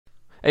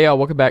Hey, y'all,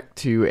 welcome back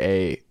to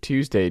a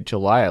Tuesday,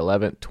 July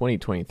 11th,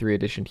 2023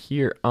 edition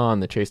here on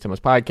the Chase Thomas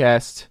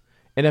Podcast.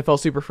 NFL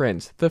Super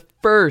Friends, the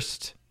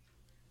first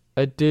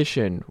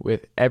edition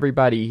with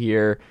everybody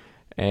here,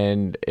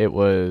 and it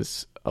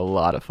was a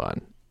lot of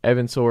fun.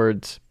 Evan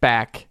Swords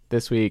back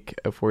this week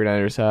of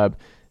 49ers Hub,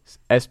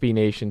 SB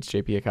Nation's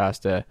JP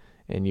Acosta,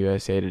 and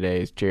USA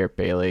Today's Jarrett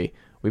Bailey.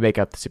 We make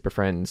up the Super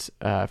Friends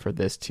for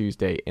this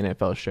Tuesday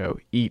NFL show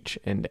each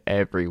and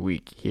every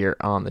week here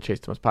on the Chase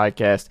Thomas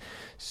Podcast.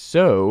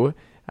 So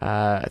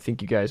I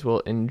think you guys will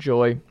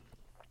enjoy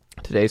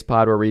today's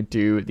pod where we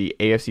do the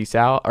AFC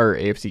South or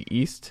AFC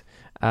East,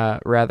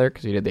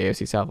 because we did the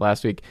AFC South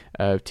last week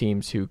of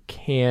teams who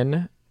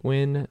can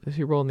win the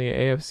Super Bowl in the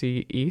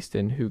AFC East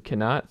and who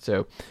cannot.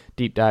 So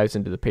deep dives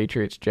into the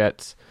Patriots,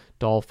 Jets,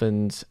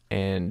 Dolphins,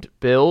 and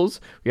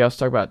Bills. We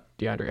also talk about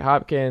DeAndre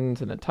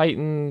Hopkins and the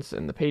Titans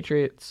and the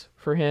Patriots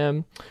for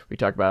him. We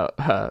talk about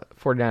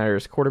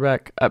 49ers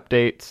quarterback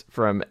updates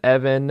from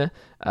Evan,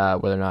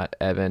 whether or not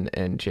Evan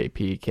and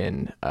JP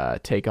can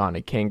take on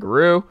a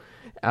kangaroo.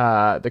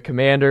 The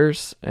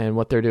Commanders and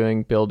what they're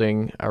doing,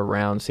 building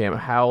around Sam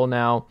Howell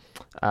now.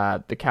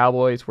 The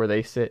Cowboys, where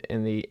they sit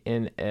in the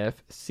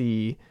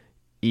NFC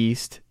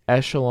East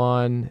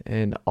echelon,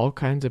 and all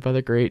kinds of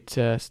other great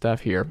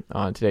stuff here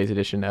on today's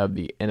edition of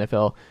the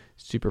NFL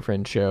Super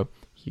Friends Show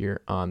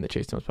here on the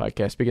Chase Thomas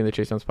Podcast. Speaking of the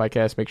Chase Thomas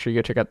Podcast, make sure you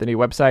go check out the new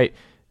website.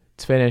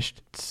 It's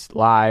finished. It's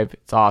live.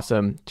 It's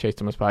awesome.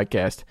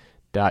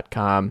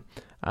 ChaseThomasPodcast.com.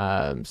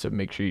 So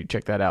make sure you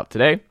check that out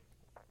today.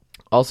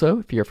 Also,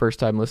 if you're a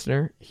first-time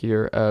listener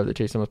here of the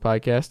Chase Thomas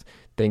Podcast,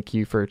 thank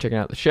you for checking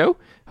out the show.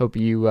 Hope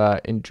you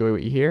enjoy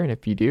what you hear, and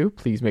if you do,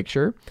 please make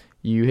sure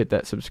you hit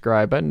that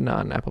subscribe button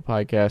on Apple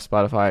Podcasts,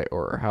 Spotify,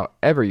 or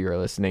however you are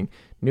listening.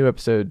 New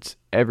episodes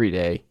every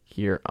day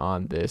here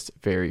on this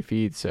very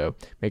feed, so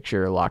make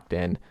sure you're locked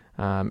in.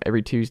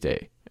 Every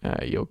Tuesday,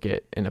 you'll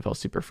get NFL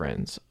Super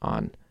Friends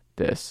on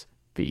this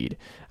feed.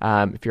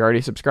 If you're already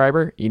a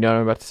subscriber, you know what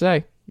I'm about to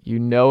say. You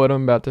know what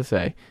I'm about to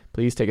say.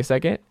 Please take a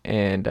second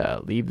and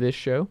leave this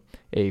show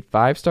a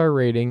 5-star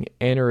rating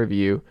and a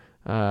review.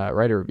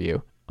 Write a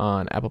review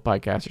on Apple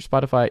Podcasts or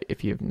Spotify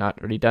if you have not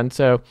already done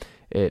so.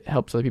 It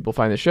helps other people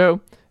find the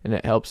show, and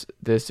it helps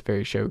this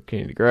very show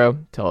continue to grow.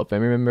 Tell a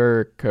family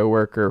member,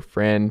 coworker,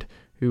 friend,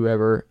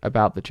 whoever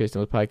about the Chase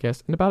Thomas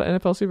Podcast and about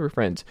NFL Super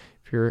Friends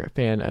if you're a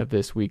fan of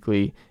this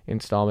weekly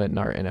installment in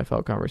our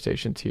NFL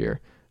conversations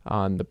here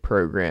on the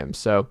program.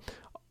 So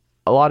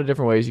a lot of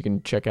different ways you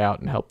can check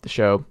out and help the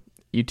show.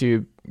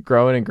 YouTube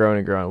growing and growing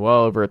and growing,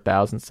 well over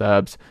 1,000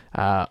 subs,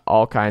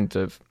 all kinds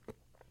of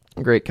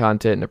great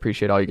content, and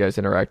appreciate all you guys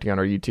interacting on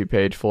our YouTube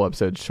page, full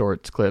episodes,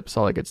 shorts, clips,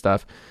 all that good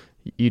stuff.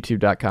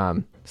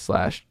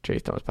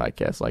 YouTube.com/Chase Thomas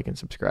Podcast. Like and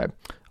subscribe,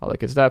 all that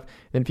good stuff.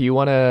 And if you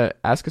want to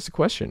ask us a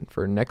question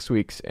for next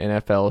week's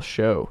NFL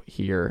show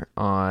here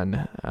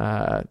on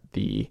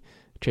the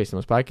Chase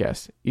Thomas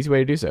Podcast, easy way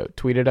to do so.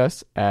 Tweet at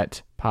us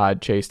at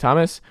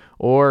PodChaseThomas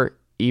or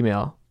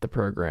email the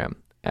program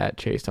at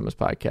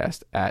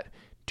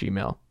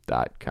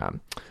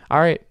ChaseThomasPodcast@gmail.com. All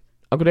right,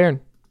 Uncle Darren,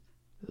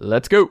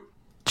 let's go.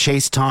 The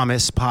Chase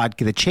Thomas Podcast.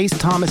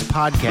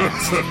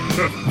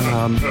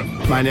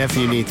 My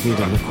nephew needs me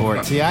to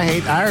record. See,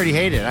 I already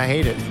hate it. I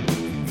hate it.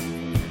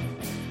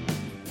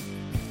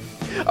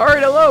 All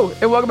right, hello,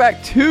 and welcome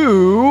back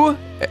to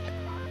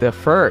the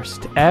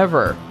first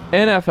ever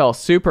NFL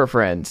Super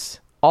Friends.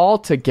 All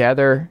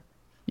together,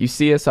 you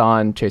see us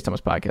on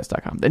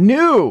ChaseThomasPodcast.com, the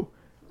new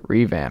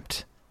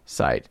revamped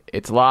site.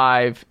 It's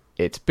live.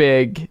 It's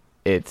big.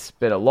 It's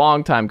been a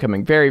long time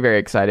coming. Very, very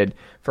excited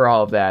for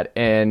all of that.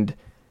 And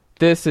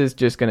this is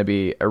just going to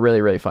be a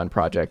really, really fun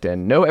project.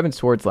 And no Evan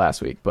Swords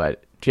last week,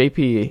 but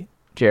JP,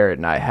 Jarrett,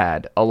 and I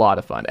had a lot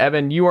of fun.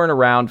 Evan, you weren't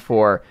around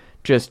for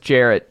just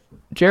Jarrett.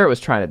 Jarrett was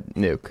trying to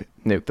nuke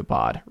the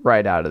pod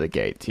right out of the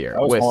gates here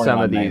with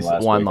some of these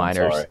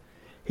one-liners.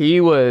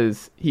 He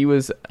was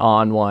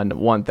on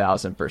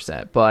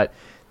 1,000%. But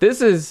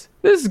this is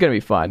going to be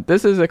fun.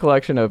 This is a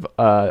collection of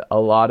a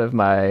lot of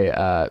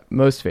my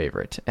most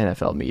favorite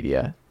NFL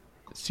media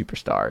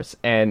superstars,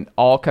 and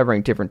all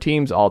covering different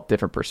teams, all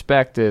different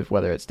perspective,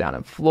 whether it's down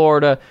in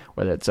Florida,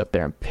 whether it's up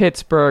there in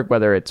Pittsburgh,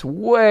 whether it's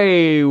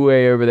way,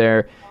 way over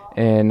there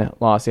in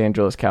Los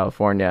Angeles,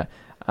 California.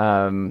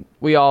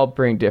 We all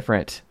bring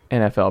different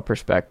NFL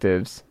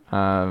perspectives,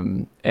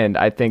 and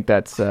I think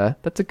that's a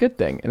good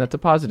thing, and that's a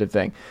positive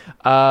thing.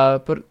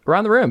 But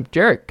around the room,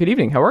 Jarrett, good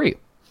evening. How are you?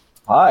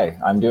 Hi,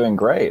 I'm doing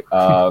great.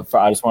 I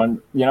just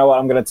want, you know what,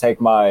 I'm going to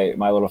take my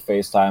little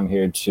FaceTime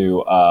here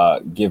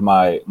to give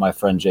my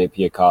friend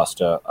JP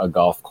Acosta a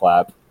golf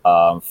clap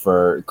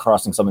for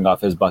crossing something off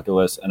his bucket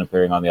list and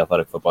appearing on the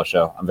Athletic Football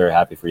Show. I'm very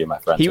happy for you, my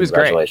friend. He was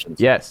great.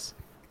 Yes.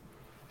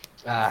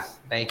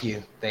 Thank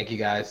you,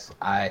 guys.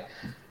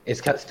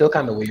 It's still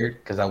kind of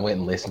weird because I went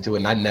and listened to it,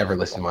 and I never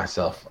listen to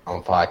myself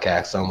on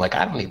podcasts. So I'm like,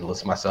 I don't need to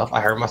listen to myself. I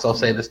heard myself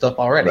say this stuff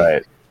already.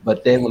 Right.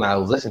 But then when I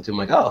was listening to it, I'm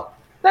like, oh,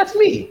 that's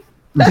me.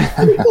 That's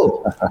pretty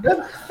cool.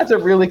 That's a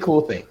really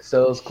cool thing.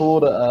 So it's cool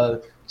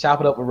to chop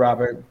it up with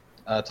Robert,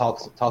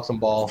 talk some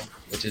ball,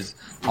 which is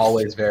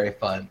always very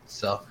fun.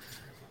 So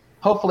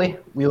hopefully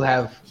we'll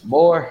have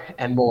more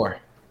and more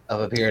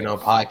of appearing on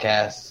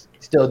podcasts,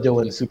 still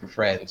doing the Super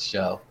Friends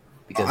show,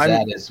 because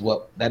that is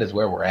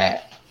where we're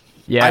at.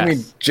 Yeah. I mean,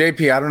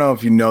 JP, I don't know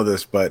if you know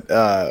this, but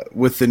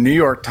with the New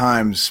York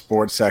Times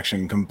sports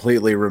section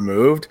completely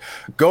removed,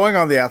 going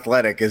on The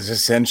Athletic is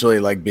essentially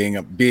like being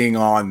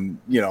on,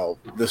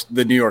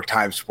 the New York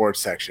Times sports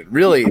section.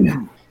 Really,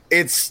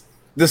 it's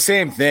the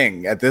same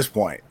thing at this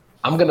point.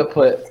 I'm going to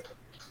put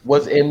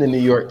what's in the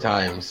New York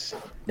Times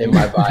in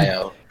my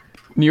bio.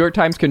 New York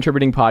Times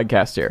contributing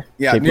podcast here.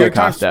 Yeah, JP New York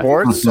Times Acosta.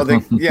 sports. So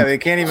they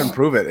can't even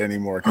prove it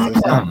anymore because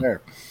it's not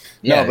there.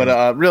 Yeah, No,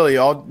 but really,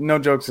 all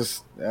jokes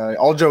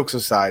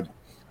aside,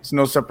 it's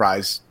no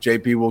surprise.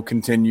 JP will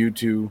continue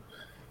to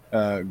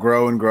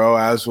grow and grow,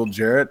 as will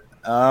Jarrett.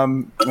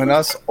 And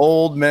us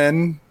old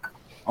men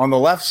on the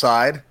left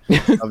side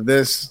of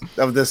this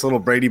little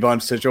Brady Bunch I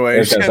was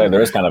situation. going to say,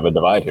 there is kind of a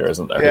divide here,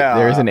 isn't there? Yeah,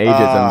 There is an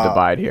ageism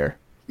divide here.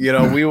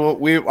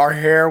 Our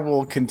hair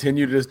will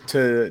continue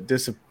to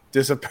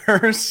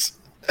disappear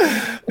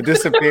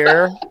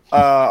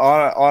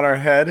on our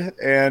head,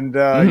 and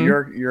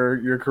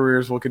your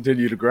careers will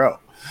continue to grow.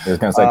 I was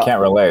going to say, can't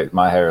relate.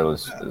 My hair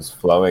is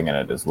flowing and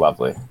it is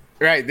lovely.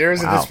 Right, there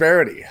is a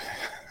disparity.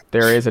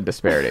 There is a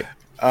disparity.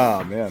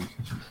 Oh man,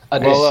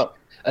 a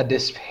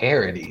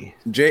disparity.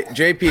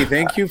 JP,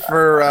 thank you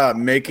for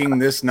making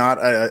this not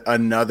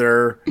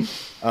another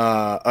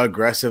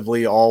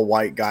aggressively all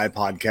white guy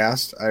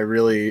podcast. I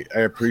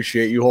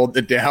appreciate you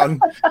holding it down.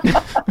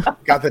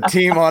 Got the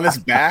team on his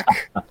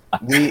back.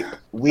 We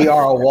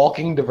are a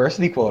walking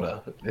diversity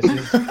quota.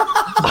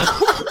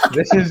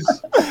 This is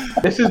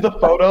the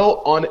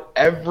photo on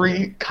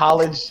every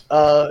college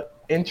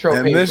intro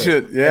paper.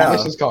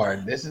 Admissions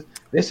card. This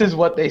is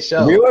what they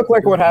show. We look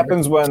like what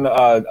happens when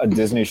a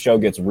Disney show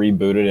gets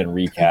rebooted and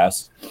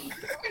recast.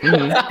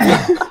 Yeah,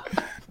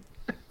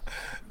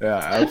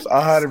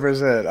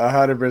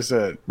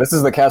 100%. This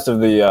is the cast of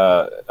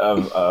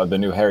the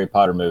new Harry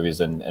Potter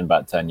movies in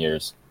about 10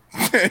 years.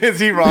 Is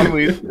he Ron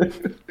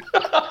Weasley?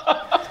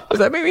 Does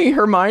that make me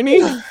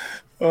Hermione?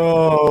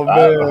 Oh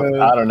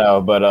man, I don't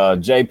know, but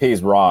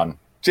JP's Ron.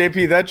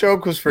 JP, that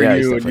joke was for Yeah,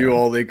 you he's and you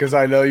only, because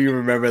I know you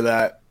remember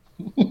that.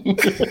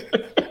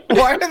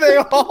 Why are they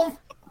all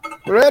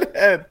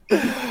redhead?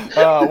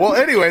 Well,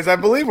 anyways, I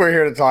believe we're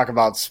here to talk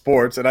about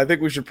sports, and I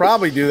think we should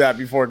probably do that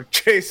before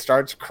Chase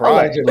starts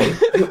crying.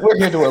 Allegedly. We're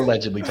here to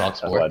allegedly talk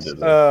sports.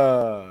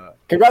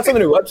 Congrats on the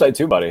new website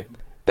too, buddy.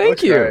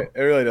 Thank you. Great.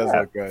 It really does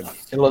look good.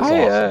 It looks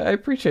I awesome.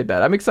 appreciate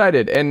that. I'm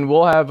excited, and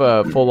we'll have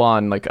a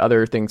full-on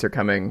other things are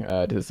coming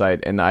to the site,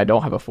 and I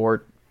don't have a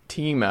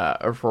four-team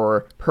or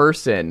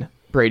four-person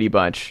Brady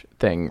Bunch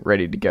thing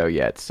ready to go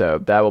yet, so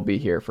that will be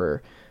here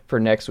for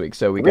next week.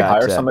 So we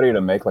hire somebody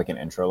to make an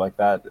intro like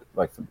that,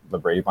 like the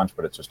Brady Bunch,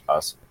 but it's just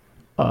us.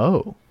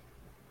 Oh,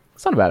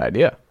 that's not a bad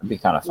idea. It'd be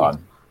kind of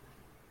fun.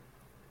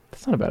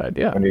 That's not a bad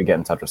idea. We need to get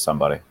in touch with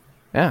somebody.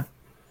 Yeah,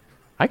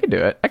 I could do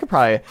it. I could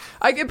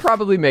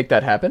probably make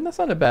that happen. That's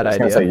not a bad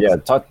idea. I was going to say, yeah,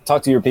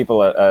 talk to your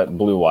people at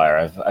Blue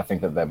Wire. I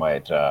think that they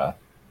might.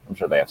 I'm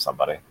sure they have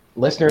somebody.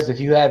 Listeners, if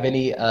you have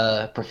any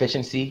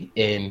proficiency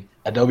in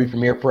Adobe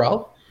Premiere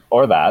Pro,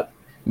 or that,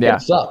 Yeah,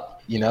 what's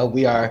up?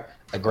 We are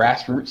a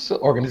grassroots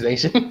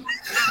organization.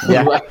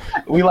 Yeah.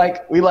 we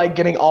like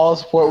getting all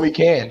support we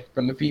can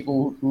from the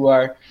people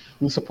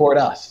who support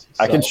us.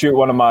 I can shoot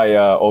one of my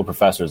old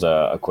professors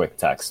a quick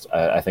text.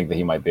 I think that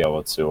he might be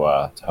able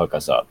to hook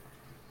us up.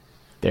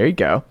 there you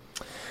go.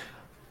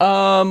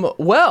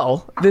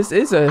 Well, this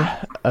is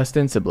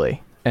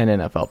ostensibly an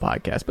NFL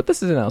podcast, but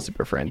this is NL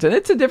Super Friends, and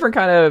it's a different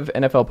kind of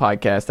NFL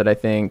podcast that I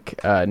think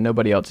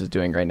nobody else is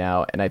doing right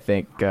now, and I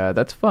think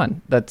that's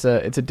fun. It's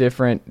a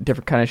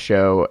different kind of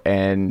show,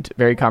 and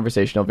very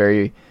conversational,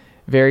 very,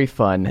 very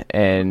fun,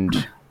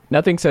 and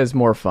nothing says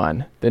more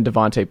fun than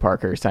Devontae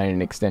Parker signing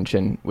an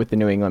extension with the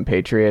New England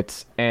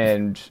Patriots.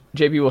 And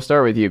JP, we'll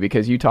start with you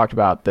because you talked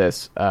about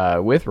this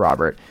with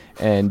Robert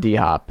and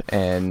D-Hop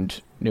and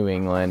New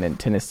England and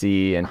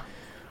Tennessee and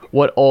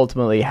what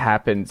ultimately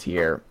happens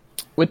here.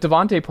 With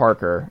Devontae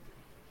Parker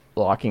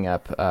locking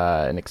up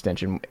an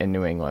extension in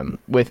New England,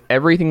 with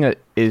everything that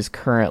is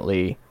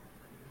currently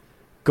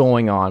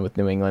going on with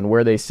New England,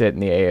 where they sit in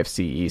the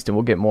AFC East, and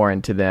we'll get more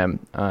into them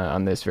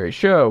on this very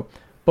show,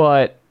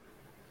 but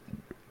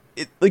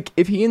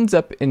if he ends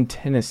up in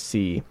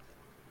Tennessee,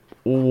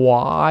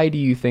 why do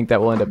you think that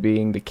will end up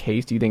being the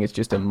case? Do you think it's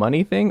just a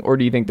money thing, or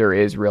do you think there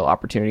is real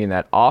opportunity in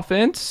that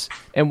offense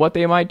and what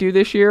they might do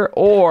this year?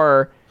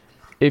 Or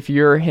if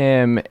you're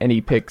him and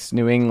he picks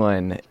New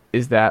England,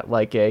 is that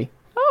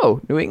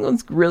New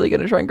England's really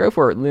going to try and go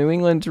for it? New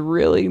England's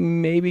really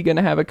maybe going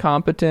to have a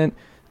competent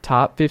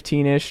top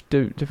 15-ish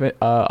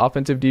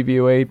offensive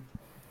DVOA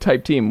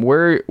type team.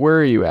 Where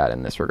are you at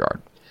in this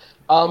regard?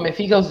 If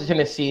he goes to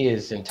Tennessee,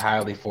 is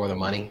entirely for the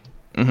money.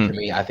 To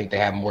me, I think they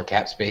have more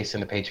cap space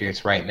than the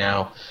Patriots right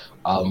now.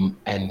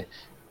 And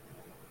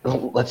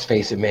let's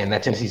face it, man,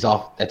 that Tennessee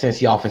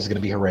offense is going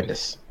to be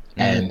horrendous.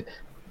 And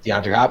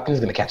DeAndre Hopkins is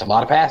going to catch a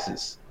lot of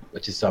passes,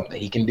 which is something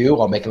he can do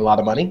while making a lot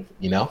of money.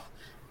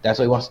 That's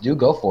what he wants to do.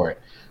 Go for it.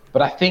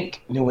 But I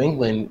think New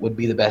England would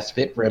be the best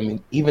fit for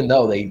him, even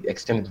though they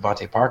extended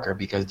Devontae Parker,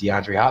 because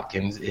DeAndre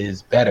Hopkins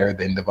is better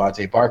than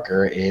Devontae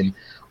Parker in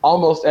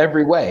almost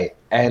every way.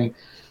 And,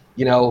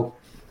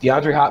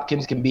 DeAndre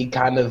Hopkins can be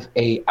kind of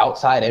a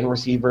outside end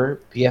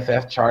receiver.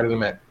 PFF charted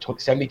him at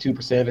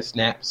 72% of his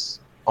snaps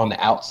on the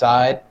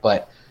outside,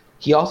 but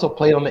he also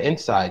played on the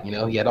inside.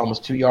 He had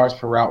almost 2 yards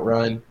per route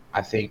run.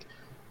 I think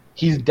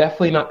he's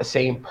definitely not the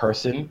same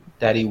person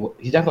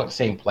he's definitely not the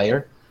same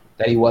player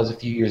that he was a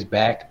few years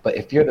back. But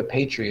if you're the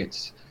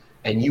Patriots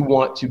and you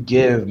want to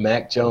give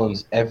Mac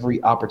Jones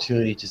every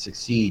opportunity to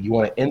succeed, you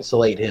want to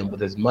insulate him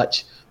with as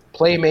much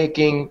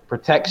playmaking,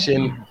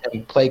 protection,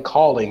 and play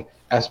calling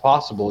as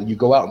possible, you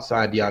go out and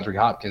sign DeAndre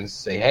Hopkins and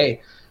say,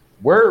 hey,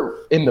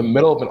 we're in the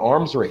middle of an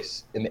arms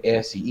race in the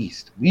AFC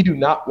East. We do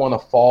not want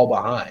to fall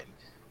behind,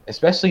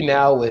 especially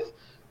now with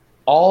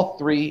all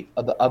three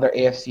of the other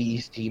AFC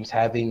East teams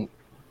having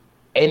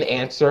an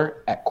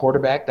answer at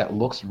quarterback that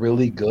looks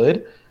really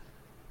good.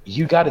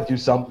 You got to do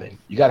something.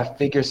 You got to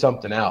figure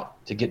something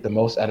out to get the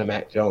most out of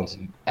Mac Jones.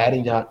 And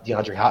adding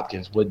DeAndre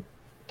Hopkins would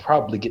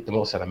probably get the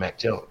most out of Mac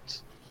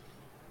Jones.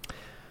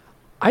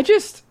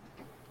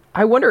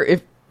 I wonder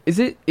if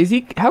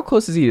how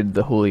close is he to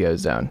the Julio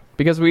zone?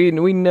 Because we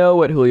know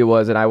what Julio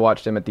was, and I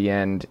watched him at the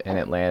end in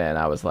Atlanta, and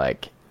I was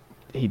like,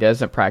 he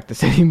doesn't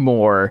practice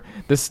anymore.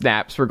 The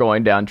snaps were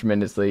going down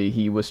tremendously.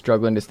 He was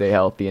struggling to stay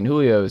healthy, and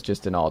Julio is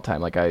just an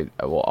all-time. I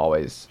will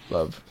always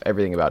love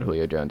everything about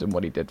Julio Jones and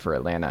what he did for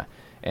Atlanta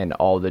and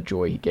all the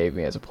joy he gave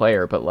me as a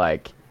player.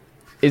 But,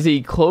 is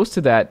he close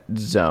to that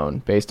zone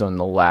based on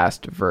the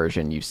last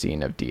version you've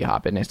seen of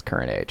D-Hop in his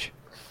current age?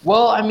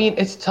 Well,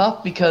 it's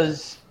tough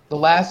because the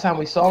last time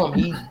we saw him,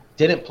 he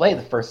didn't play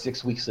the first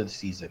 6 weeks of the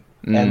season.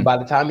 Mm. And by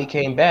the time he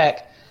came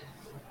back,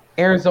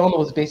 Arizona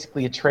was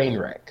basically a train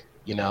wreck,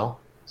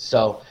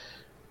 So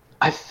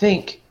I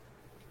think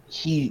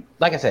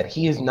like I said,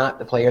 he is not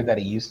the player that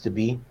he used to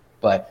be,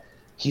 but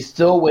he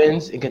still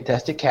wins in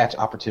contested catch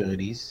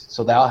opportunities.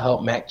 So that'll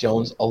help Mac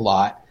Jones a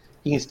lot.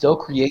 He can still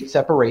create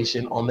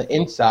separation on the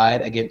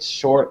inside against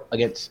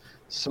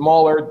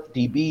smaller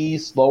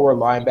DBs, slower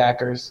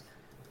linebackers.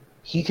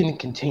 He can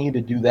continue to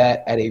do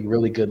that at a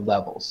really good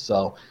level.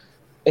 So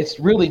it's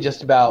really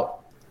just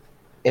about,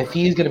 if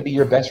he's going to be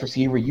your best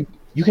receiver, you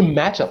can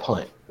matchup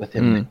hunt with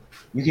him. Mm.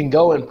 You can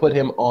go and put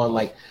him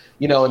on,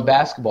 in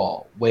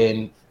basketball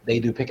when they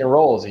do pick and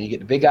rolls and you get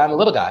the big guy and the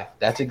little guy.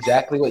 That's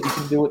exactly what you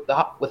can do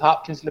with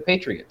Hopkins and the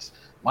Patriots.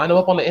 Line them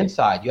up on the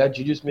inside. You have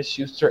Juju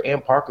Smith-Schuster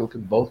and Parker who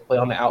can both play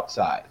on the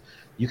outside.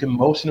 You can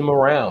motion them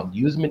around,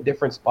 use them in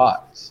different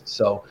spots.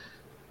 So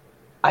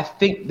I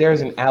think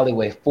there's an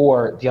alleyway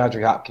for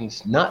DeAndre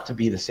Hopkins not to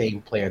be the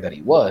same player that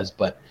he was,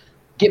 but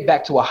get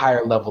back to a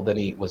higher level than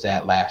he was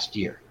at last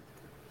year.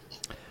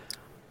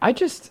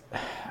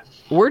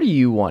 Where do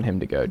you want him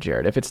to go,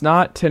 Jared? If it's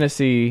not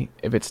Tennessee,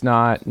 if it's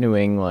not New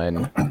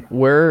England,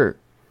 where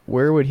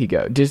would he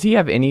go? Does he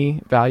have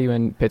any value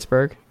in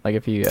Pittsburgh?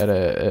 If he had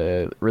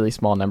a really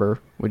small number,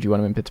 would you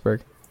want him in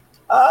Pittsburgh?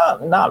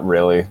 Not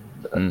really.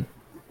 Mm.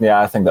 Yeah,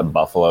 I think that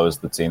Buffalo is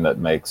the team that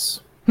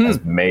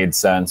has made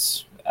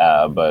sense,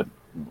 but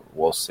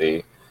we'll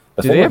see.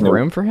 Do they have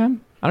room for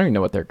him? I don't even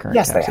know what their current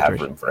situation. Yes, they have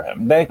room for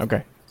him.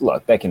 Okay.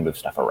 Look, they can move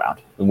stuff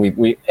around.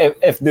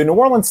 If the New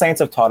Orleans Saints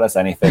have taught us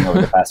anything over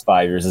the past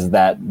 5 years, is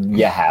that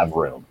you have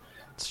room.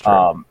 It's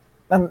true.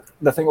 And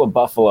the thing with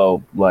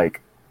Buffalo,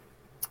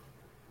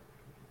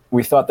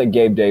 we thought that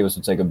Gabe Davis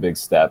would take a big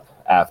step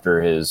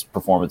after his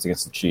performance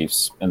against the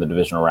Chiefs in the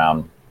divisional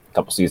round a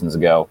couple seasons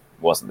ago.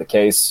 Wasn't the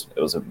case.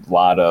 It was a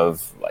lot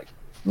of like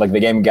the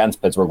game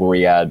against Pittsburgh where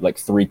he had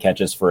 3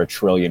 catches for 1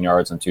 trillion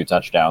yards and 2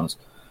 touchdowns.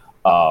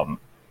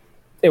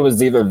 It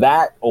was either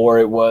that or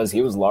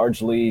he was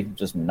largely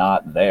just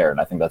not there. And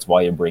I think that's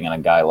why you bring in a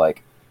guy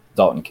like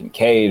Dalton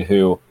Kincaid,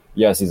 who,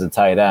 yes, he's a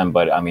tight end,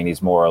 but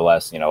he's more or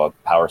less, a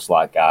power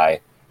slot guy.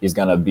 He's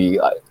going to be,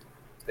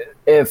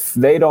 if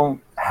they don't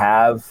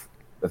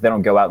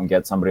go out and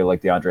get somebody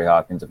like DeAndre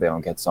Hopkins, if they don't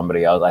get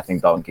somebody else, I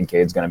think Dalton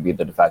Kincaid's going to be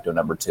the de facto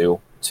number 2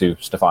 to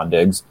Stephon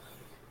Diggs.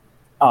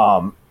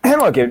 And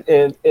look,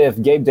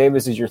 if Gabe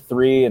Davis is your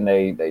 3 and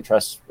they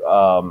trust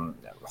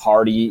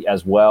Hardy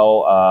as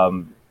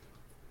well,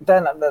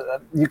 then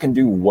you can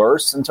do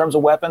worse in terms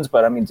of weapons.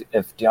 But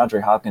if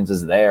DeAndre Hopkins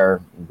is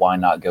there, why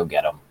not go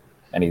get him?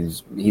 And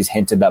he's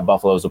hinted that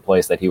Buffalo is a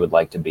place that he would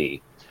like to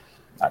be.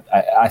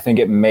 I think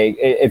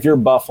if you're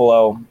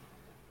Buffalo,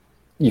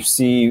 you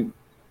see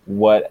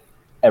what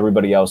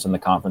everybody else in the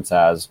conference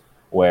has.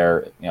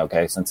 Where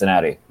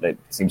Cincinnati, that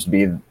seems to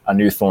be a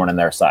new thorn in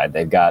their side.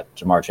 They've got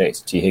Jamar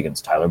Chase, T.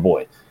 Higgins, Tyler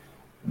Boyd.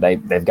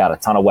 They've got a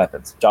ton of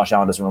weapons. Josh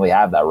Allen doesn't really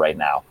have that right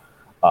now.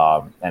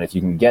 And if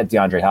you can get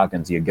DeAndre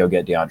Hopkins, you go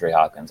get DeAndre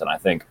Hopkins. And I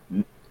think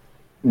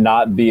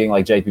not being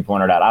like JP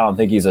pointed out, I don't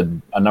think he's a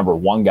number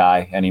 1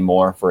 guy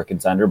anymore for a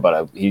contender,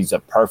 but he's a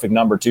perfect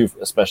number 2,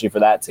 especially for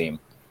that team.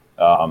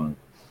 And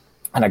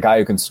a guy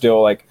who can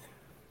still,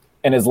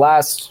 in his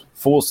last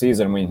full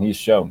season, when he's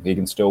shown he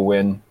can still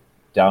win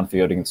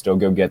downfield, he can still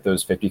go get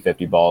those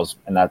 50-50 balls.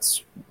 And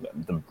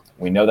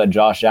we know that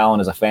Josh Allen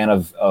is a fan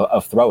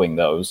of throwing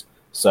those.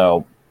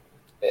 So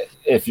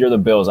if you're the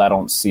Bills, I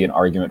don't see an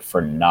argument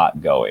for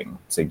not going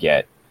to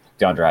get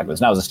DeAndre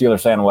Hopkins. Now, as a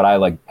Steelers fan, would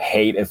I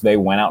hate if they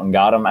went out and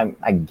got him?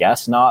 I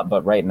guess not.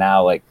 But right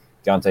now,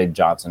 Deontay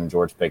Johnson,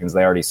 George Pickens,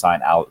 they already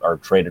signed out or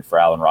traded for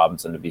Allen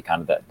Robinson to be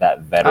kind of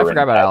that veteran. I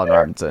forgot about Allen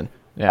Robinson.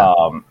 Yeah.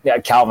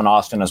 Calvin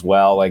Austin as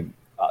well.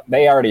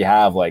 They already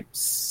have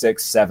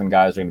 6-7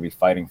 guys who are going to be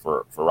fighting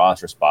for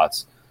roster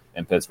spots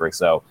in Pittsburgh.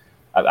 So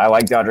I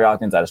like DeAndre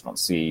Hopkins. I just don't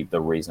see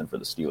the reason for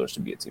the Steelers to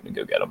be a team to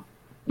go get him.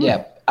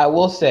 Yeah, I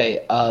will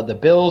say the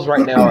Bills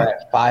right now are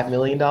at $5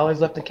 million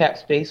left in cap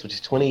space, which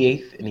is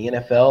 28th in the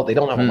NFL. They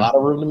don't have a lot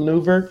of room to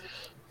maneuver,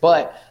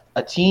 but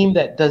a team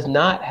that does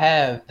not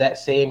have that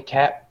same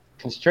cap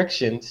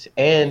constrictions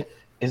and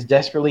is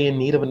desperately in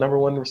need of a number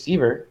one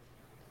receiver,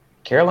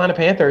 Carolina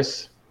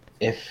Panthers,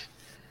 if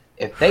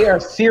they are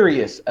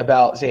serious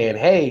about saying,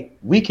 hey,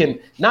 we can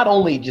not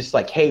only just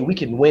hey, we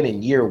can win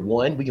in year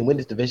one, we can win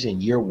this division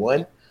in year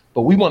one,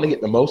 but we want to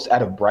get the most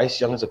out of Bryce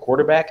Young as a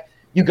quarterback,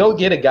 you go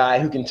get a guy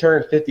who can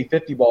turn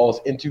 50-50 balls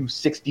into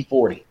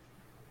 60-40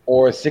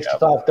 or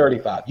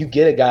 65-35. You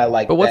get a guy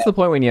like that. But what's the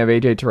point when you have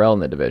A.J. Terrell in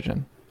the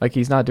division?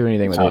 He's not doing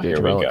anything with A.J.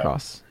 Terrell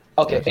across.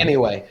 Okay,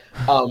 anyway,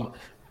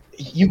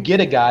 you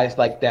get a guys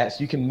like that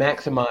so you can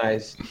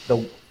maximize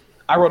the –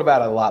 I wrote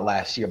about it a lot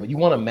last year, but you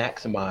want to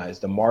maximize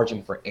the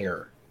margin for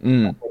error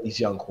for these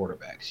young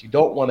quarterbacks. You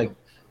don't want to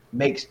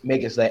make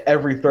it so that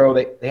every throw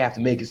they have to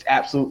make is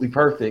absolutely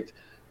perfect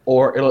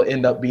or it'll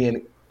end up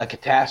being a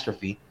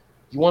catastrophe.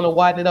 You want to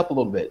widen it up a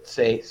little bit,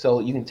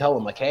 so you can tell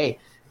them, hey,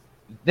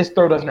 this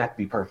throw doesn't have to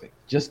be perfect.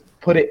 Just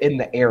put it in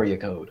the area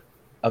code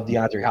of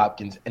DeAndre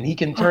Hopkins, and he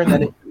can turn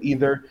that into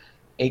either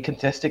a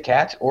contested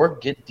catch or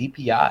get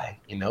DPI.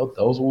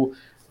 Those will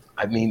 –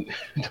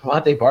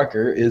 Devontae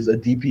Parker is a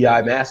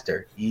DPI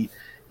master. He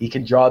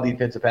can draw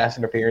defensive pass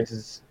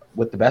interferences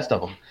with the best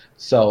of them.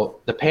 So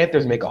the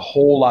Panthers make a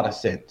whole lot of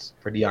sense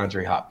for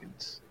DeAndre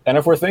Hopkins. And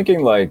if we're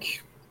thinking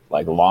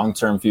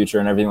long-term future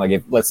and everything,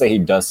 if let's say he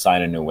does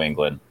sign in New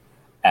England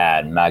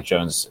and Mac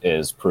Jones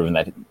is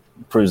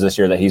proves this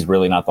year that he's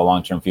really not the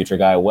long-term future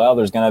guy, well,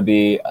 there's going to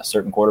be a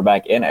certain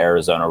quarterback in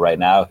Arizona right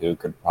now who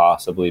could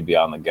possibly be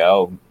on the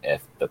go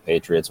if the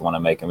Patriots want to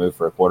make a move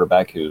for a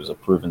quarterback who's a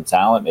proven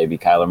talent. Maybe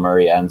Kyler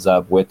Murray ends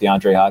up with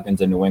DeAndre Hopkins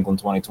in New England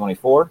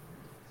 2024.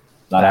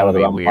 Not out of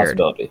the realm of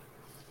possibility.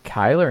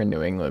 Kyler in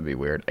New England would be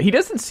weird. He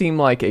doesn't seem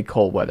like a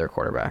cold weather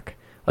quarterback.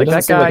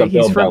 That guy, he's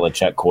Bill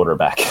Belichick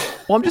quarterback.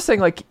 Well, I'm just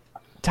saying,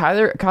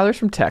 Kyler's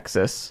from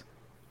Texas.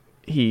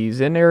 He's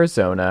in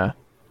Arizona,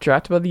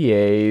 drafted by the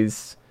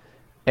A's.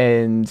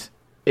 And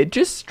it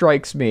just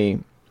strikes me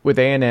with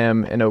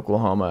A&M and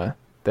Oklahoma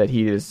that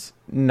he's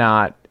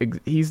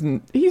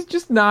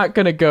just not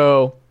going to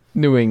go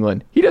New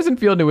England. He doesn't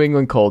feel New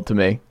England cold to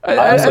me.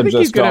 I think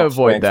he's going to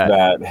avoid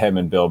that. Him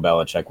and Bill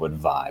Belichick would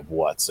vibe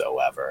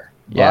whatsoever.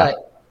 Yeah.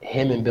 But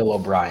him and Bill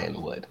O'Brien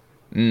would.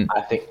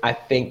 I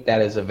think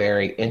that is a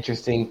very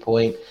interesting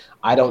point.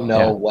 I don't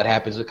know what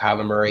happens with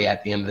Kyler Murray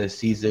at the end of the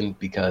season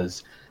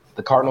because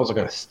the Cardinals are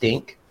going to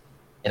stink.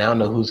 And I don't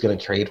know who's going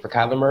to trade for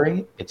Kyler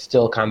Murray. It's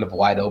still kind of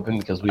wide open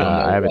because we don't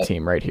know. I have a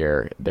team right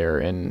here. They're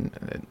in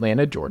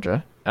Atlanta,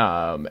 Georgia.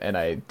 And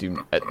I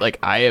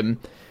am,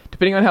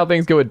 depending on how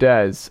things go with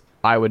Dez,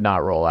 I would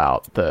not roll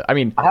out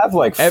I have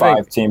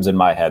 5 teams in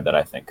my head that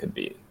I think could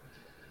be.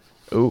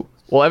 Ooh.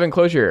 Well, Evan,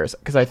 close your ears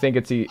because I think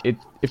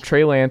if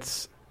Trey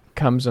Lance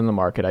comes in the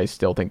market, I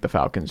still think the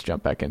Falcons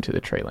jump back into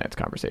the Trey Lance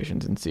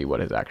conversations and see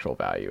what his actual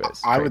value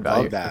is. I would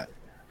love that.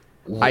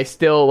 I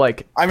still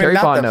Terry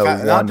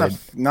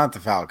not the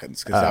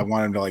Falcons because I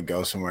want him to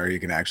go somewhere he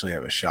can actually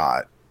have a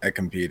shot at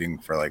competing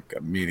for a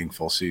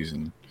meaningful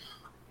season.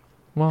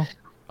 Well,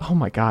 oh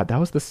my God, that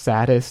was the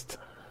saddest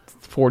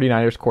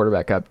 49ers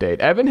quarterback update.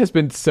 Evan has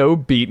been so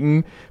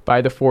beaten by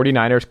the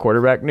 49ers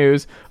quarterback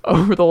news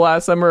over the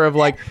last summer of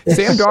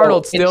Sam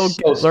Darnold still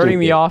learning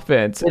the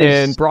offense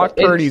and Brock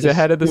Purdy's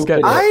ahead of the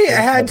schedule. I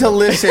had to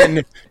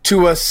listen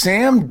to a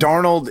Sam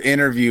Darnold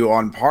interview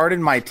on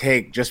Pardon My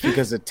Take just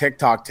because of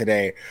TikTok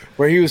today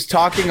where he was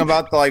talking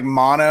about the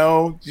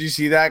mono. Did you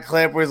see that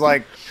clip where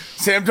he's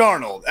Sam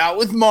Darnold out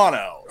with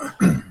mono?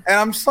 And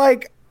I'm just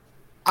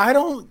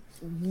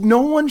no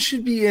one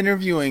should be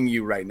interviewing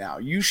you right now.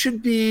 You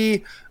should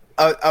be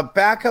a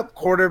backup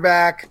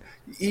quarterback.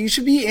 You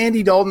should be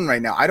Andy Dalton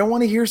right now. I don't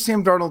want to hear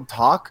Sam Darnold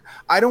talk.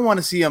 I don't want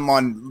to see him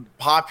on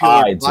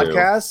popular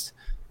podcasts.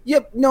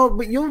 Yep, no,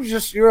 but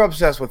you're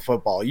obsessed with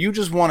football. You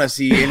just want to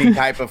see any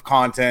type of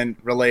content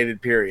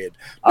related, period.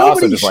 I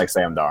also just like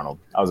Sam Darnold.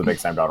 I was a big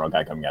Sam Darnold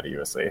guy coming out of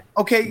USC.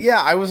 Okay,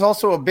 yeah, I was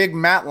also a big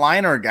Matt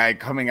Leinart guy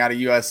coming out of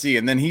USC,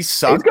 and then he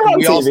sucked.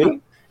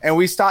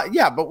 We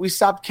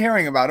stopped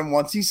caring about him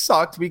once he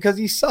sucked because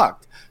he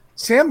sucked.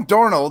 Sam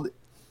Darnold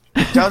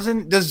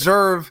doesn't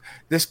deserve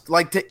this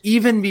to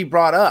even be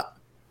brought up.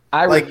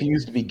 I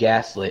refuse to be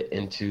gaslit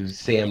into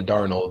Sam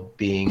Darnold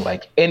being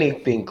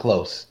anything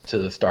close to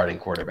the starting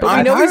quarterback. But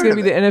we know he's going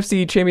to be the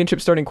NFC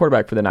Championship starting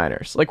quarterback for the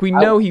Niners. We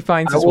know he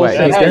finds his way.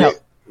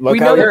 We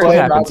know that's what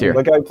happens here.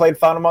 Look how he played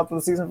final month of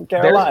the season for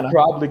Carolina. There's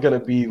probably going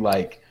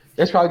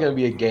to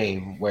be a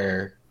game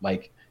where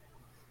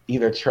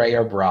either Trey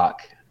or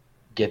Brock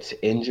gets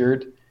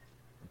injured.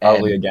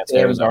 Probably against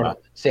Arizona.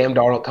 Sam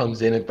Darnold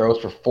comes in and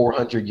throws for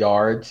 400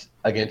 yards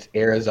against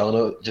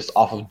Arizona just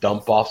off of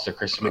dump-offs to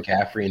Christian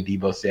McCaffrey and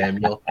Deebo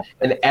Samuel.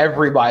 And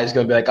everybody's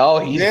going to be like, oh,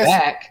 he's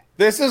back.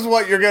 This is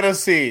what you're going to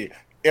see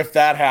if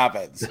that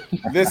happens.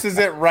 This is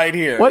it right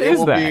here.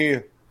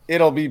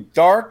 It'll be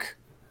dark.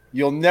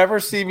 You'll never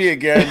see me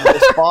again.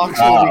 This box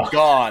will be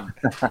gone.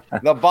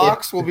 The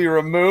box will be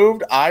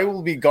removed. I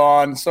will be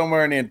gone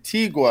somewhere in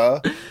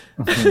Antigua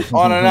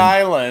on an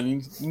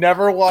island,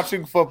 never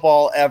watching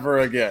football ever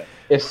again.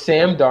 If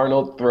Sam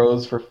Darnold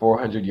throws for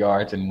 400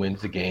 yards and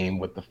wins the game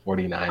with the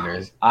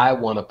 49ers, I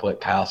want to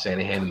put Kyle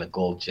Shanahan in the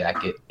gold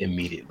jacket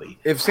immediately.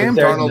 If Sam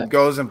Darnold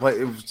goes and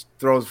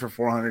throws for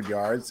 400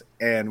 yards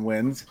and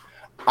wins,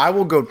 I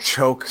will go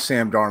choke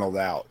Sam Darnold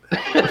out.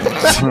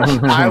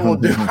 I will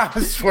do.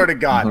 I swear to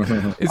God.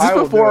 Is this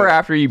before or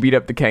after you beat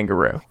up the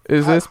kangaroo?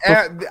 Is this?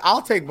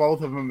 I'll take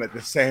both of them at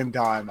the same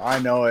time. I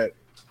know it.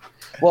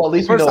 Well, at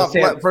least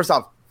first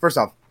off,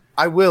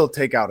 I will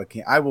take out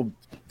I will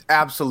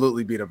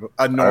absolutely beat up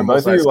a normal. Are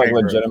both of you like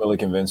legitimately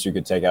convinced you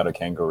could take out a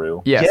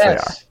kangaroo? Yes, they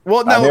are.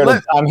 Well, no,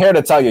 I'm here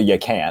to tell you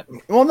can't.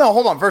 Well, no,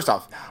 hold on. First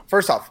off.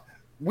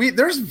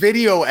 There's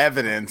video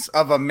evidence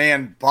of a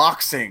man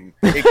boxing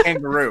a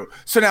kangaroo.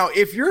 So now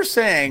if you're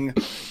saying,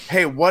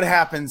 hey, what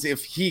happens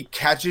if he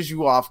catches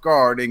you off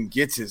guard and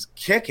gets his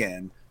kick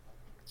in?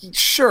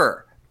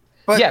 Sure.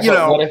 But,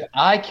 what if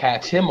I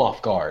catch him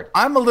off guard?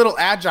 I'm a little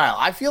agile.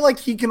 I feel like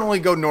he can only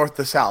go north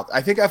to south.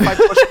 I think if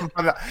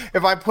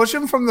I push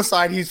him from the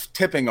side, he's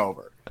tipping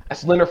over.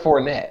 That's Leonard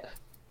Fournette.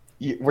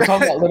 We're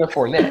talking about Leonard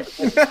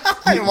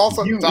Fournette. I'm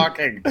also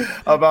talking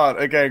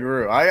about a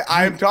kangaroo.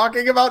 I'm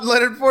talking about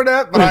Leonard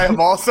Fournette, but I am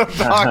also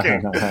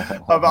talking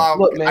about.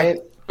 Look, man,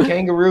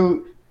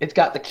 kangaroo. It's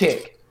got the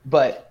kick,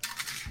 but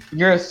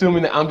you're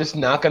assuming that I'm just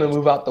not going to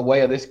move out the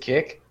way of this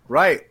kick,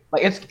 right?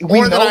 Like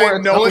we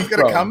know it's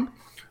going to come.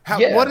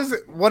 Yeah. What is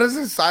it? What is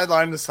it?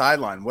 Sideline to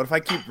sideline. What if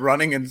I keep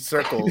running in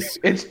circles?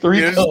 It's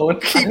 3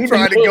 cones. Keep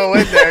trying to go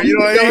in there. You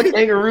know what I mean?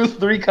 Kangaroo's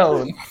 3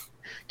 cones.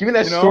 Give me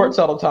that short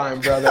subtle time,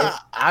 brother.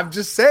 I'm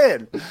just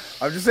saying.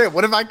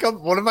 What if I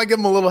give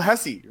him a little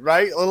Hesse,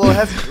 right? A little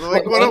Hesse.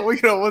 Like,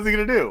 what's he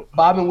gonna do?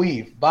 Bob and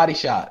weave, body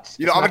shots.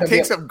 I'm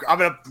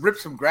gonna rip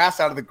some grass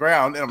out of the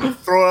ground and I'm gonna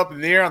throw it up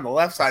in the air on the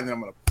left side and then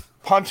I'm gonna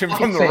punch him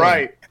from the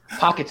right.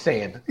 Pocket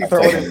sand.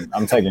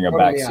 I'm taking a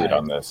backseat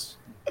on this.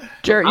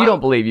 Jarrett, you don't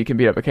believe you can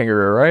beat up a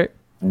kangaroo, right?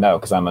 No,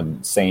 because I'm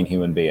a sane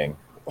human being.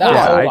 Hold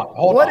on.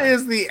 What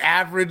is the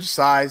average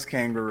size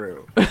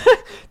kangaroo?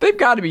 They've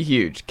got to be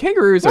huge.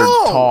 Kangaroos are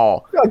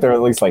tall. I feel like they're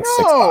at least like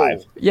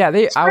 6'5". Yeah,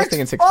 I was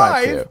thinking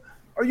 6'5" too.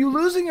 Are you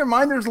losing your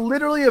mind? There's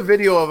literally a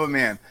video of a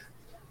man.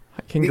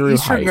 Kangaroo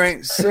height.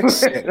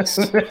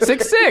 6'6".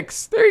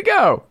 6'6". There you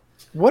go.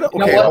 What?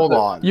 Okay, hold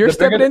on. You're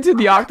stepping into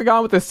the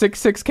octagon with a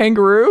 6'6"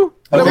 kangaroo? Is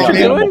that what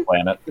you're doing?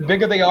 The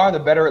bigger they are, the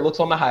better it looks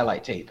on the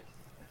highlight tape.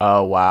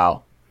 Oh,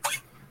 wow.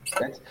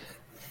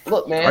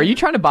 Look, man. Are you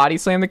trying to body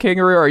slam the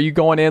kangaroo, or are you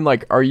going in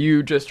are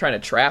you just trying to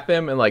trap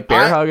him and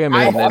bear hug him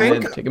and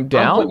then take him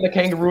down? I'm putting the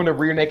kangaroo in a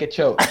rear naked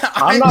choke.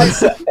 I'm not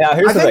saying that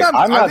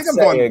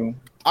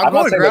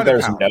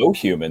there's no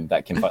human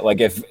that can fight. Like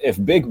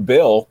if Big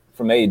Bill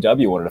from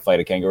AEW wanted to fight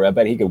a kangaroo, I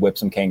bet he could whip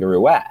some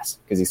kangaroo ass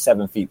because he's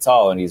 7 feet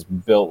tall and he's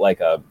built like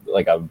a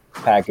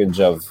package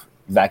of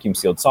vacuum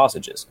sealed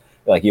sausages.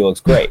 Like he looks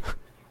great.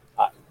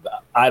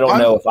 I don't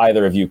know if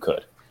either of you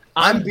could.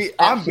 I'm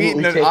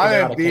beating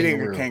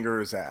a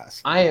kangaroo's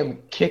ass. I am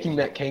kicking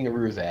that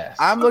kangaroo's ass.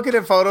 I'm looking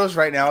at photos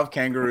right now of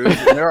kangaroos,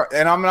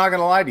 and I'm not going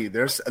to lie to you.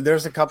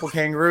 There's a couple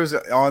kangaroos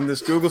on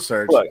this Google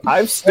search. Look,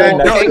 I've stood.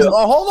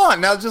 Hold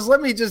on. Now,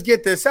 let me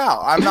get this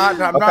out. I'm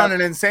not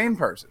an insane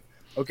person.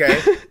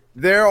 Okay,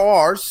 there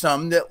are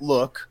some that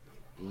look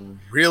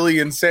really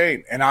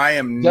insane, and I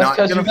am not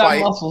going to fight. Just because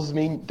you got muscles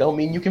don't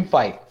mean you can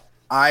fight.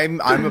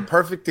 I'm a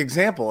perfect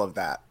example of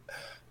that.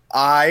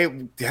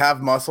 I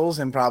have muscles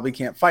and probably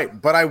can't fight,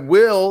 but I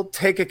will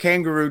take a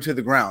kangaroo to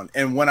the ground.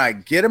 And when I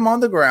get him on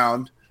the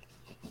ground,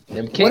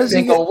 what is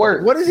he going to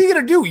work? What is he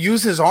going to do?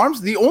 Use his arms?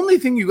 The only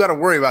thing you got to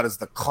worry about is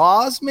the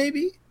claws,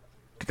 maybe?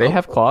 Do they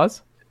have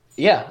claws?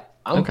 Yeah.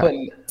 I'm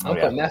putting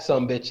that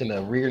son bitch in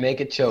a rear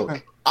naked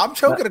choke. I'm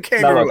choking a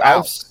kangaroo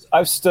out.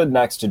 I've stood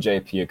next to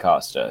JP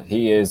Acosta.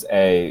 He is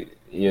a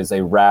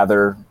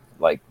rather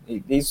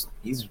he's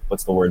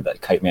what's the word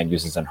that Kite Man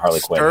uses in Harley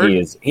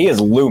Quinn? He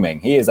is looming.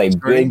 He is a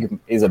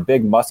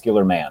big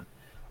muscular man.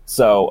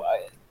 So,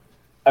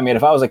 I mean,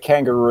 if I was a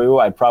kangaroo,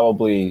 I'd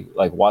probably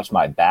watch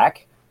my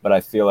back, but I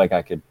feel like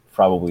I could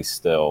probably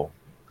still.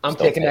 I'm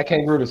taking that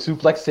kangaroo to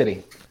Suplex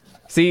City.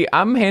 See,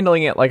 I'm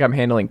handling it like I'm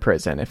handling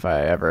prison. If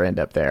I ever end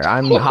up there,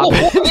 I'm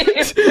hopping.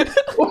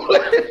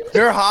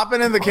 You're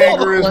hopping in the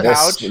kangaroo's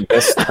pouch.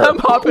 I'm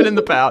hopping in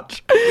the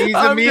pouch.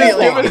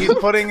 He's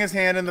putting his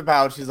hand in the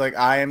pouch. He's like,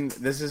 I'm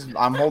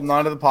holding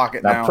on to the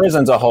pocket now.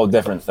 Prison's a whole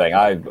different thing.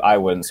 I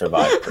wouldn't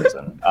survive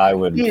prison. I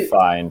would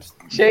find.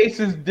 Chase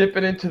is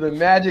dipping into the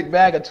magic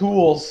bag of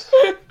tools.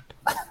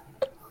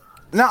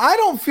 Now, I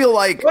don't feel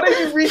like. What are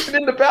you reaching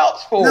in the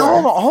pouch for?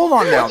 No, hold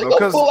on now.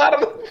 Because pull out of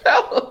the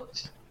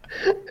pouch.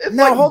 It's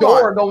Now, like hold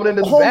door on. going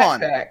into the Hold on.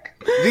 backpack.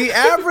 The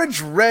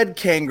average red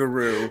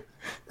kangaroo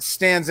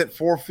stands at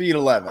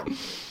 4'11".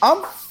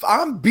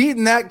 I'm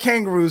beating that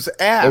kangaroo's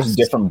ass. There's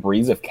different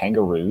breeds of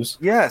kangaroos.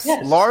 Yes.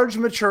 Large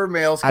mature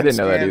males I can didn't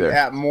know that stand either.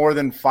 at more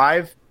than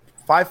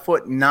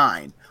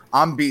 5'9".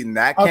 I'm beating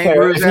that Okay,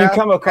 kangaroo's if you ass.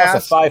 come across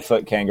a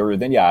 5-foot kangaroo,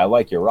 then yeah, I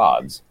like your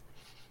odds.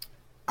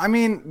 I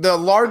mean, the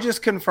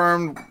largest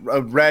confirmed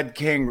red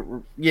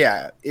kangaroo,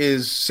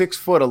 is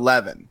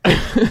 6'11".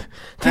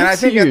 And I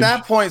think huge. at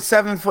that point,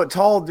 7 foot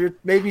tall, you're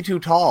maybe too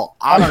tall.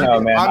 I don't know,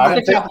 man. I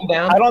don't, Chop him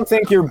down. I don't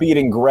think you're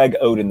beating Greg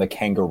Oden the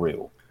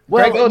kangaroo.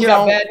 Greg Oden you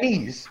got know, bad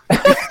knees.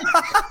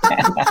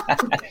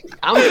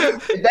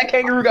 If that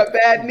kangaroo got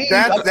bad knees,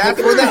 that's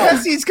where the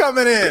Hesse's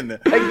coming in.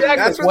 Exactly.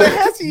 That's where the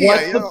Hesse.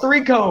 What's the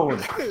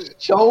 3-cone?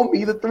 Show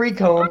me the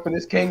 3-cone for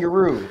this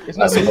kangaroo. It's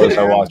I not suppose moving.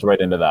 I walked right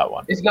into that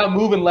one. It's not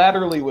moving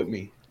laterally with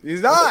me.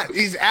 He's not.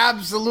 He's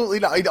absolutely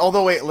not.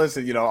 Although, wait,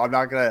 listen.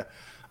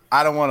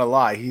 I don't want to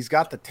lie. He's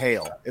got the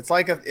tail. It's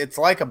like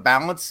a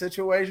balance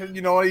situation.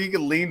 You know, you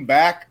can lean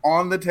back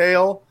on the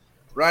tail,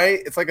 right?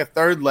 It's like a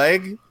third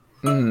leg.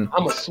 I'm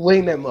gonna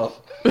swing that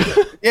muff.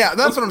 Yeah,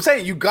 that's what I'm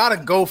saying. You got to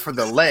go for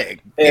the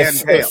leg and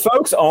If tail.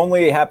 folks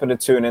only happen to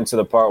tune into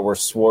the part where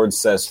Sword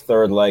says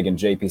third leg and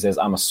JP says,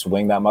 I'm going to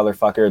swing that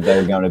motherfucker,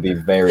 they're going to be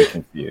very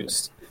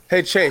confused.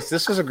 Hey, Chase,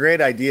 this was a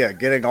great idea.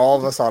 Getting all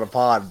of us on a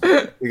pod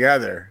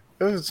together.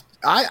 It was.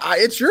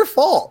 It's your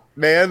fault,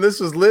 man. This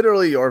was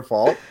literally your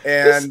fault.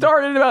 This And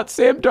started about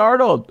Sam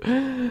Darnold.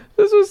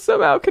 This was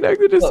somehow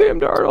connected to Sam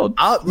Darnold.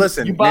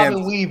 listen, You bob man.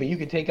 and weave, and you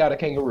can take out a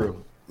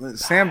kangaroo.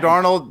 Sam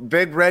Darnold,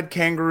 big red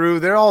kangaroo,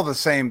 they're all the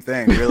same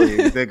thing, really, if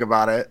you think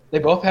about it. They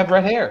both have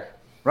red hair.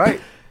 Right.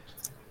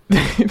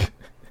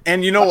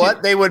 And you know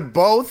what? They would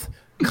both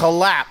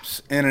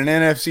collapse in an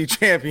NFC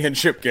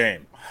championship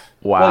game.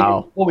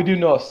 Wow. Well, we do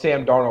know if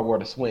Sam Darnold were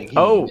to swing. he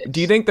Oh, would miss.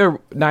 do you think the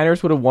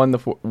Niners would have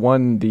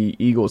won the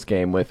Eagles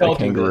game with a Don't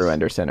do kangaroo this.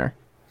 under center?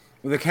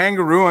 With a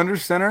kangaroo under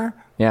center?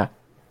 Yeah.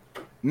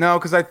 No,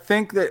 because I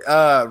think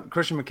that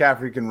Christian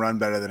McCaffrey can run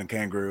better than a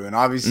kangaroo. And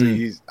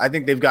obviously, I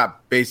think they've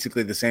got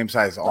basically the same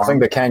size arm. I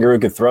think the kangaroo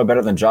could throw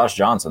better than Josh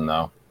Johnson,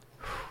 though.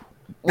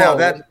 Now,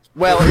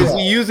 Whoa. is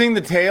he using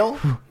the tail?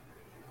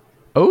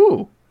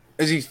 Oh,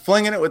 Is he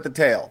flinging it with the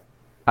tail?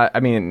 I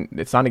mean,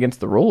 it's not against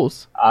the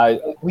rules. I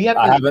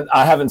to-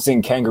 haven't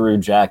seen Kangaroo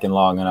Jack in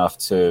long enough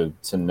to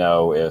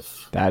know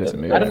if That is a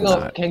move. I don't know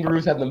Not- if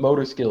kangaroos have the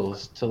motor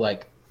skills to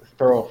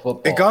throw a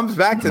football. It comes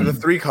back to the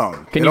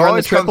 3-cone. Can It you run the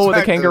always triple comes with a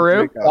back to the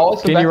kangaroo? 3-cone.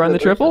 Always come Can back you to run the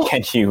triple?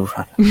 can you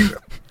run?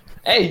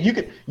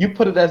 Hey, you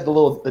put it as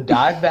the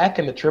dive back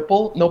and the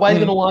triple. Nobody's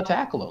gonna want to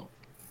tackle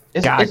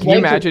him. God, can you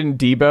imagine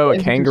Debo, way a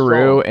too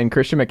kangaroo, strong. and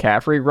Christian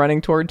McCaffrey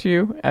running towards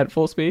you at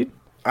full speed?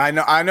 I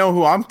know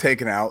who I'm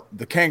taking out.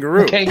 The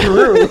kangaroo.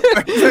 kangaroo?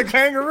 The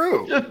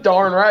kangaroo. Just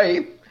darn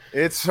right.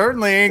 It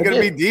certainly ain't going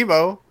to be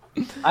Debo.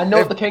 I know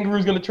what the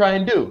kangaroo's gonna try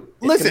and do.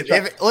 It's Listen,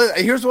 gonna try-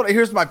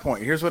 here's my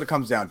point. Here's what it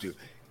comes down to.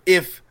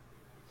 If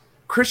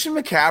Christian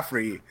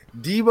McCaffrey,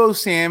 Debo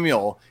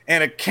Samuel,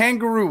 and a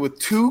kangaroo with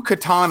 2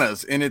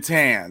 katanas in its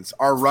hands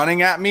are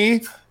running at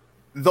me,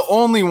 the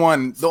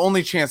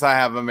only chance I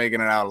have of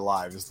making it out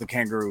alive is the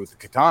kangaroo with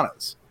the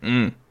katanas.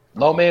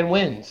 low man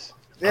wins.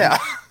 Yeah.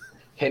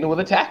 Hitting it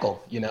with a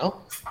tackle. You know,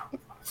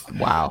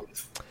 Wow.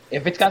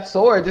 if it's got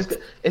sword,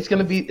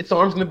 its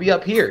arm's gonna be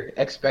up here,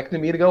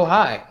 expecting me to go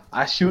high.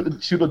 I shoot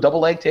a double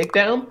leg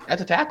takedown.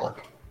 That's a tackle.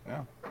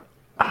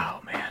 Oh,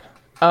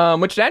 man.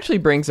 Which actually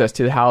brings us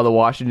to how the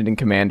Washington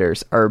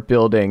Commanders are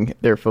building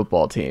their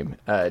football team.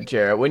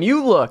 Jarrett, when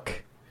you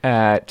look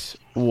at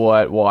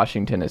what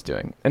Washington is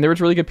doing, and there was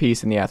a really good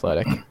piece in the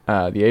Athletic,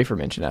 the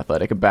aforementioned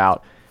Athletic,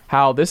 about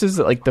how this is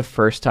like the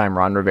first time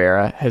Ron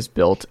Rivera has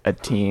built a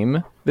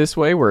team this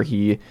way, where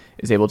he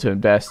is able to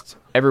invest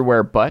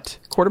everywhere but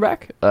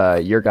quarterback.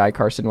 Your guy,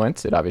 Carson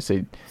Wentz, it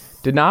obviously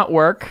did not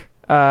work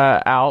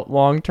out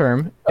long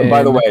term.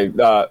 By the way,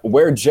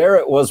 where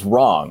Jarrett was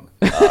wrong,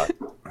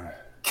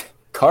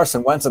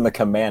 Carson Wentz and the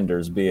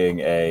Commanders being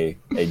a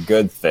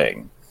good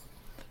thing.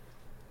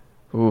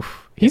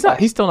 Oof. He's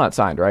still not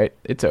signed, right?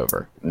 It's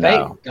over. No.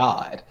 Thank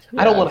God.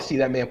 I don't want to see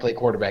that man play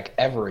quarterback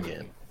ever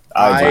again.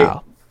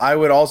 I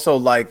would also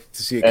like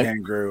to see a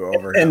kangaroo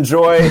over him.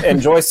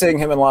 Enjoy seeing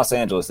him in Los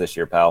Angeles this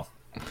year, pal.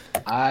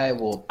 I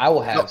will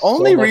have The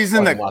only so much reason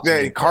fun that watching him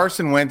play.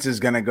 Carson Wentz is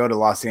going to go to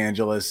Los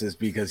Angeles is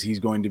because he's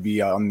going to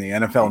be on the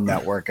NFL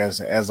Network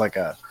as like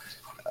a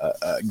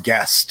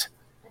guest.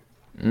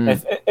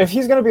 If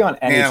he's going to be on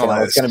any channel, it's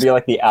Analyst. going to be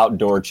like the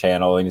outdoor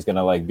channel, and he's going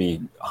to like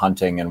be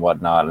hunting and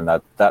whatnot, and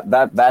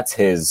that's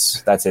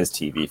his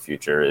TV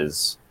future,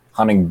 is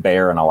hunting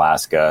bear in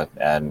Alaska,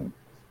 and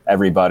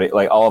everybody,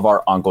 like all of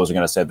our uncles, are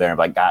going to sit there and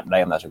be like, God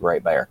damn, that's a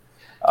great bear.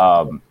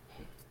 I'm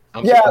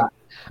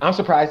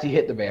surprised he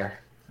hit the bear.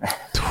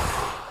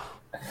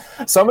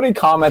 Somebody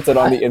commented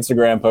on the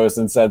Instagram post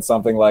and said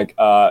something like,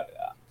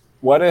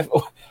 "What if?"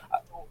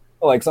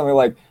 Like something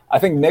like, I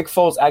think Nick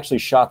Foles actually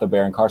shot the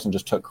bear and Carson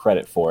just took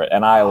credit for it,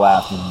 and I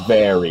laughed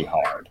very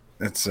hard.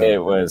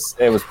 It was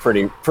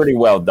pretty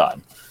well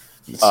done.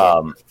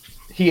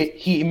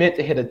 He meant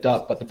to hit a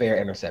duck, but the bear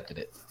intercepted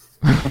it.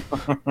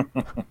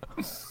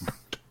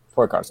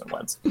 Poor Carson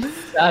Wentz.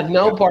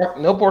 No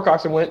poor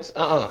Carson Wentz.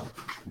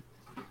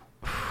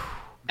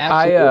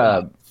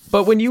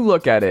 But when you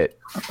look at it,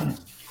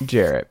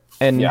 Jarrett,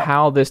 and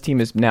how this team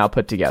is now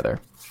put together,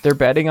 they're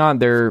betting on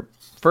their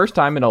first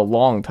time in a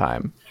long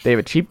time. They have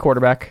a cheap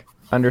quarterback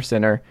under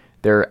center.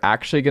 They're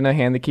actually going to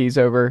hand the keys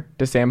over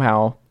to Sam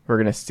Howell. We're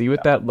going to see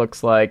what that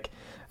looks like.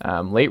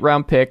 Late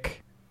round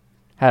pick,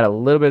 had a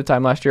little bit of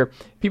time last year.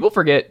 People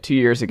forget 2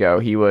 years ago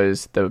he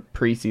was the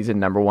preseason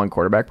number 1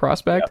 quarterback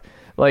prospect. Yep.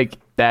 Like,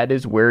 that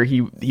is where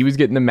he was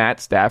getting the Matt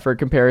Stafford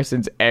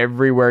comparisons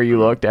everywhere you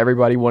looked.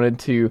 Everybody wanted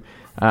to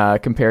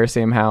compare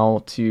Sam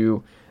Howell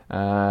to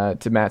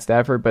Matt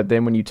Stafford, but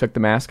then when you took the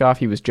mask off,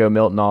 he was Joe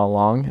Milton all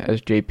along,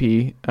 as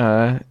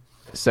JP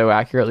so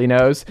accurately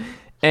knows.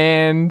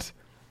 And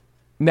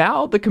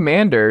now the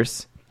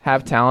Commanders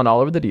have talent all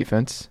over the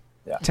defense,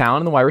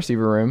 talent in the wide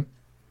receiver room,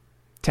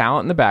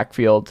 talent in the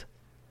backfield,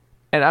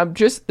 and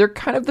they're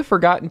kind of the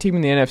forgotten team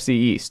in the NFC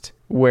East,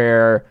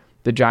 where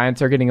the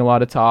Giants are getting a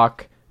lot of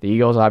talk. The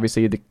Eagles,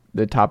 obviously,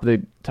 the top of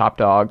the top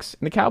dogs.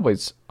 And the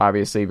Cowboys,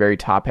 obviously, very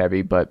top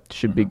heavy, but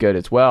should be good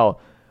as well.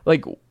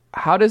 Like,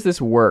 how does this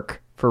work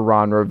for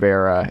Ron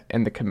Rivera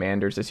and the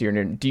Commanders this year?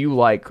 And do you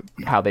like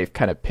how they've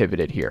kind of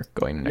pivoted here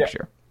going into next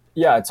year?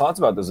 Yeah, I talked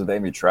about this with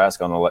Amy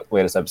Trask on the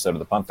latest episode of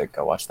the Punt Pick.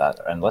 Go watch that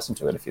and listen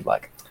to it if you'd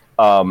like.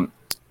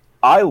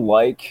 I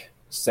like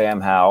Sam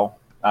Howell.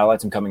 I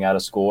liked him coming out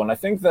of school. And I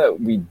think that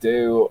we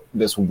do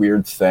this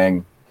weird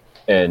thing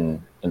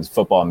in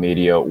football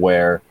media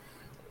where,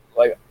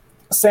 like,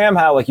 Sam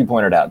Howell, like you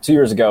pointed out, 2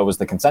 years ago was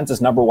the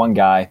consensus number 1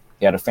 guy.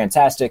 He had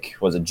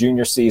a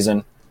junior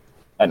season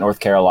at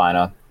North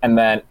Carolina. And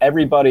then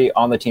everybody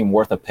on the team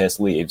worth a piss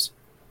leaves.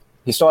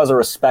 He still has a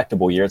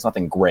respectable year. It's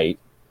nothing great.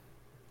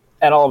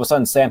 And all of a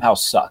sudden, Sam Howell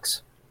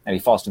sucks. And he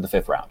falls to the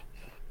 5th round.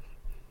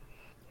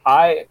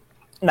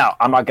 Now,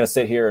 I'm not going to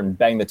sit here and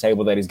bang the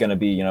table that he's going to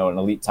be, an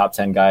elite top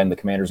 10 guy and the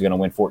Commanders are going to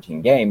win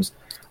 14 games.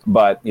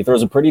 But he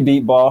throws a pretty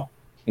deep ball.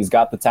 He's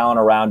got the talent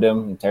around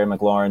him. Terry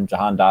McLaurin,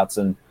 Jahan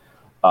Dotson,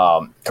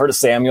 Curtis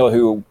Samuel,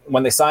 who,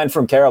 when they signed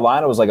from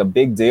Carolina, was like a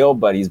big deal,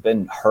 but he's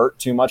been hurt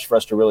too much for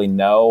us to really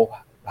know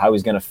how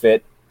he's going to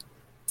fit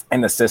in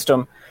the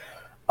system.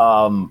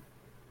 I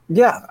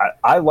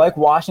like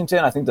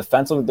Washington. I think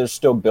defensively they're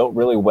still built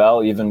really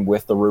well, even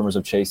with the rumors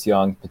of Chase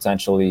Young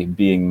potentially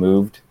being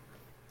moved.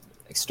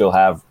 They still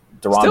have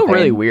Deron Still Payne.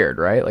 Really weird,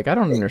 right? Like, I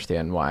don't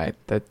understand why.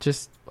 I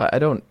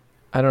don't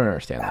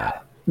understand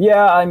that.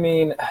 Yeah, I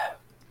mean,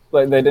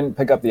 like, they didn't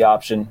pick up the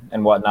option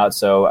and whatnot,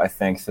 so I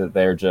think that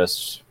they're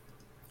just,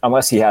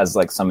 unless he has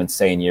like some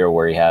insane year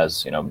where he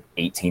has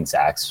 18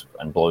 sacks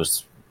and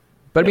blows.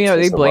 But I mean, are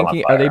they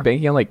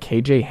banking on like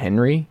KJ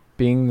Henry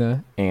being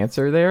the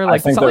answer there?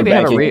 Like, I think they're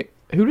banking.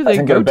 Who do they? I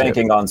think they're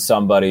banking on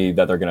somebody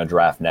that they're going to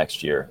draft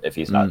next year if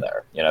he's not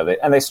there.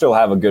 They still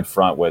have a good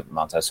front with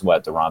Montez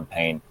Sweat, Deron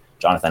Payne,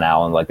 Jonathan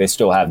Allen. Like, they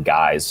still have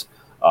guys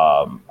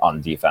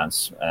on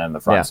defense and the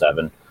front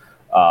seven.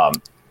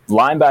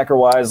 Linebacker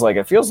wise, like,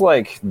 it feels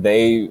like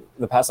the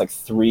past like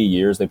 3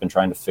 years they've been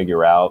trying to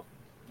figure out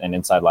an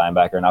inside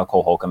linebacker. Now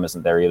Cole Holcomb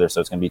isn't there either,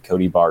 so it's going to be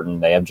Cody Barton.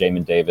 They have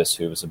Jamin Davis,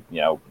 who's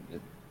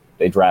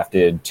they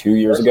drafted 2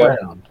 years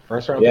ago.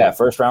 First round. Yeah,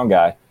 first round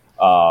guy.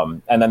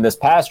 And then this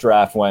past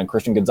draft, when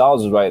Christian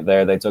Gonzalez was right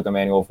there, they took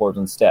Emmanuel Forbes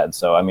instead.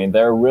 So I mean,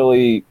 they're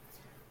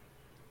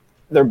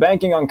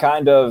banking on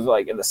kind of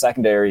like in the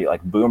secondary,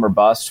 like boom or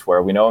bust,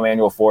 where we know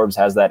Emmanuel Forbes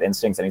has that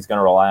instinct and he's going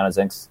to rely on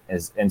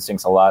his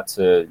instincts a lot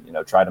to,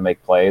 try to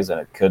make plays,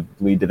 and it could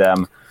lead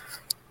to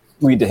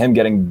him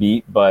getting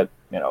beat. But,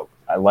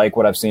 I like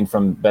what I've seen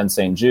from Ben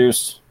St.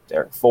 Juste.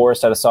 Derek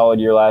Forrest had a solid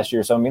year last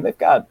year. So, I mean, they've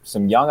got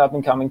some young up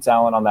and coming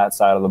talent on that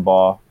side of the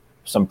ball,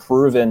 some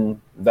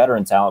proven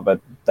veteran talent,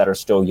 but that are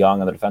still young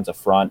on the defensive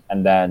front.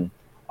 And then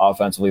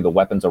offensively, the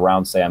weapons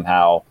around Sam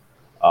Howell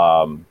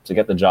to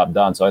get the job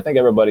done. So I think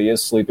everybody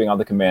is sleeping on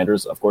the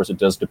Commanders. Of course, it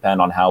does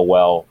depend on how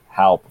well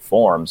Howell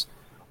performs.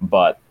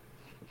 But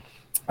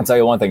I'll tell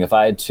you one thing, if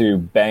I had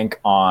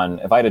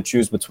to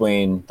choose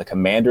between the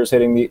Commanders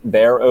hitting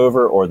their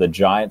over or the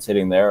Giants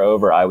hitting their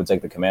over, I would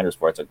take the Commanders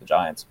before I took the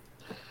Giants.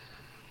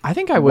 I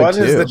think I would What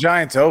too. is the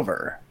Giants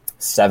over?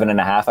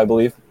 7.5, I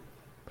believe.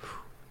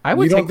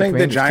 You don't think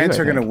the Giants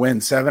are going to win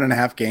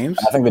 7.5 games?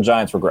 I think the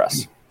Giants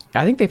regress.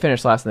 I think they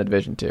finished last in the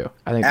division too.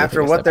 I think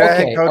after what their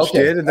head coach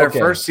did in their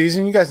first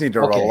season, you guys need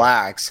to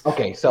relax.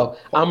 Okay, so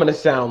I'm going to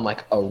sound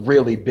like a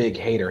really big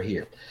hater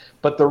here.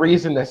 But the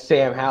reason that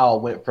Sam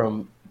Howell went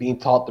from being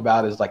talked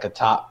about as like a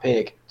top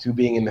pick to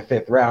being in the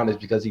 5th round is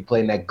because he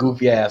played in that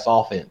goofy-ass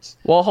offense.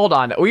 Well, hold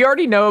on. We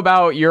already know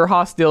about your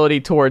hostility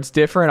towards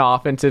different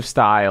offensive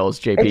styles,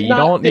 JP.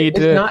 It's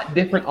not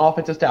different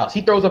offensive styles.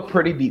 He throws a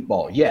pretty deep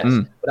ball, yes,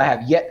 but I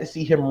have yet to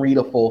see him read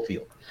a full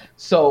field.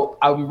 So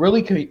I'm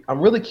really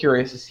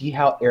curious to see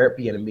how Eric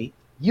Bieniemy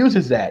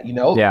uses that.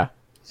 Yeah.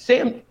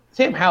 Sam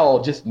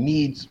Howell just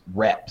needs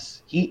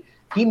reps. He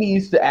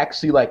needs to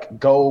actually like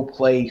go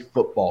play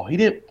football. He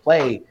didn't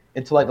play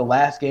until like the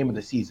last game of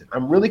the season.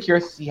 I'm really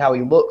curious to see how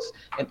he looks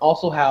and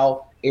also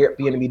how Eric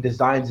Bieniemy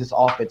designs this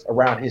offense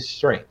around his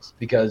strengths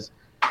because,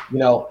 you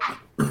know,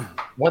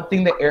 one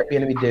thing that Eric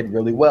Bieniemy did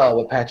really well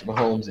with Patrick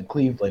Mahomes in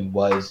Cleveland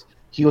was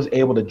he was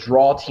able to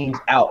draw teams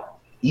out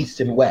east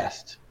and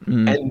west,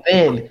 and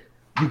then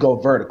you go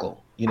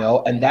vertical, you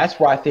know, and that's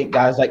where I think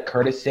guys like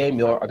Curtis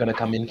Samuel are going to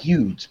come in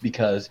huge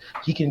because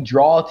he can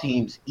draw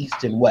teams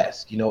east and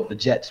west, you know, the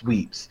jet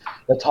sweeps,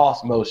 the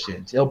toss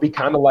motions. It'll be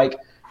kind of like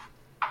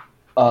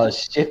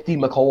shifty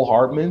McCole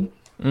Hardman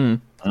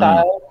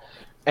style.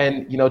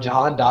 And, you know,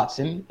 Jahan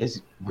Dotson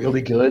is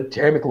really good.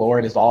 Terry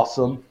McLaurin is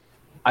awesome.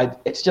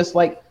 It's just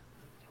like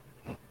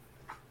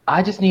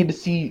I just need to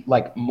see,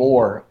 like,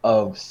 more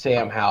of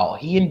Sam Howell.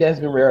 He and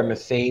Desmond Ridder are in the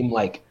same,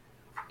 like,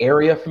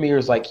 area for me.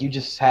 It's like you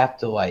just have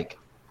to, like,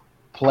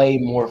 play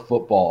more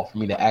football for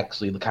me to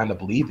actually kind of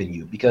believe in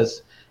you.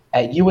 Because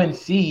at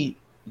UNC,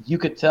 you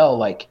could tell,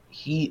 like,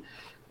 he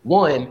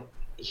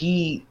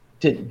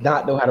did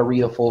not know how to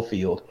read a full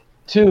field.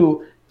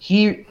 Two,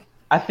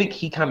 I think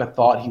he kind of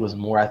thought he was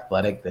more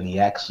athletic than he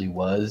actually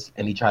was,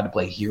 and he tried to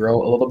play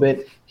hero a little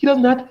bit. He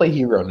doesn't have to play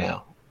hero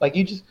now. Like,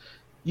 you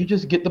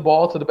just get the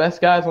ball to the best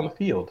guys on the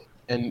field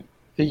and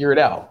figure it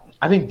out.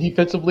 I think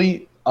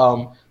defensively,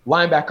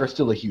 linebacker is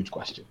still a huge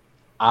question.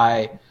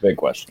 Big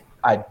question.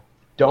 I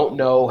don't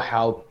know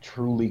how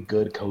truly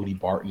good Cody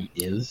Barton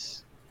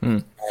is,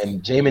 and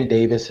Jamin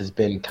Davis has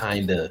been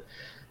kind of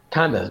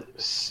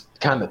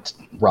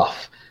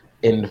rough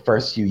in the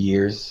first few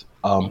years.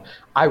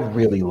 I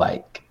really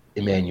like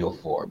Emmanuel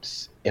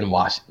Forbes in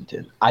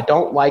Washington. I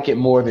don't like it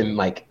more than,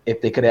 like,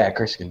 if they could add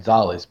Chris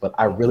Gonzalez, but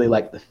I really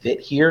like the fit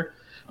here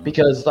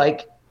because,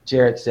 like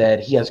Jared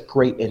said, he has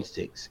great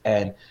instincts.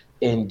 And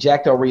in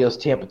Jack Del Rio's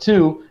Tampa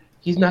 2,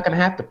 he's not going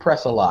to have to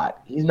press a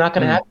lot. He's not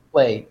going to have to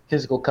play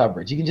physical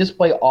coverage. You can just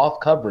play off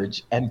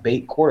coverage and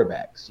bait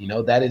quarterbacks. You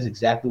know, that is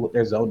exactly what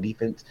their zone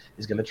defense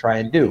is going to try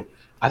and do.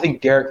 I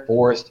think Derek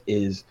Forrest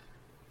is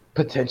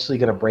potentially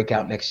going to break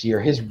out next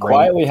year. His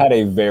quietly had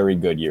a very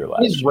good year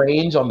last year. His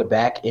range on the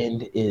back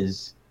end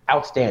is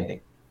outstanding.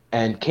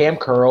 And Cam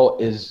Curl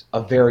is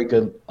a very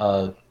good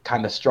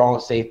kind of strong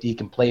safety. He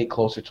can play it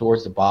closer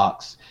towards the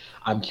box.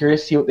 I'm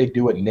curious to see what they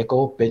do at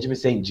nickel. Benjamin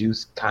St.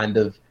 Juste kind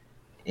of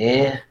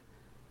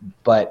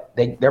but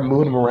they're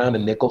moving him around to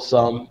nickel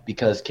some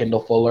because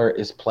Kendall Fuller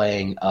is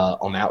playing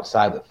on the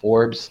outside with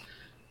Forbes.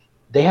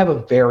 They have a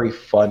very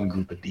fun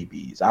group of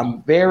DBs.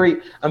 I'm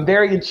very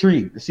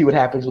intrigued to see what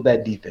happens with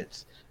that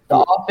defense. The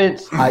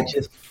offense,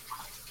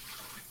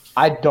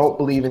 I don't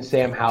believe in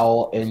Sam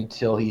Howell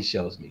until he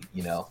shows me,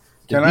 you know.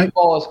 Deep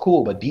ball is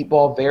cool, but deep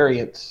ball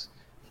variance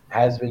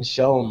has been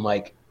shown,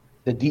 like,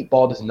 the deep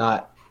ball does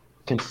not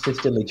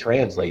consistently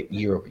translate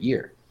year over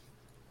year.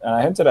 And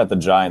I hinted at the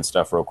Giants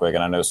stuff real quick,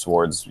 and I know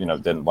Swords, you know,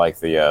 didn't like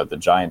the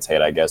Giants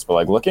hate, I guess. But,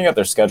 like, looking at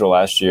their schedule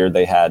last year,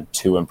 they had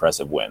 2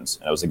 impressive wins,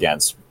 and it was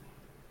against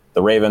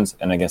the Ravens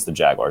and against the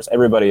Jaguars.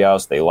 Everybody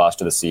else, they lost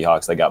to the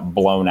Seahawks. They got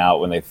blown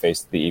out when they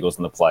faced the Eagles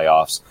in the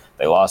playoffs.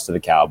 They lost to the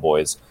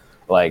Cowboys.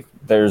 Like,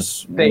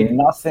 there's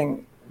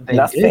nothing. They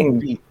did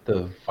beat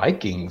the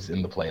Vikings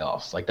in the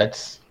playoffs. Like,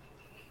 that's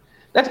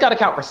got to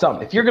count for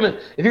something. If you're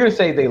gonna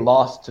say they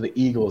lost to the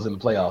Eagles in the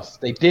playoffs,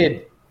 they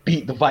did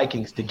beat the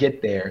Vikings to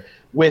get there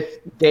with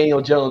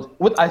Daniel Jones,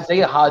 with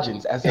Isaiah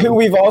Hodgins as who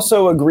we've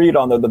also agreed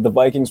on that the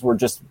Vikings were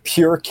just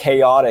pure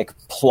chaotic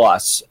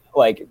plus.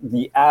 Like,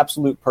 the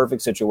absolute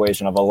perfect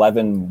situation of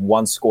 11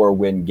 one-score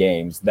win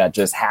games that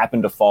just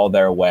happened to fall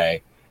their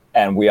way.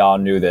 And we all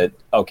knew that,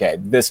 okay,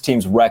 this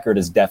team's record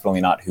is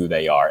definitely not who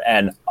they are.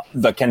 And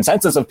the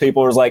consensus of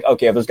people was like,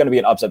 okay, if there's going to be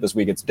an upset this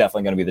week, it's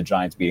definitely going to be the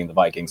Giants beating the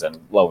Vikings. And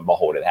lo and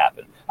behold, it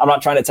happened. I'm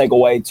not trying to take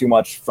away too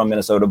much from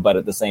Minnesota, but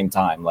at the same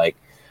time, like,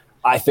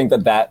 I think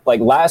that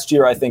like, last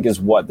year, I think is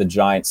what the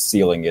Giants'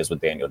 ceiling is with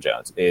Daniel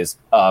Jones, is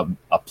a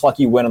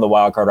plucky win in the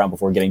wild card round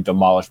before getting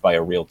demolished by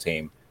a real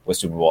team with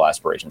Super Bowl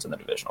aspirations in the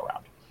divisional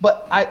round.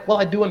 But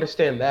I do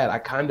understand that. I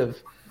kind of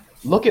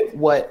look at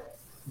what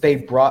they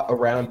brought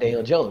around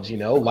Daniel Jones, you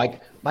know, like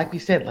we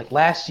said, like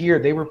last year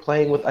they were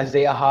playing with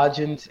Isaiah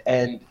Hodgins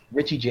and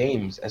Richie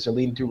James as their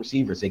leading 2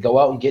 receivers. They go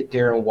out and get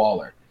Darren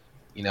Waller.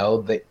 You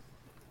know,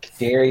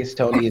 Darius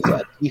Toney is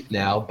a thief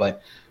now,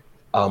 but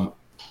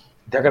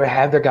they're going to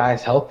have their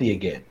guys healthy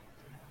again,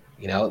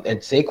 you know, and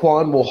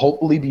Saquon will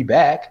hopefully be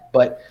back,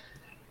 but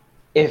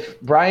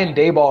if Brian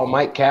Daboll and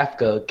Mike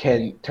Kafka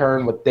can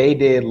turn what they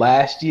did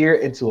last year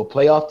into a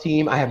playoff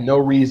team, I have no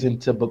reason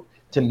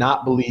to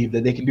not believe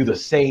that they can do the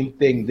same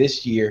thing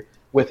this year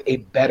with a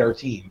better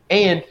team.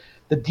 And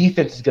the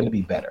defense is going to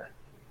be better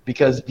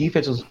because the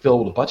defense was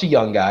filled with a bunch of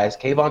young guys.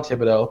 Kayvon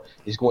Thibodeau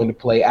is going to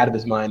play out of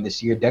his mind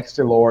this year.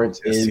 Dexter Lawrence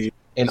is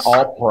an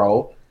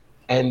all-pro.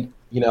 And,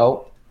 you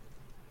know,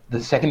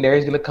 the secondary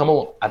is going to come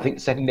along. I think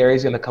the secondary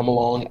is going to come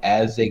along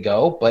as they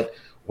go, but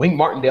Wink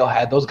Martindale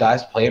had those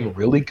guys playing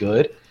really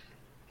good.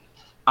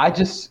 I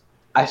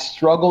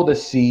struggle to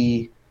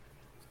see,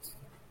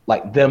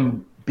 like,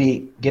 them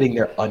getting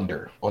their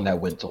under on that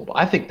win total.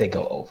 I think they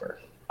go over.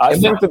 I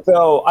think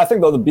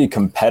they'll be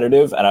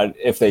competitive, and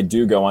if they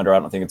do go under, I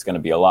don't think it's going to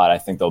be a lot. I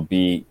think they'll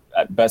be,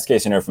 at best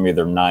case scenario for me,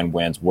 they're 9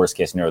 wins. Worst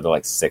case scenario, they're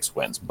like 6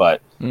 wins.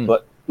 But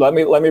let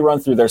me run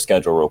through their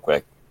schedule real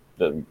quick.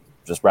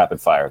 Just rapid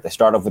fire. They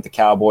start off with the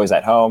Cowboys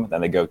at home,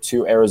 then they go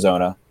to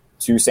Arizona,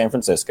 to San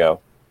Francisco,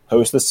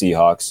 host the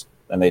Seahawks,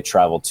 then they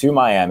travel to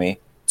Miami,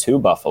 to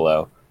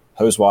Buffalo,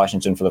 host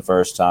Washington for the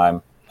first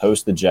time,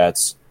 host the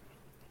Jets,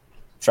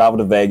 travel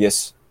to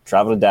Vegas,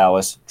 travel to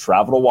Dallas,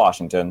 travel to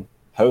Washington,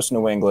 host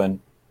New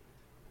England,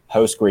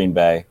 host Green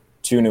Bay,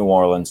 to New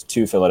Orleans,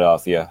 to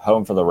Philadelphia,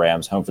 home for the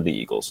Rams, home for the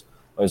Eagles.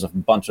 There's a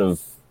bunch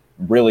of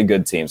really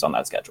good teams on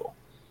that schedule.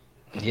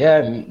 Yeah,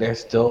 and there's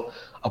still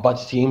a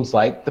bunch of teams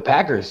like the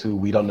Packers who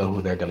we don't know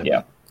who they're going to be.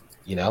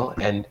 You know,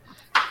 and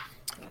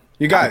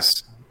you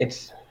guys,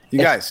 it's the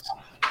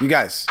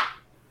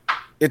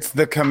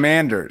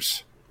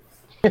Commanders.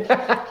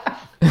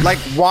 Like,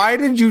 why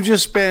did you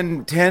just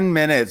spend 10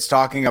 minutes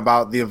talking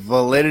about the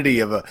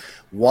validity of a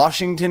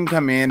Washington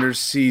Commanders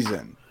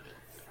season?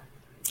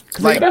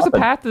 Like, there's a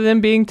path to them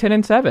being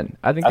 10-7.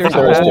 I think there's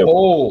there a is path. too.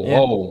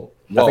 Whoa.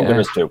 I think there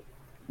is too.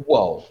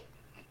 Whoa.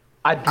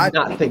 I do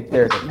not think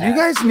there's a path. You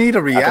guys need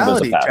a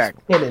reality check.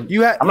 I'm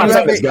not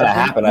saying it's going to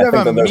happen. I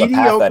think that there's a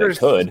path that it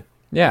could.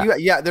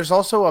 Yeah. There's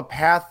also a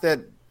path that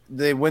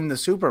they win the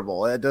Super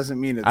Bowl. That doesn't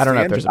mean it's. I don't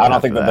know if there's. I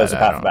don't think that there's a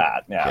path for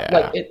that. Yeah.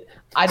 Like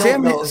I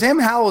don't know. Sam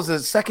Howell is a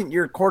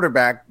second-year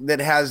quarterback that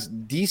has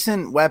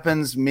decent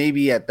weapons,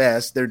 maybe at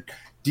best. Their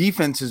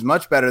defense is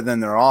much better than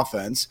their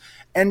offense,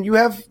 and you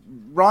have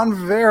Ron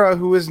Rivera,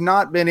 who has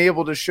not been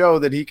able to show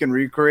that he can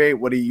recreate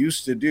what he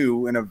used to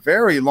do in a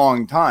very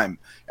long time.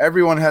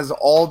 Everyone has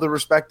all the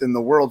respect in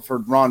the world for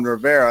Ron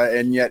Rivera,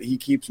 and yet he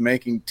keeps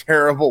making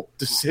terrible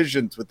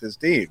decisions with his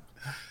team.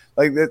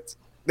 Like that,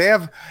 they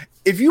have.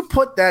 If you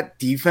put that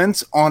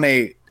defense on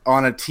a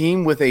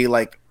team with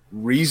a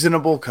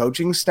reasonable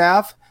coaching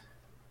staff,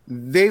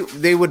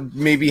 they would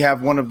maybe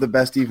have one of the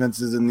best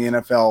defenses in the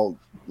NFL,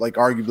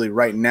 arguably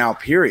right now,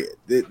 period.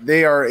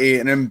 They are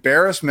an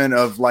embarrassment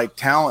of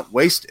talent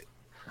wasted.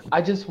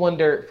 I just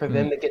wonder, for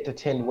them to get to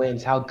 10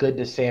 wins, how good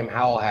does Sam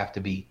Howell have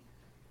to be?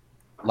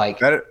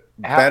 Better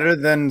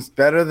than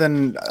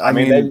I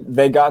mean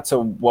they got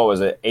to, what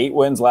was it, 8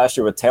 wins last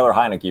year with Taylor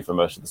Heineke for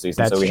most of the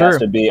season. That's so he true. has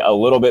to be a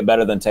little bit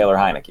better than Taylor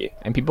Heineke.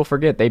 And people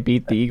forget they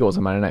beat the Eagles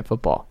in Monday Night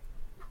Football.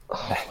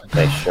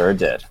 They sure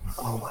did.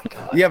 Oh my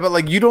god. Yeah,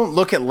 but you don't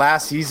look at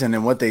last season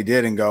and what they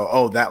did and go,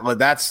 "Oh,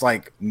 that's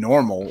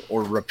normal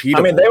or repeatable."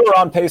 I mean, they were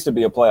on pace to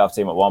be a playoff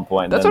team at one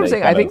point. That's what I'm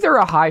saying. I think they're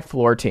a high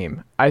floor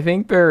team. I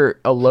think they're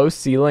a low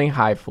ceiling,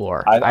 high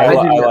floor.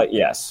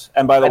 Yes.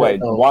 And by the way,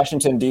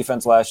 Washington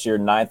defense last year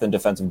 9th in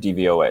defensive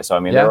DVOA. So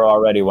I mean, they were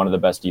already one of the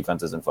best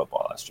defenses in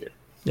football last year.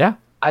 Yeah.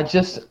 I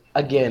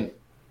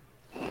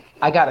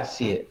gotta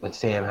see it with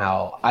Sam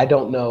Howell. I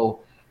don't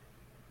know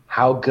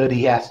how good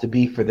he has to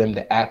be for them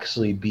to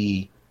actually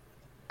be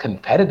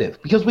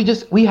competitive, because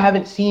we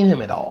haven't seen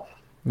him at all.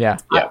 Yeah.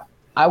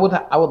 I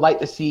would like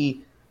to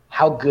see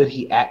how good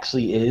he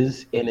actually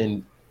is in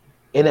an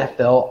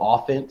NFL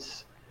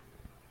offense,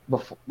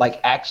 before,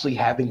 actually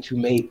having to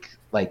make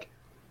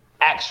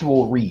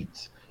actual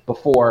reads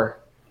before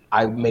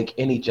I make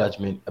any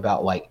judgment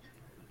about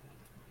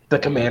the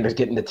Commanders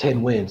getting to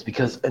 10 wins,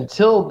 because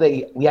until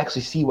we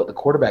actually see what the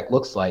quarterback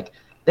looks like,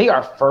 they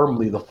are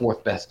firmly the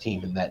 4th best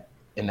team in that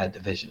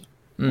division.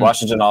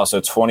 Washington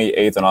also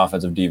 28th in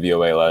offensive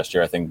DVOA last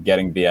year. I think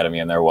getting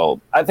Bieniemy in there,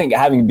 I think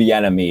having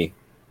Bieniemy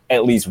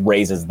at least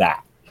raises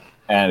that.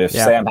 And if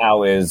Sam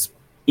Howell is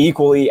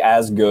equally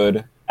as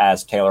good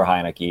as Taylor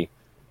Heineke,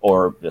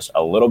 or just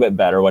a little bit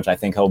better, which I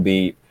think he'll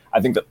be,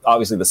 I think that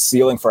obviously the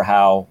ceiling for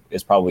Howell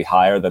is probably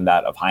higher than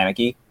that of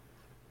Heineke.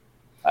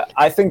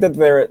 I think that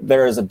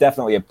there is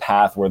definitely a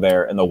path where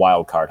they're in the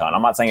wild card hunt.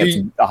 I'm not saying it's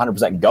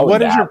 100% going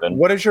to happen.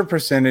 What is your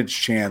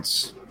percentage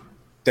chance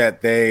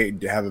that they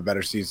have a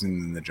better season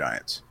than the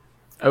Giants?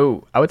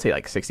 Oh, I would say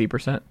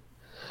 60%.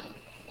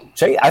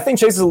 I think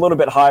Chase is a little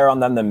bit higher on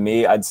them than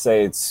me. I'd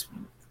say it's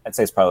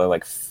probably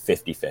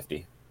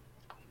 50-50.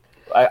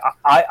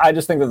 I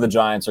just think that the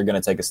Giants are going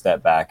to take a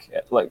step back.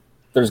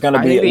 There's going to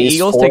be the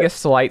Eagles take a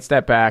slight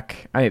step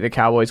back. I think the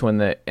Cowboys win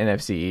the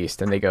NFC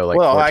East and they go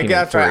Well, I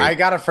 14-3.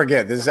 gotta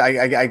forget this.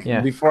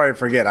 Before I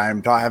forget, I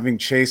am having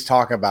Chase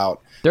talk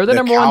about. They're the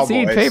number Cowboys.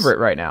 1 seed favorite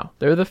right now.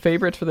 They're the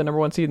favorites for the number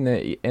 1 seed in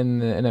the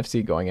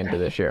NFC going into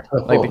this year.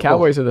 The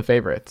Cowboys are the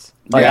favorites.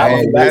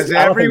 As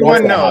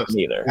everyone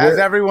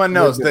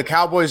knows, the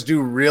Cowboys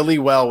do really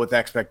well with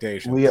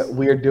expectations.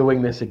 We are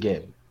doing this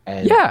again.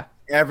 And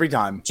every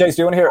time. Chase,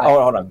 do you want to hear?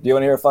 Hold on. Do you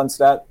want to hear a fun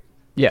stat?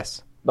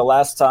 Yes. The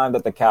last time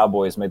that the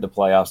Cowboys made the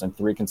playoffs in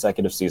 3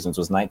 consecutive seasons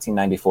was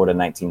 1994 to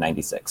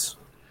 1996.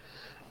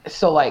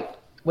 So,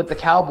 with the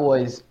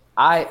Cowboys,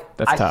 I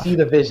see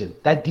the vision.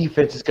 That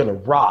defense is going to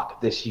rock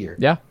this year.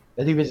 Yeah.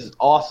 That defense is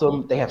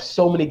awesome. They have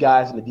so many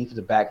guys in the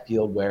defensive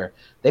backfield where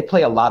they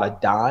play a lot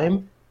of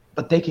dime,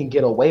 but they can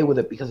get away with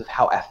it because of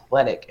how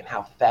athletic and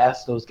how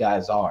fast those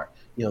guys are.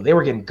 They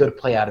were getting good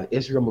play out of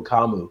Israel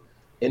Mukamu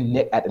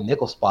at the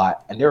nickel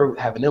spot, and they were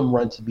having them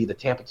run to be the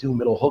Tampa 2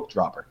 middle hook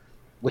dropper,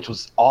 which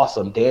was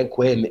awesome. Dan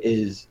Quinn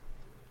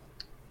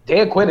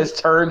has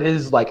turned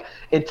his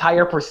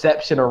entire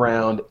perception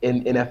around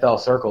in NFL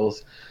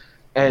circles.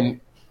 And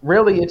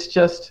really it's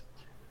just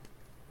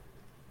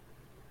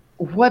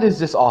what is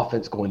this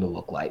offense going to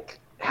look like?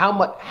 How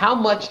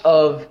much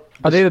of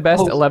Are they the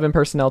best 11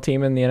 personnel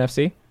team in the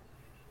NFC?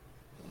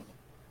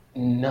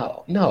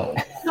 No.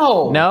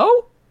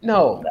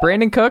 No?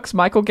 Brandon Cooks,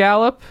 Michael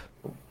Gallup,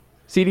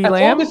 CeeDee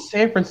Lamb? As long as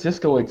San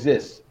Francisco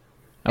exists,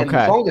 and Okay.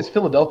 as long as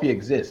Philadelphia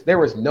exists,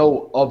 there is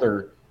no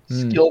other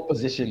skill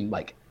position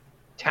like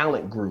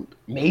talent group.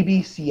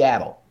 Maybe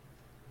Seattle.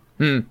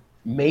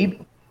 Maybe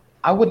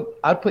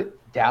I'd put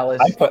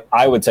Dallas.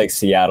 I would take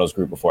Seattle's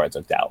group before I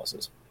took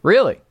Dallas's.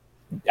 Really?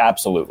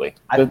 Absolutely.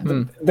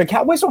 The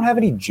Cowboys don't have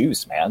any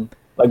juice, man.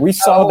 Like, we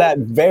saw that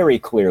very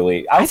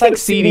clearly. Outside I think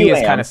CD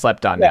is kind of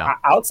slept on now.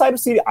 Outside of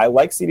CD, I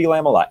like CeeDee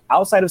Lamb a lot.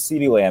 Outside of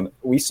CeeDee Lamb,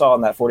 we saw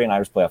in that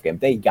 49ers playoff game,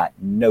 they got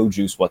no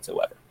juice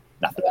whatsoever.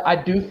 Nothing. I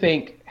do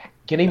think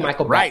getting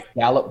Michael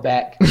Gallup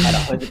back at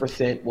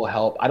 100% will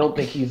help. I don't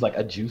think he's like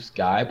a juice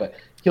guy, but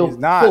he'll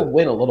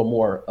win a little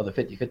more of the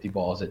 50-50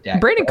 balls that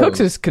Dak Brandon throws. Cooks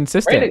is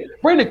consistent.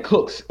 Brandon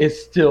Cooks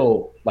is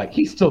still like,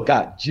 he's still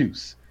got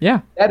juice. Yeah.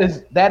 That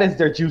is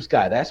their juice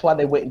guy. That's why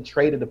they went and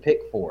traded a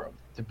pick for him,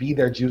 to be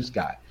their juice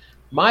guy.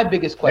 My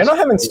biggest question. You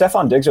know, him and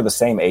Stephon Diggs are the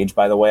same age,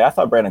 by the way. I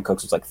thought Brandon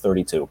Cooks was like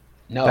 32.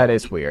 No, That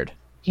is weird.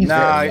 he's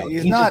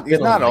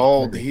not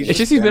old. It's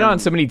just he's been on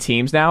so many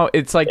teams now.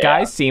 It's like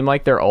guys seem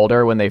like they're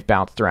older when they've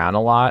bounced around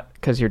a lot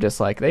because you're just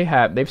like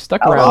they've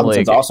stuck around the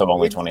Robinson's league. also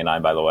only 29,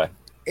 by the way.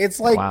 It's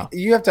like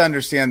you have to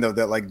understand, though,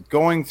 that like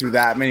going through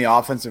that many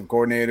offensive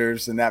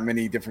coordinators and that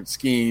many different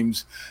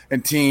schemes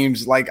and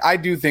teams, like I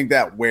do think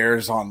that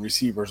wears on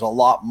receivers a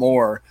lot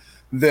more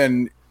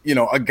than, you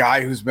know, a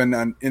guy who's been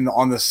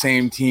on the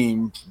same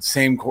team,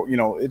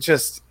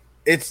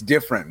 it's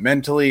different.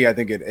 Mentally, I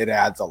think it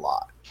adds a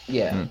lot.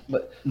 Yeah.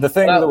 But The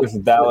thing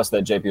with Dallas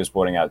that JP was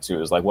pointing out,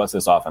 too, is like, what's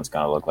this offense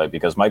going to look like?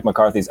 Because Mike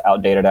McCarthy's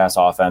outdated-ass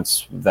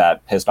offense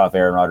that pissed off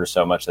Aaron Rodgers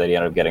so much that he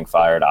ended up getting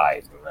fired.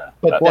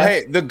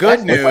 Hey, the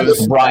good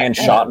news, Brian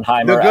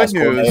Schottenheimer as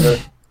coordinator.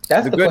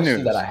 That's the the good question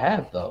news. that I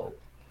have, though.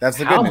 That's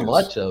the good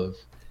news.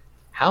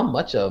 How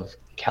much of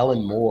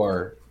Kellen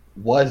Moore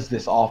was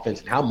this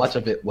offense, and how much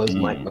of it was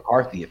Mike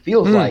McCarthy? It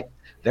feels like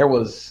there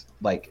was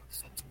like.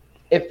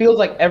 It feels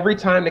like every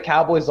time the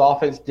Cowboys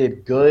offense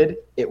did good,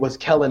 it was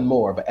Kellen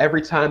Moore. But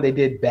every time they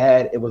did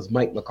bad, it was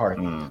Mike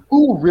McCarthy.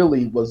 Who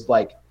really was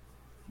like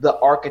the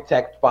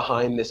architect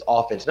behind this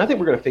offense? And I think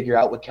we're going to figure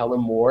out with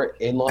Kellen Moore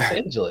in Los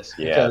Angeles.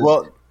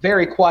 Because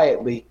very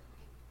quietly,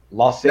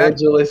 Los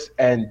Angeles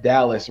and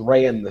Dallas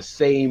ran the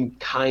same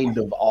kind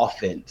of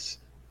offense.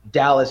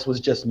 Dallas was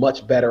just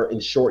much better in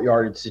short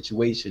yardage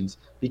situations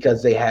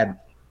because they had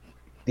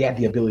the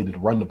ability to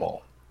run the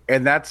ball.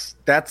 And that's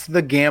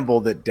the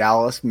gamble that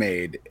Dallas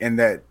made, and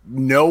that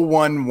no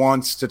one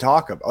wants to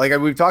talk about. Like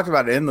we've talked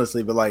about it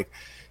endlessly, but like,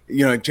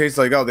 you know, Chase,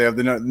 like, oh, they have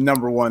the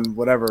number one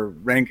whatever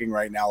ranking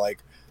right now. Like,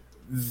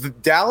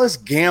 Dallas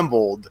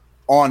gambled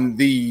on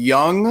the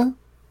young,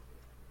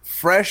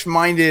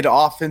 fresh-minded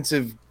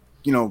offensive,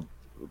 you know,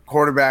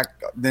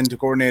 quarterback then to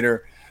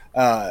coordinator,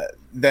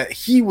 that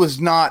he was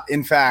not,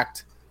 in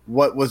fact,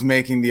 what was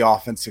making the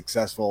offense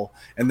successful,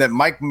 and that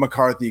Mike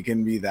McCarthy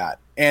can be that.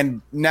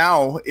 And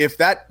now, if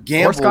that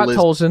gamble or Scott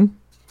Tolzien.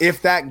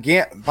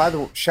 By the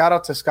way, shout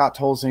out to Scott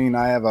Tolzien.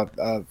 I have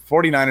a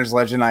 49ers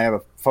legend. I have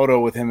a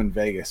photo with him in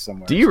Vegas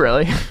somewhere. Do you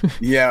really?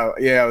 Yeah,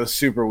 it was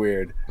super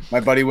weird.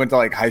 My buddy went to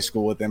like high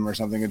school with him or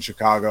something in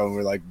Chicago, and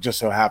we're like just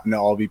so happened to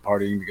all be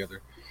partying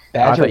together.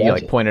 I thought you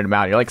like pointed him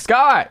out. You're like,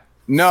 Scott.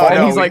 No,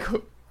 he's like,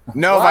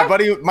 no,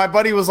 what? my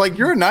buddy was like,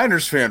 "You're a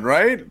Niners fan,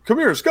 right? Come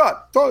here,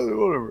 Scott."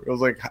 Whatever. I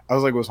was like,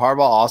 "Was Harbaugh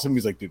awesome?"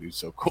 He's like, "Dude, he's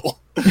so cool."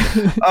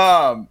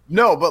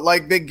 No, but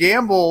like they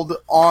gambled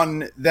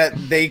on that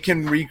they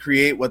can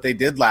recreate what they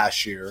did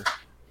last year,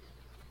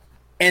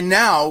 and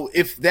now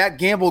if that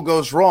gamble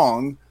goes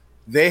wrong,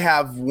 they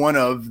have one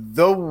of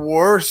the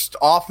worst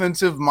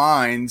offensive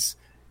minds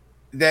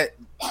that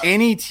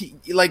any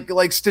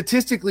like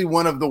statistically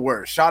one of the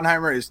worst.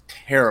 Schottenheimer is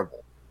terrible.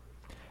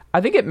 I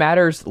think it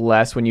matters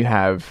less when you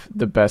have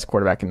the best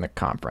quarterback in the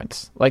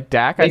conference. Like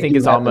Dak, I think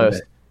is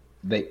almost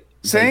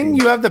saying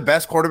you have the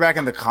best quarterback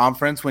in the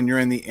conference when you're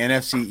in the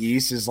NFC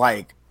East is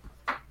like,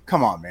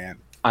 come on, man.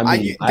 I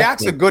mean,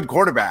 Dak's a good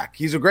quarterback.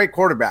 He's a great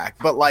quarterback,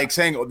 but like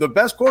saying the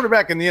best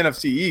quarterback in the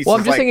NFC East. Well,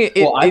 I'm just saying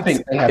I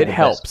think they have it the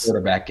helps. best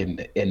quarterback in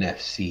the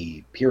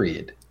NFC.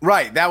 Period.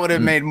 Right, that would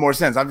have made more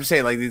sense. I'm just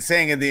saying, like,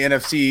 saying in the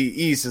NFC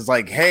East is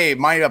like, hey,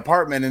 my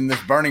apartment in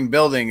this burning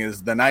building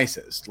is the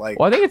nicest. Like,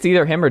 well, I think it's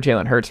either him or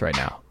Jalen Hurts right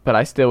now, but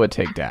I still would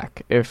take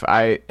Dak.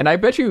 I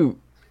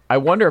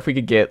wonder if we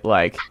could get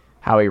like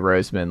Howie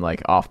Roseman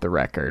like off the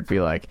record, be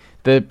like,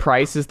 the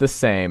price is the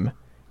same.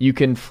 You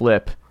can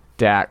flip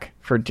Dak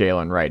for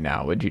Jalen right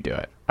now. Would you do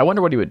it? I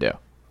wonder what he would do.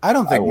 I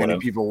don't think many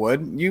people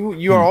would.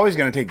 You are always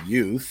going to take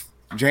youth.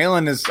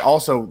 Jalen is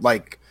also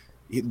like.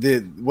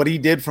 What he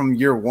did from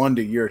year 1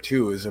 to year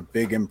 2 is a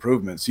big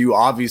improvement. So you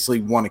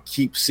obviously want to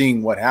keep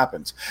seeing what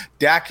happens.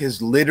 Dak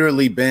has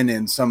literally been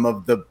in some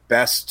of the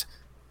best,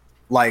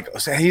 like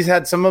he's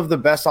had some of the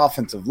best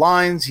offensive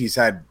lines. He's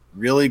had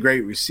really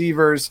great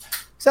receivers.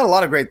 He's had a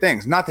lot of great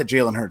things. Not that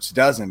Jalen Hurts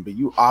doesn't, but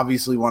you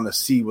obviously want to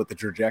see what the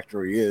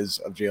trajectory is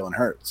of Jalen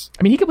Hurts.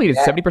 I mean, he completed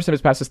 70% of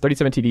his passes,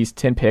 37 TDs,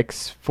 10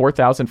 picks,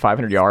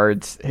 4,500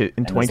 yards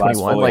in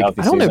 2021. Like,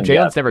 I don't know if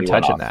Jalen's never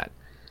touching that.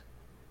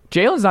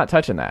 Jalen's not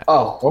touching that.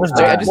 Oh,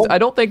 I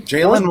don't think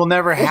Jalen will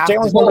never have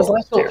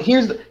to. So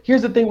here's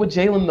the thing with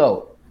Jalen,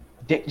 though.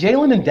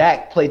 Jalen and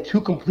Dak play two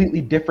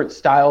completely different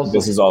styles.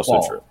 This is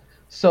also true.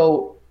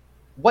 So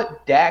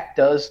what Dak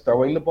does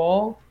throwing the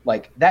ball,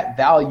 like that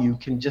value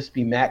can just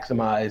be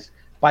maximized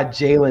by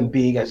Jalen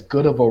being as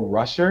good of a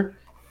rusher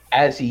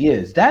as he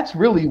is. That's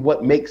really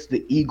what makes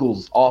the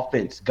Eagles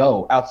offense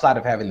go outside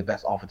of having the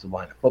best offensive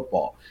line in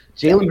football.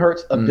 Jalen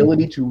Hurts'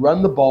 ability to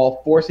run the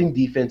ball, forcing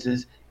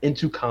defenses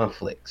into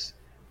conflicts.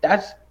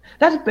 That's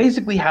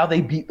basically how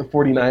they beat the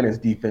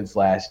 49ers defense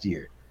last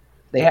year.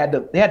 They had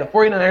the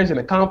 49ers in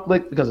a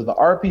conflict because of the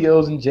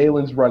RPOs and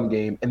Jalen's run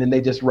game, and then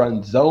they just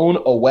run zone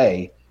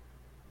away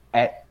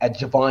at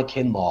Javon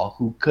Kinlaw,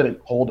 who couldn't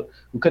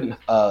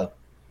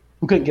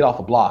get off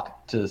a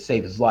block to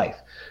save his life.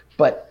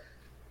 But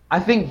I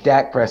think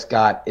Dak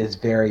Prescott is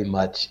very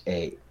much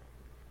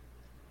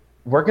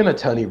we're going to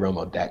Tony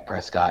Romo Dak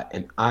Prescott,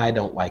 and I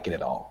don't like it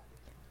at all.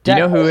 Do you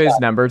know who his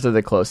numbers are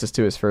the closest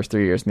to his first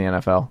 3 years in the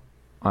NFL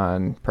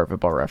on Pro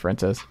Football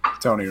References?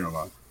 Tony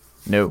Romo.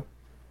 No.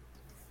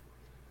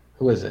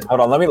 Who is it? Hold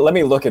on, let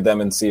me look at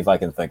them and see if I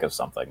can think of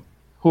something.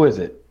 Who is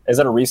it? Is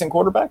it a recent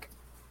quarterback?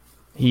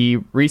 He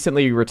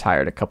recently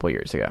retired a couple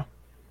years ago.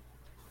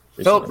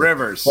 Phillip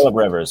Rivers. Phillip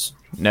Rivers.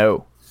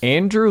 No.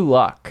 Andrew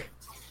Luck.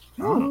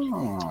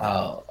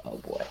 Oh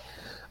boy.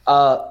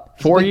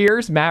 4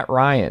 years, Matt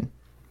Ryan.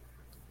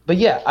 But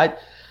yeah,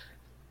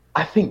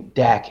 I think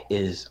Dak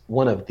is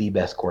one of the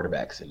best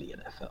quarterbacks in the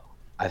NFL.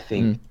 I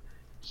think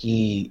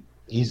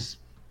he's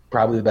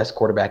probably the best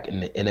quarterback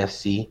in the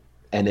NFC.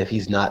 And if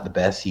he's not the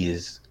best, he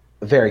is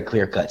very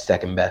clear-cut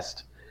second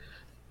best.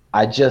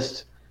 I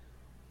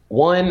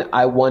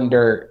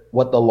wonder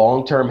what the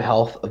long-term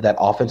health of that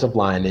offensive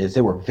line is.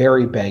 They were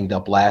very banged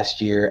up last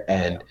year,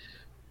 and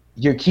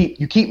you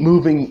keep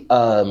moving.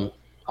 Oh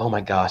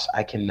my gosh,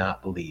 I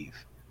cannot believe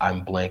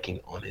I'm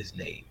blanking on his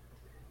name.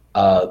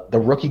 The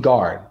rookie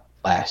guard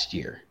last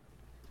year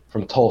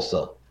from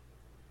Tulsa,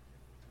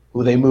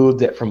 who they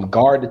moved it from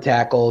guard to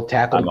tackle to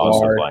guard. I'm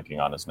also blanking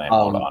on his name.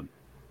 Hold on.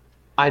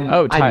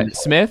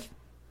 Smith?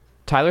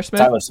 Tyler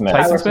Smith? Tyler Smith.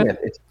 Tyler Smith.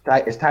 It's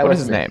Tyler What is Smith.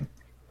 his name?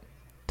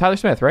 Tyler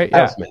Smith, right?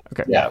 Tyler Yeah. Smith.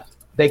 Okay. Yeah.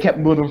 They kept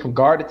moving from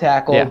guard to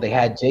tackle. Yeah. They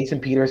had Jason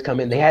Peters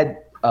come in. They had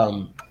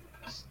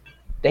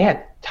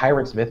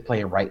Tyron Smith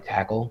playing right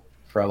tackle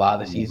for a lot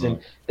of the season.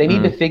 They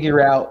need to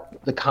figure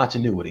out the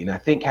continuity. And I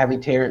think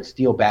having Terrence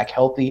Steele back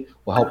healthy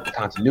will help the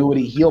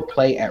continuity. He'll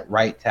play at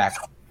right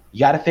tackle. You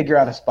got to figure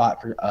out a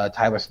spot for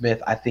Tyler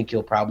Smith. I think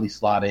he'll probably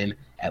slot in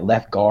at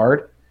left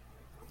guard.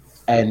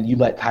 And you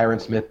let Tyron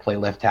Smith play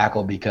left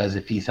tackle because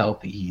if he's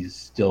healthy, he's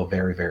still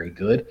very, very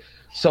good.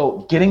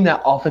 So getting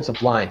that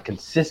offensive line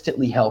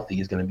consistently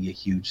healthy is going to be a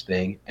huge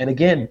thing. And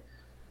again,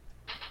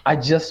 I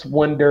just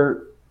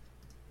wonder,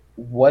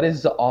 what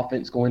is the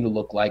offense going to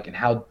look like, and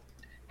how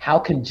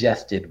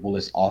congested will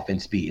this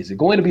offense be? Is it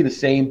going to be the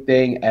same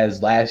thing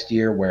as last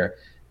year where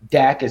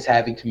Dak is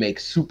having to make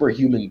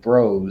superhuman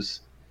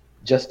throws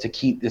just to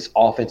keep this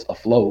offense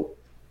afloat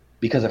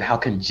because of how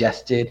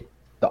congested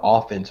the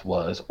offense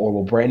was? Or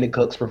will Brandon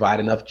Cooks provide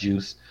enough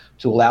juice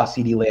to allow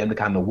CeeDee Lamb to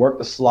kind of work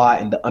the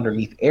slot in the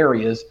underneath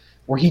areas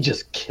where he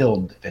just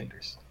killed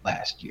defenders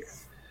last year?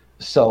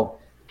 So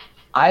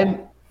I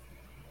don't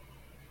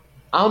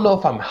know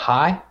if I'm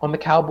high on the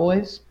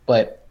Cowboys,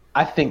 but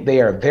I think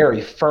they are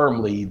very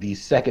firmly the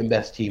second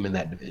best team in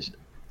that division.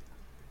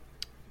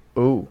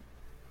 Ooh.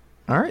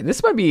 All right.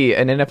 This might be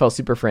an NFL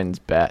Super Friends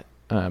bet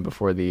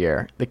before the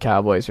year. The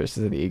Cowboys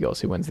versus the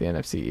Eagles. Who wins the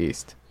NFC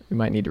East? We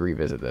might need to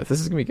revisit this.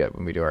 This is going to be good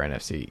when we do our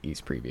NFC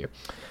East preview.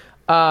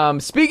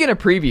 Speaking of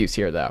previews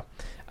here, though,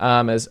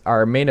 as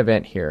our main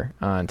event here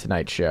on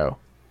tonight's show,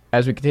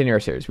 as we continue our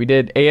series, we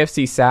did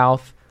AFC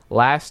South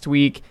last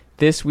week.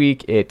 This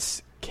week,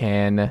 it's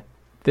can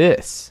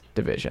this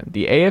division,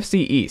 the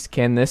AFC East,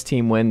 can this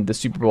team win the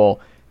Super Bowl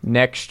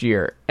next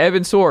year?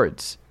 Evan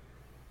Swords,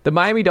 the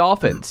Miami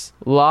Dolphins,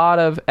 a lot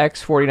of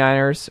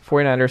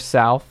ex-49ers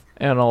South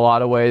in a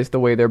lot of ways, the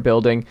way they're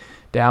building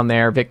down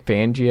there. Vic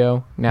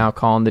Fangio now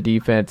calling the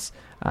defense.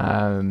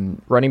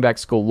 Running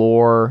backs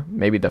galore,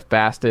 maybe the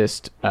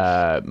fastest,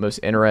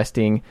 most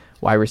interesting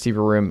wide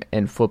receiver room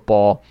in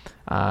football,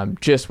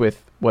 just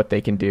with what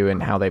they can do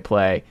and how they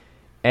play.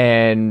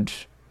 And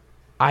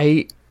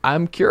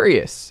I'm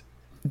curious,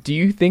 do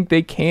you think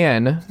they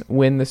can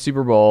win the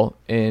Super Bowl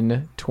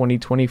in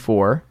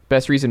 2024?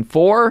 Best reason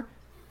for,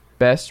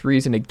 best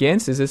reason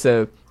against? Is this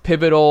a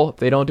pivotal, if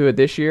they don't do it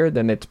this year,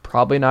 then it's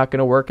probably not going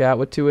to work out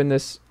with Tua in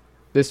this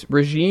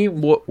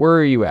regime? Where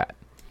are you at?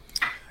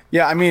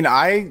 Yeah, I mean,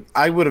 I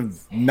would have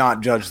not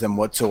judged them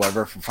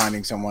whatsoever for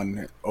finding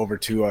someone over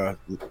Tua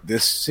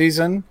this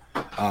season.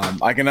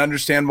 I can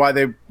understand why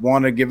they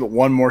want to give it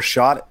one more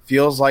shot. It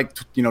feels like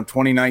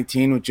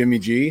 2019 with Jimmy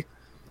G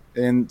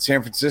in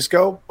San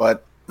Francisco,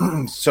 but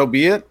so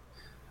be it.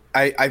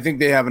 I think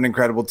they have an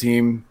incredible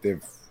team. They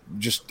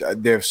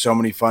have so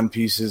many fun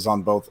pieces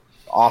on both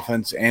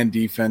offense and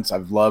defense.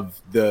 I've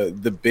loved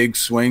the big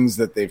swings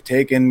that they've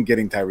taken.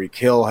 Getting Tyreek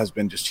Hill has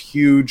been just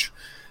huge.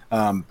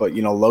 But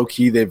low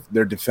key,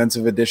 their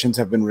defensive additions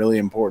have been really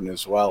important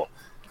as well.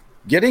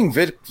 Getting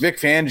Vic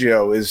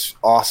Fangio is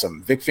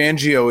awesome. Vic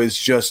Fangio is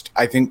just,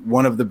 I think,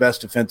 one of the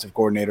best defensive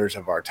coordinators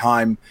of our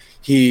time.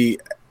 He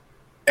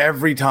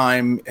every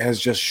time has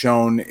just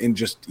shown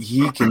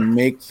he can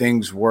make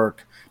things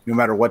work no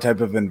matter what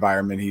type of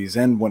environment he's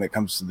in when it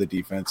comes to the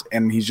defense.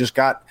 And he's just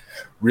got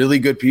really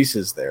good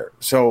pieces there.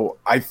 So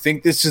I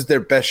think this is their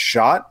best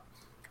shot.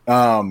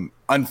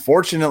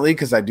 Unfortunately,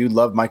 because I do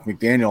love Mike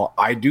McDaniel,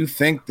 I do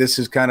think this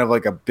is kind of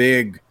like a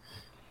big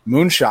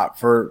moonshot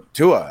for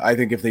Tua. I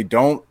think if they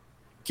don't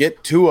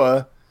get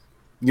Tua,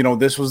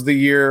 this was the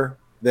year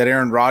that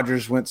Aaron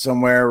Rodgers went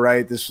somewhere,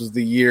 right? This was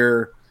the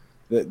year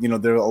that,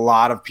 there a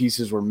lot of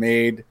pieces were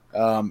made.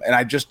 And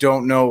I just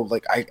don't know,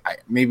 like, I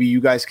maybe you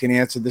guys can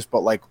answer this,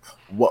 but like,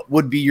 what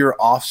would be your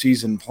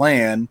offseason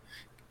plan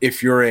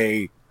if you're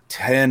a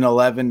 10,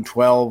 11,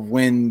 12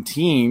 win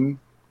team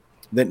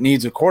that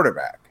needs a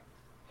quarterback?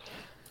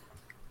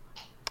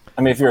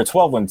 I mean, if you're a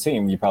 12-win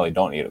team, you probably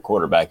don't need a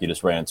quarterback. You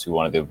just ran into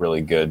one of the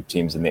really good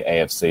teams in the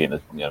AFC,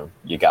 and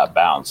you got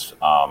bounced.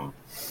 I'm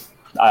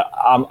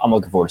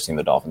looking forward to seeing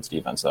the Dolphins'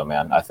 defense, though,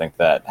 man. I think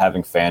that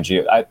having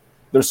Fangio,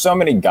 there's so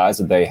many guys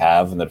that they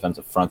have in the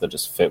defensive front that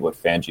just fit what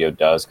Fangio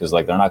does, because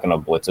like they're not going to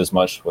blitz as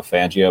much with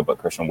Fangio, but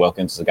Christian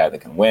Wilkins is a guy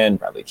that can win.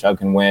 Bradley Chubb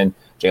can win.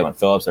 Jalen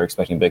Phillips, they're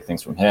expecting big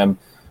things from him.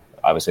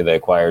 Obviously, they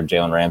acquired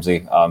Jalen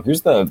Ramsey. I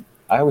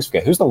always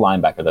forget who's the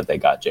linebacker that they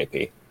got,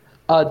 JP.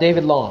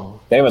 David Long.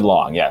 David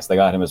Long, yes. They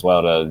got him as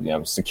well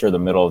to secure the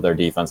middle of their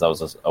defense. That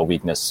was a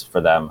weakness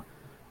for them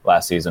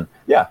last season.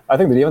 Yeah, I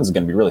think the defense is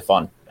going to be really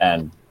fun.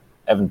 And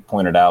Evan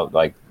pointed out,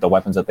 like, the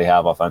weapons that they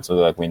have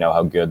offensively, like we know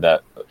how good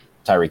that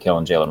Tyreek Hill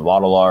and Jalen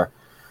Waddle are.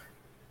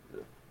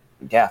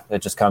 Yeah,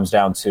 it just comes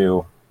down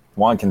to,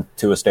 one, can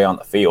Tua stay on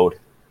the field,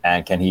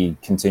 and can he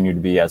continue to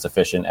be as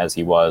efficient as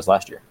he was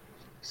last year?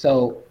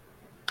 So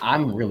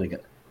I'm really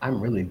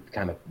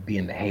kind of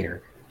being the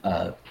hater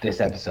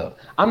this episode.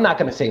 I'm not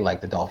going to say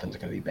like the Dolphins are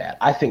going to be bad.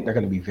 I think they're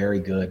going to be very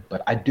good,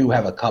 but I do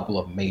have a couple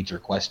of major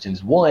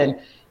questions. One,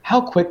 how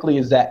quickly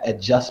is that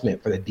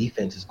adjustment for the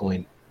defense is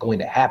going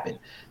to happen?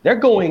 They're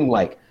going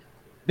like,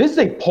 this is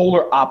a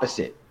polar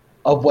opposite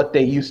of what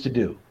they used to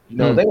do.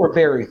 They were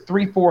very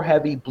 3-4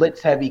 heavy,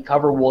 blitz heavy,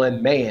 cover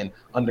one man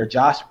under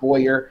Josh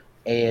Boyer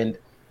and,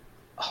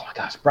 oh my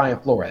gosh, Brian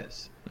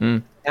Flores.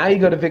 Now you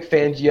go to Vic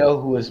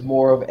Fangio, who is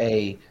more of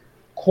a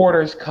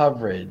quarters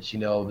coverage,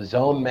 the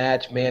zone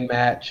match, man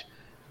match.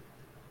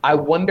 I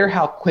wonder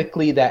how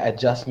quickly that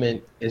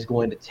adjustment is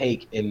going to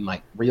take in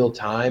like real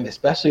time,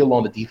 especially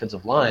along the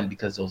defensive line,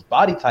 because those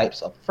body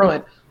types up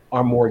front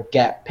are more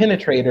gap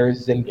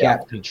penetrators than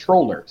gap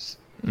controllers.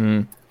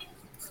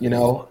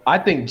 I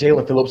think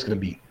Jalen Phillips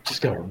is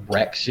going to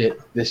wreck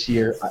shit this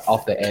year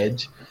off the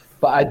edge.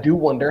 But I do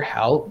wonder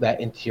how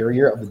that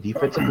interior of the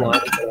defensive line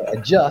is going to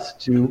adjust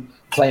to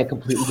play a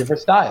completely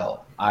different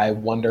style. I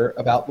wonder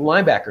about the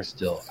linebackers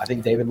still. I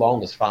think David Long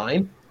was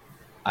fine.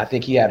 I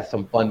think he had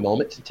some fun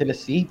moments in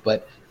Tennessee,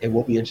 but it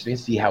will be interesting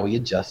to see how he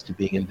adjusts to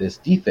being in this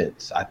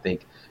defense. I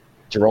think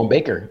Jerome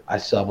Baker, I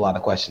still have a lot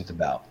of questions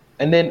about.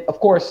 And then, of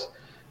course,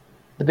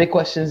 the big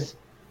questions,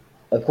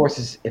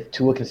 is if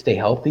Tua can stay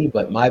healthy.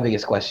 But my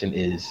biggest question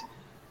is,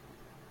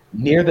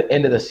 near the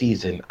end of the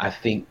season, I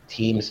think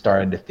teams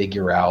started to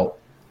figure out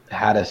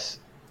how to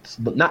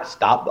not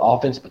stop the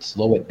offense, but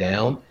slow it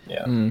down.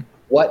 Yeah.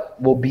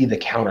 What will be the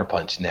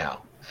counterpunch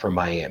now for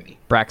Miami?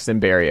 Braxton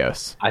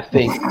Berrios. I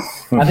think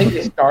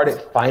they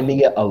started finding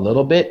it a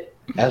little bit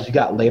as we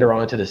got later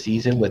on into the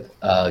season with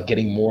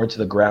getting more into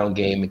the ground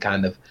game and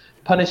kind of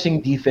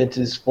punishing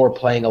defenses for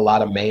playing a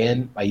lot of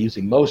man by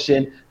using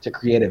motion to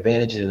create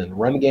advantages in the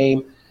run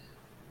game.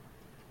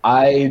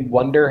 I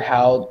wonder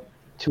how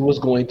Tua's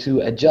going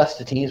to adjust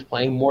to teams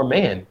playing more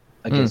man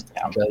against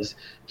him, because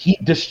he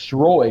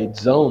destroyed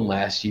zone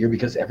last year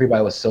because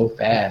everybody was so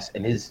fast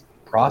and his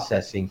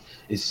processing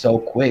is so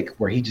quick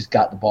where he just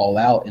got the ball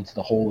out into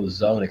the hole of the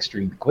zone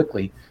extremely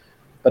quickly.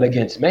 But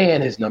against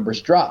man, his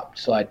numbers dropped.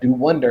 So I do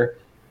wonder,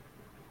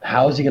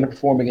 how is he going to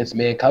perform against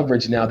man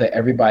coverage now that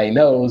everybody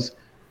knows,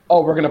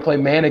 oh, we're going to play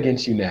man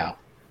against you now?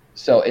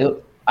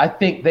 So I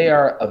think they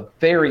are a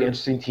very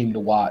interesting team to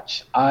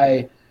watch.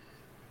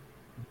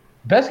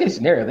 Best case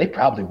scenario, they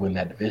probably win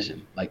that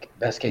division. Like,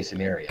 best case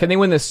scenario. Can they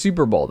win the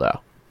Super Bowl, though?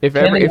 If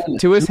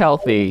Tua's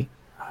healthy,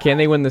 can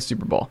they win the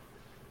Super Bowl?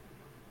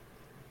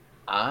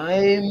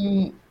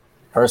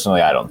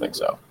 Personally, I don't think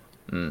so.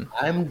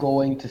 I'm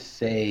going to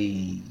say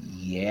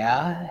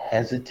yeah,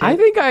 hesitant. I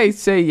think I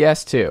say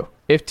yes, too.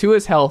 If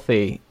Tua's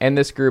healthy and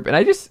this group, and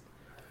I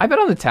bet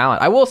on the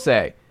talent. I will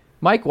say,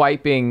 Mike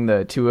White being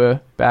the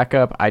Tua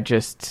backup, I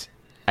did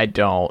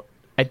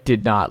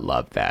not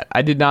love that.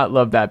 I did not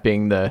love that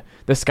being the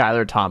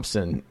Skylar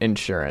Thompson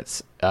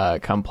insurance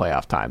come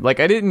playoff time. Like,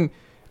 I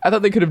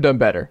thought they could have done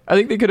better. I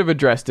think they could have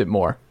addressed it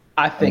more.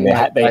 I think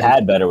they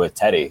had better with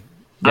Teddy.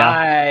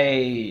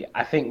 Yeah.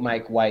 I think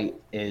Mike White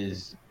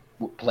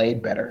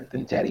played better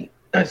than Teddy.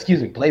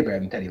 Excuse me, played better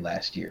than Teddy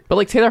last year. But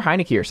like Taylor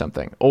Heineke or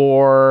something,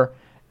 or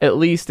at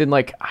least in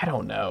like, I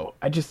don't know.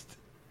 I don't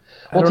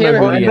know who the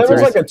There answer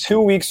was is. like a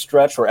 2-week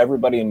stretch where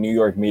everybody in New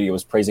York media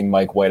was praising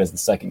Mike White as the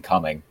second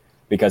coming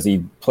because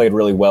he played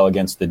really well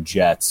against the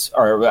Jets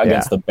or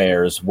against the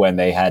Bears when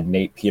they had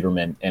Nate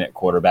Peterman in at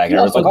quarterback. And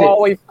it was like,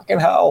 holy fucking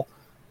hell.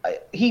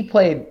 He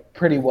played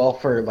pretty well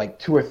for like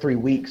 2 or 3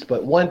 weeks.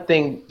 But one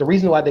thing, the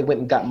reason why they went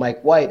and got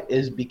Mike White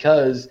is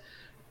because,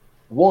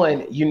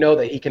 one, you know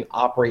that he can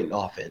operate an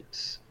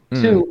offense.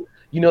 Two,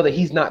 you know that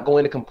he's not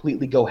going to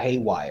completely go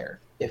haywire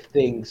if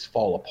things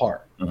fall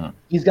apart.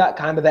 He's got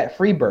kind of that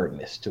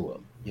freebirdness to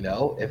him. You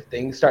know, if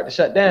things start to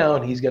shut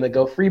down, he's going to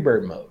go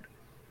freebird mode.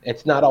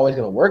 It's not always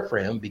going to work for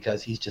him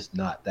because he's just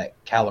not that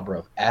caliber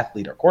of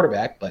athlete or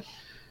quarterback. But,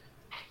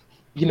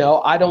 you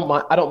know, I don't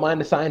mind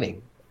the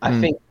signing. I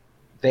think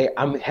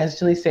I'm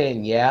hesitantly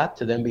saying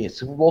to them being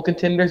Super Bowl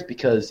contenders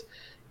because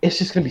it's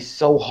just going to be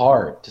so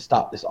hard to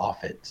stop this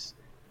offense.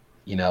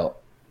 You know,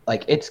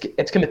 like it's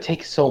going to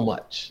take so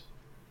much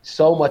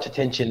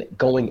attention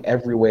going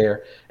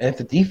everywhere. And if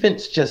the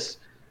defense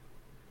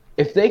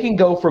if they can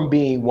go from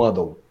being one of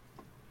the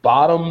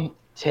bottom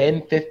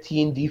 10,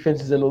 15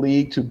 defenses in the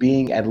league to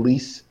being at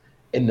least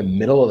in the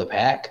middle of the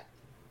pack,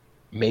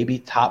 maybe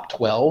top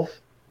 12,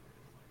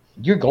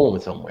 you're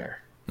going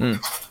somewhere.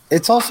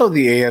 It's also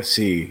the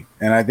AFC,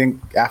 and I think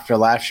after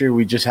last year,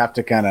 we just have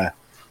to kind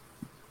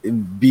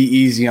of be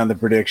easy on the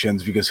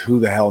predictions because who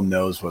the hell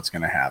knows what's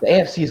going to happen. The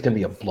AFC is going to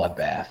be a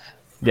bloodbath.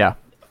 Yeah.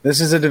 This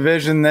is a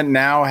division that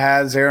now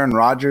has Aaron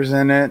Rodgers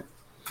in it,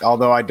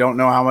 although I don't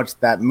know how much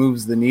that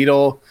moves the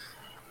needle.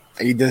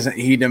 He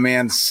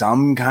demands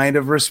some kind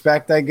of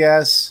respect, I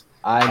guess.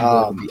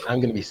 I'm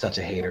going to be such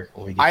a hater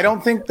when we get I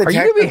don't think the Are you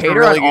going to be a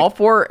hater on all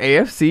 4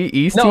 AFC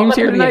East I'm teams not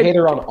here going to be a tonight?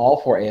 hater on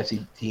all 4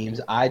 AFC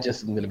teams. I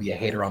just am going to be a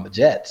hater on the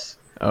Jets.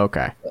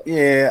 Okay.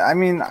 Yeah, I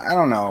mean, I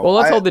don't know. Well,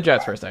 let's hold the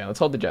Jets for a second.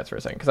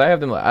 Because I have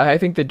them. I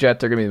think the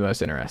Jets are going to be the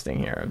most interesting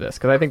here of this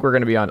because I think we're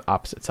going to be on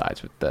opposite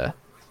sides with the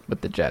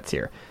Jets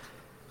here.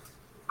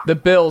 The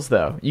Bills,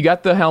 though, you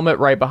got the helmet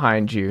right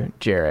behind you,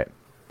 Jarrett.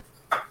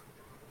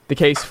 The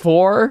case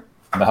for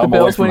the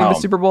Bills winning the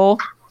Super Bowl,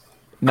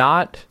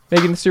 not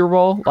making the Super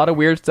Bowl. A lot of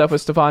weird stuff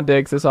with Stephon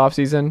Diggs this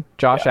offseason.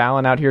 Josh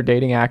Allen out here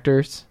dating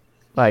actors.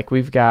 Like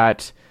we've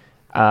got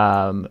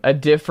a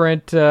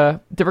different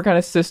kind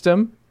of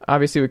system.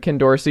 Obviously with Ken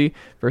Dorsey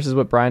versus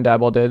what Brian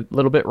Daboll did. A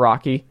little bit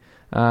rocky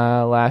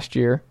last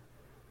year.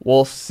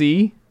 We'll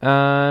see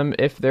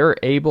if they're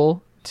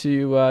able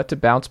to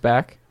bounce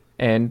back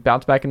in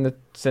the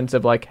sense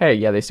of like, hey,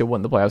 yeah, they still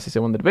won the playoffs, they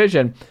still won the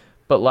division,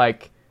 but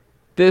like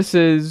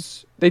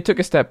they took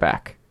a step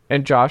back,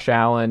 and Josh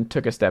Allen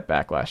took a step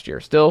back last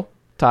year. Still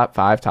top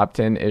 5, top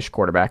 10-ish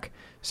quarterback,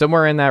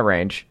 somewhere in that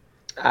range.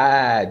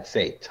 I'd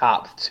say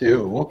top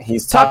 2.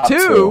 He's top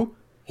 2.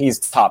 He's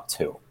top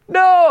 2.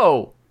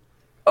 No,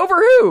 over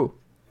who?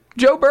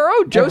 Joe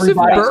Burrow? Joseph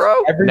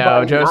Burrow?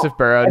 No, Joseph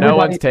Burrow. No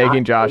one's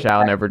taking Josh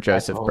Allen over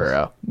Joseph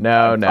Burrow.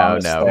 No.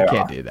 We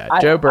can't do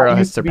that. Joe Burrow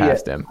has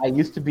surpassed him. I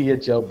used to be a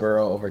Joe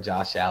Burrow over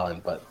Josh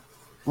Allen, but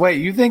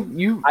wait, you think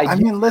you? I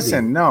mean,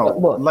 listen, no,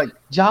 look, like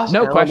Josh.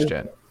 No Allen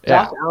question.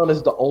 Josh Allen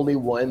is the only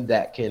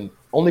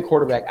only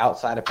quarterback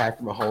outside of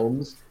Patrick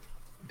Mahomes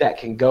that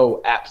can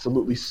go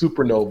absolutely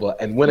supernova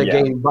and win a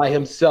game by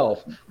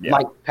himself,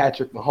 like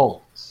Patrick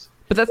Mahomes.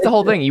 But that's the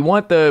whole thing. You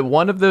want the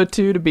one of the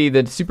two to be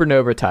the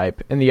supernova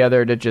type, and the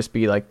other to just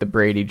be like the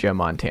Brady Joe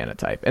Montana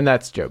type, and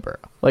that's Joe Burrow.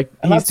 Like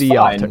he's the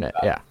alternate.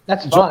 Yeah,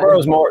 that's Joe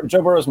fine.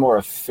 Joe Burrow's more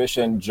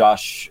efficient.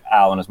 Josh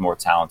Allen is more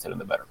talented and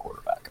the better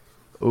quarterback.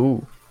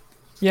 Ooh,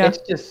 yeah. It's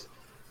just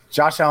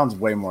Josh Allen's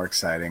way more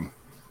exciting.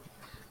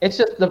 It's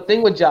just the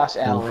thing with Josh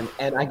Allen,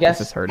 and I guess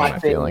This is hurting my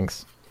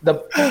feelings.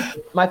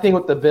 My thing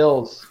with the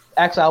Bills.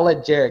 Actually, I'll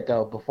let Jarrett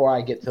go before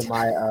I get to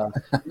my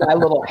my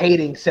little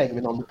hating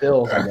segment on the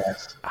Bills, I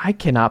guess. I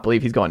cannot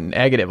believe he's going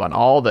negative on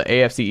all the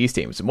AFC East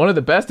teams. One of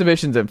the best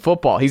divisions in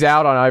football. He's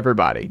out on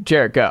everybody.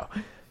 Jarrett, go.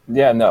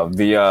 Yeah, no.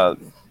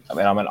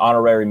 I'm an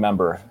honorary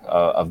member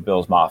of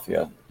Bills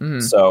Mafia.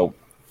 Mm-hmm. So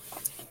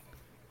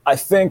I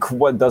think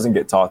what doesn't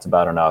get talked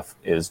about enough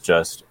is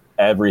just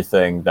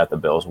everything that the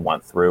Bills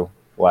went through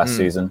last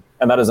season.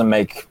 And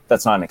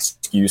that's not an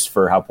excuse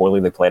for how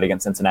poorly they played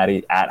against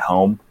Cincinnati at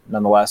home,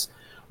 nonetheless.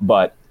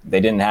 But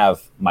they didn't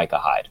have Micah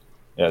Hyde.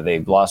 You know, they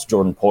lost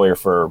Jordan Poyer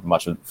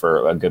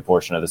for a good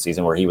portion of the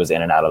season where he was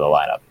in and out of the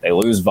lineup. They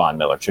lose Von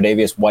Miller.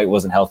 Tre'Davious White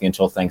wasn't healthy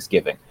until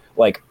Thanksgiving.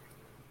 Like,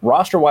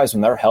 roster-wise, when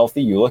they're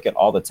healthy, you look at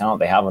all the talent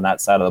they have on that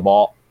side of the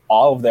ball,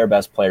 all of their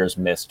best players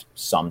missed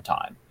some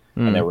time.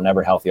 And they were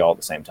never healthy all at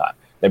the same time.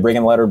 They bring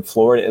in Leonard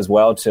Floyd as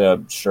well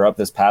to shore up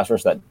this pass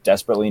rush that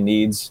desperately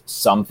needs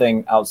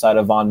something outside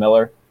of Von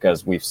Miller,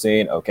 because we've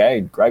seen,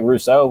 Greg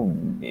Rousseau,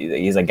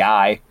 he's a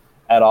guy.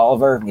 At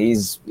Oliver,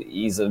 he's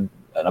an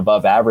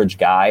above-average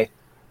guy,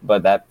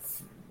 but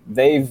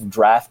they've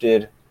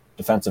drafted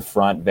defensive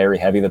front very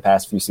heavy the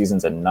past few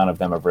seasons, and none of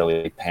them have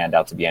really panned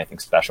out to be anything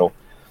special.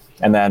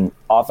 And then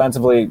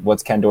offensively,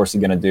 what's Ken Dorsey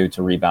going to do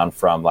to rebound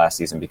from last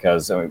season?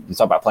 Because you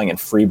talk about playing in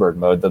Freebird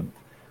mode.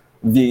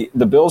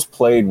 The Bills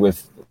played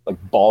with like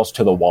balls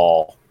to the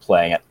wall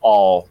playing at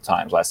all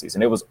times last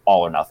season. It was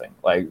all or nothing.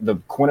 Like the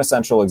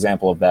quintessential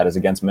example of that is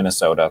against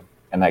Minnesota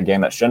and that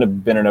game that shouldn't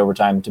have been in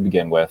overtime to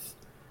begin with,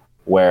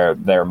 where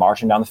they're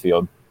marching down the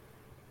field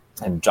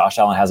and Josh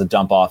Allen has a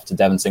dump off to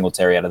Devin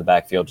Singletary out of the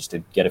backfield just to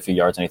get a few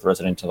yards, and he throws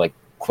it into like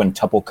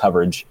quintuple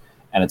coverage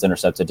and it's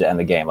intercepted to end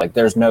the game. Like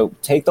there's no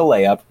take the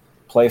layup,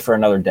 play for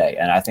another day.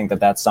 And I think that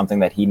that's something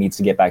that he needs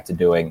to get back to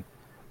doing.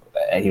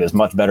 He was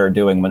much better at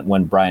doing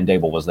when Brian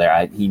Dable was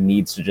there. He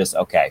needs to just,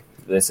 okay,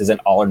 this isn't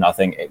all or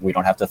nothing. We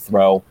don't have to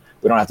throw.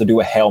 We don't have to do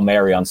a Hail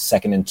Mary on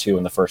 2nd and 2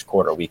 in the first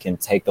quarter. We can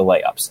take the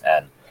layups.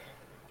 And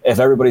if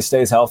everybody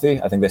stays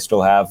healthy, I think they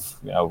still have,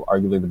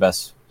 arguably the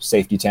best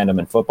safety tandem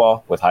in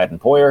football with Hyatt and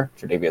Poyer,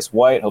 Tre'Davious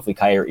White. Hopefully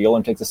Kyer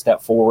Elam takes a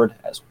step forward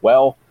as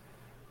well.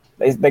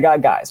 They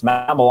got guys.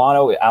 Matt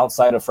Milano,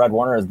 outside of Fred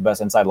Warner, is the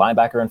best inside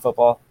linebacker in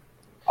football.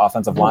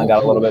 Offensive line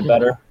got a little bit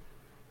better.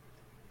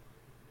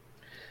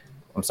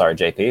 I'm sorry,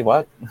 JP,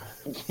 what?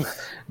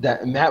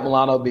 That Matt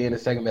Milano being the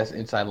second best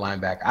inside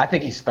linebacker. I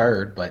think he's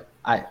third, but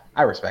I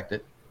respect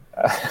it.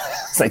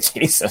 It's like,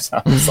 Jesus,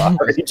 I'm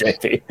sorry,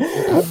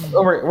 JP.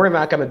 We're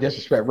not going to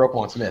disrespect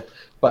Roquan Smith,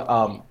 but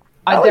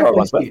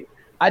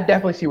I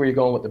definitely see where you're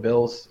going with the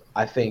Bills.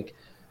 I think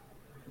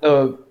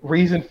the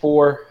reason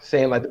for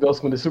saying like the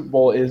Bills win the Super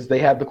Bowl is they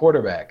have the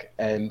quarterback,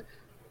 and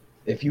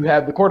if you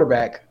have the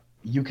quarterback,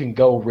 you can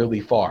go really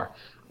far.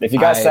 If you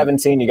got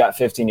 17, you got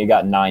 15, you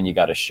got 9, you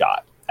got a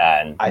shot,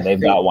 and they've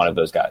got one of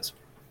those guys.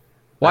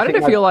 Why did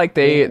it feel like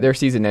their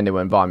season ended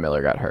when Von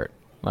Miller got hurt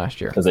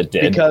last year? Because it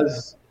did.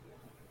 Because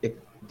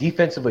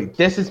defensively,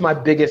 this is my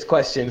biggest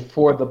question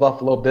for the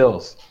Buffalo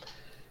Bills.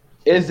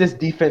 Is this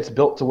defense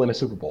built to win a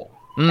Super Bowl?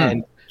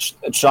 And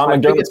Sean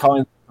McDermott's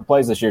calling the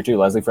plays this year too.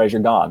 Leslie Frazier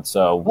gone,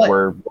 so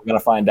we're going to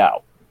find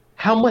out.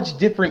 How much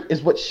different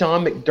is what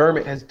Sean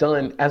McDermott has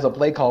done as a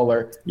play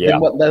caller than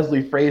what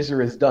Leslie Frazier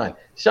has done?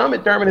 Sean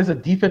McDermott is a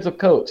defensive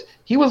coach.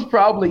 He was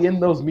probably in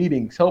those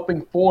meetings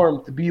helping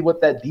form to be what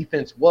that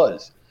defense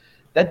was.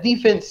 That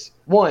defense,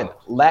 one,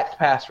 lacked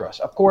pass rush.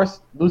 Of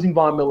course, losing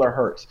Von Miller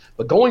hurts.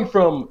 But going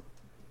from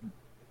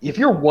 – if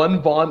you're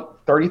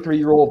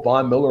 33-year-old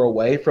Von Miller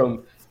away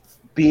from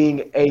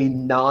being a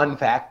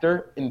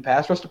non-factor in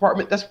pass rush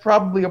department, that's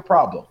probably a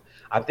problem.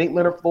 I think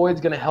Leonard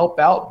Floyd's going to help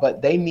out,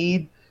 but they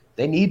need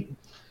A.J.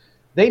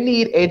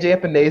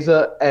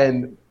 Epineza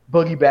and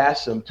Boogie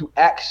Basham to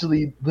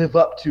actually live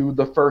up to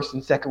the first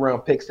and second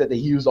round picks that they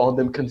use on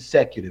them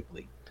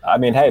consecutively. I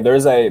mean, hey,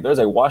 there's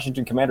a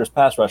Washington Commanders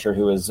pass rusher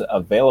who is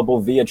available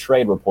via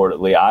trade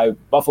reportedly.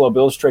 Buffalo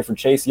Bills trade for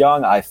Chase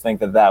Young. I think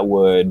that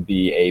would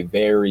be a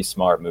very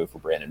smart move for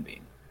Brandon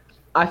Beane.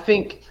 I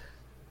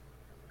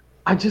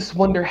just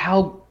wonder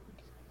how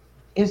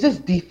is this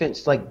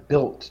defense like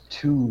built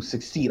to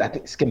succeed? I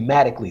think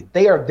schematically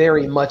they are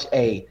very much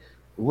a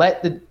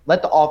let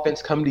the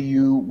offense come to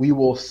you. We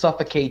will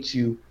suffocate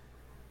you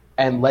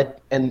and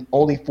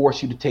only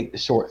force you to take the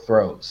short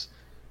throws.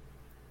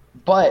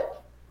 But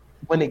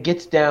when it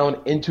gets down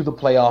into the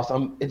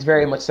playoffs, it's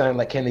very much sounding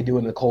like can they do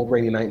it in a cold,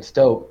 rainy night in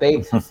Stoke.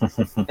 They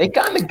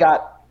kind of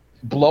got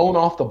blown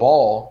off the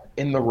ball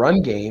in the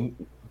run game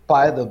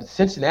by the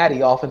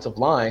Cincinnati offensive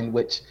line,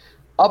 which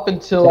up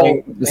until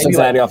the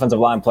Cincinnati offensive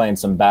line playing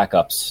some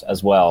backups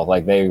as well.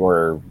 Like they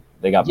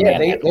got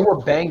manhandled. They were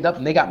banged up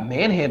and they got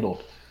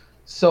manhandled.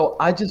 So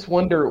I just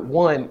wonder,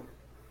 one,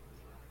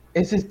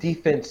 is this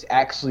defense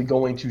actually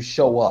going to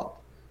show up?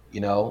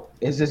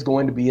 Is this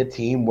going to be a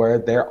team where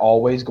they're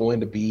always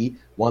going to be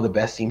one of the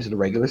best teams in the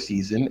regular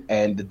season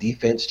and the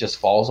defense just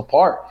falls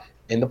apart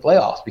in the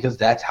playoffs? Because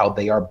that's how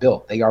they are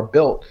built. They are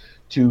built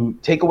to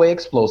take away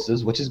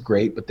explosives, which is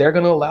great, but they're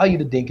going to allow you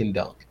to dink and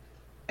dunk.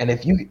 And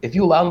if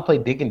you allow them to play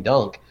dink and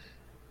dunk,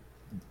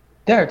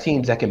 there are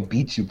teams that can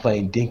beat you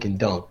playing dink and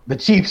dunk. The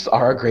Chiefs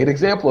are a great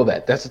example of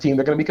that. That's the team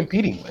they're going to be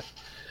competing with.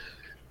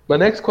 My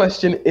next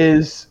question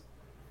is,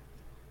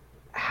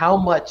 how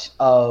much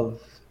of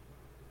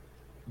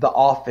the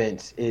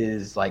offense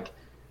is like,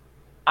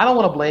 I don't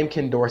want to blame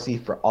Ken Dorsey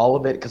for all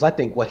of it because I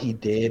think what he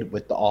did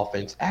with the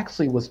offense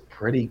actually was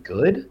pretty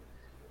good.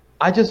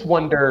 I just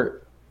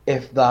wonder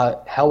if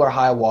the hell or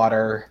high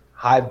water,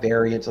 high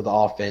variance of the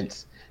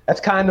offense, that's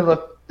a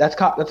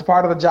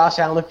part of the Josh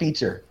Allen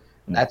feature.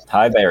 That's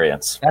high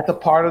variance. That's a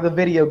part of the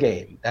video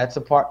game. That's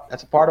a part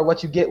of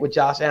what you get with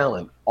Josh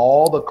Allen.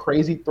 All the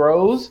crazy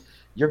throws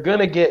you're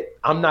gonna get.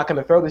 I'm not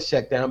gonna throw this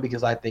check down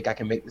because I think I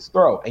can make this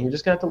throw, and you're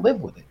just gonna have to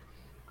live with it.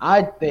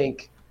 I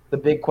think the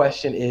big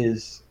question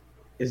is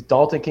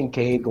Dalton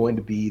Kincaid going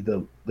to be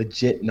the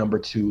legit number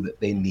 2 that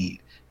they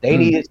need? They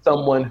needed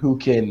someone who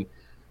can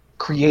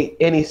create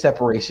any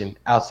separation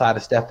outside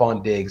of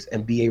Stephon Diggs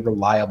and be a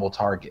reliable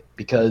target,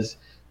 because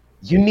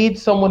you need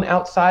someone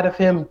outside of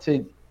him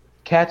to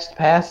catch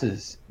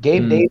passes.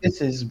 Gabe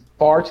Davis is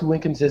far too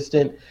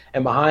inconsistent,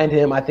 and behind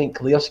him, I think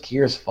Khalil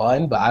Shakir is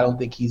fun, but I don't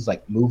think he's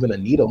like moving a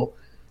needle.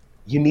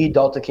 You need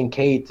Dalton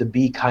Kincaid to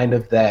be kind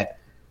of that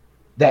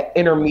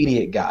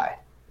intermediate guy.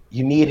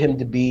 You need him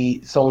to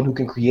be someone who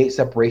can create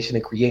separation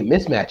and create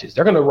mismatches.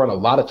 They're going to run a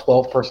lot of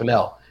 12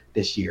 personnel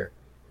this year.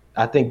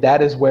 I think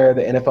that is where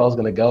the NFL is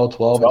going to go.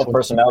 12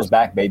 personnel is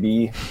back,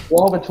 baby.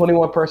 12 and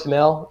 21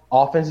 personnel.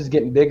 Offense is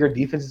getting bigger.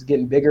 Defense is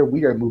getting bigger.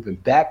 We are moving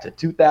back to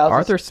 2000.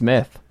 Arthur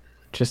Smith,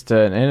 just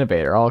an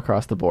innovator all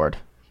across the board.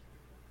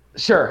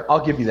 Sure,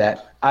 I'll give you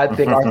that. I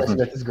think Arthur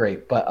Smith is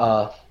great. But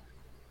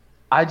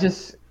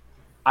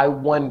I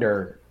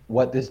wonder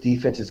what this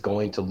defense is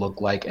going to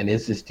look like, and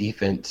is this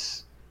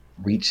defense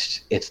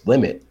reached its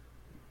limit?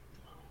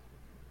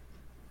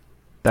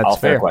 That's all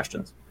fair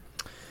questions.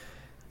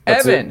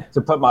 Evan,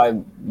 to put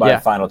my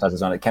final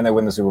touches on it, can they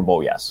win the Super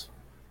Bowl? Yes.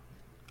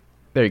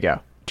 There you go.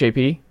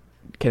 JP,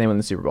 can they win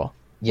the Super Bowl?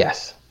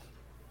 Yes.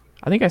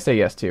 I think I say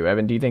yes too.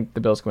 Evan, do you think the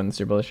Bills can win the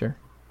Super Bowl this year?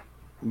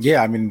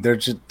 Yeah, I mean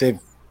they've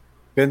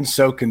been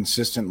so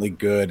consistently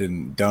good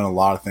and done a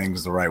lot of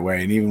things the right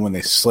way, and even when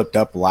they slipped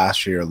up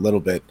last year a little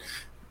bit,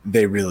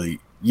 they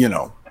really,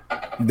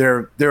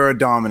 they're a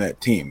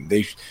dominant team.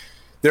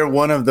 They're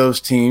one of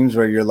those teams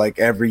where you're like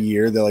every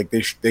year they're like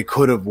they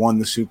could have won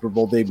the Super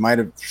Bowl. They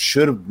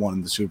should have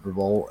won the Super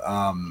Bowl.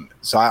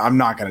 So I'm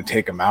not going to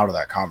take them out of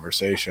that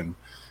conversation.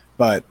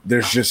 But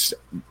there's just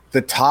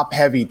the top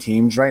heavy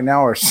teams right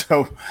now are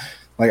so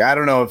like I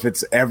don't know if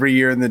it's every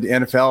year in the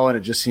NFL and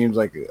it just seems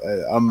like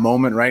a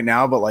moment right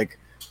now. But like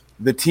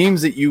the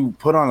teams that you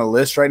put on a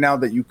list right now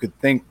that you could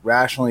think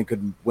rationally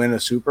could win a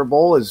Super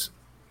Bowl is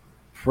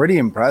pretty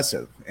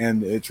impressive,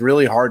 and it's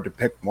really hard to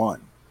pick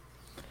one.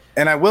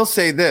 And I will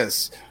say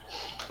this,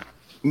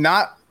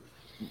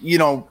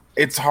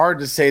 it's hard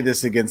to say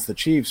this against the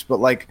Chiefs, but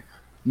like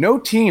no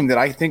team that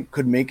I think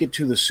could make it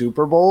to the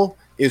Super Bowl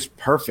is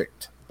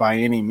perfect by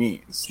any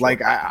means. Sure.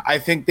 Like I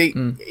think they,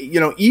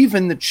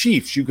 even the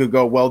Chiefs, you could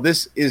go, well,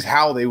 this is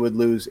how they would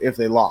lose if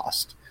they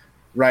lost,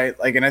 right?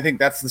 Like, and I think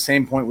that's the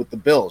same point with the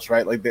Bills,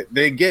 right? Like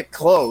they get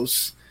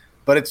close,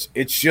 but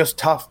it's just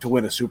tough to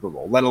win a Super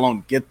Bowl, let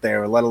alone get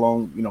there, let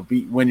alone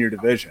win your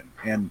division.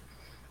 And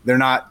they're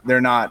not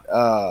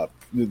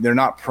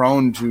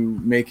prone to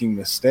making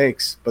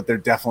mistakes, but they're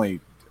definitely a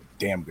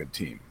damn good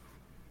team.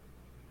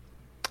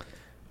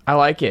 I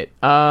like it.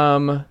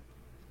 The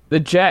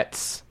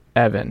Jets,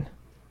 Evan.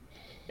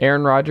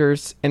 Aaron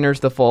Rodgers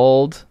enters the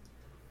fold.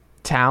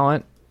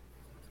 Talent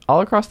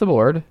all across the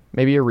board.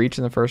 Maybe a reach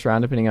in the first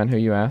round, depending on who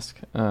you ask.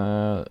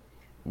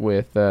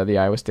 With the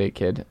Iowa State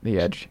kid, the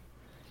edge.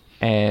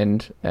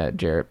 And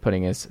Jarrett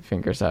putting his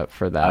fingers up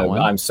for that one.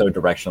 I'm so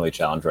directionally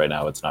challenged right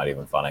now. It's not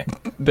even funny.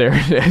 There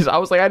it is. I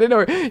was like, I didn't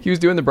know he was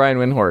doing the Brian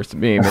Windhorst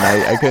meme, and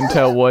I couldn't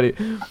tell what.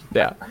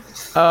 Yeah.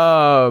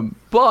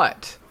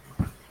 But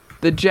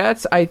the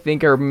Jets, I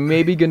think, are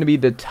maybe going to be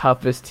the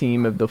toughest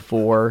team of the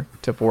four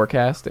to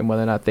forecast, and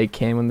whether or not they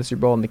can win the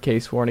Super Bowl in the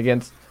case for and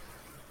against.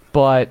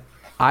 But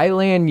I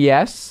land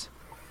yes,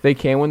 they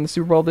can win the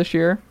Super Bowl this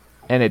year.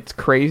 And it's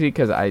crazy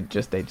because they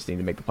just need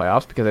to make the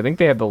playoffs because I think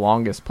they have the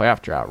longest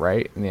playoff drought,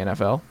 right, in the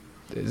NFL.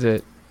 Is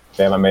it?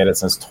 They haven't made it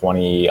since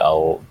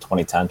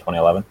 2010,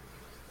 2011.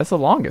 That's the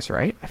longest,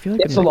 right? I feel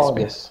like it's the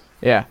longest.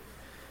 Yeah.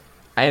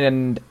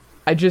 And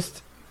I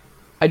just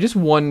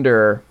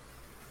wonder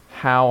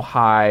how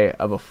high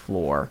of a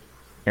floor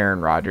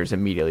Aaron Rodgers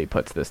immediately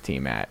puts this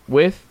team at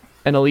with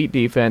an elite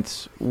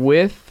defense,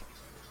 with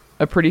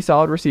a pretty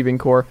solid receiving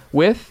core,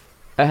 with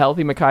a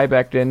healthy Mekhi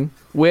Becton,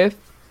 with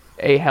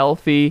a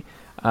healthy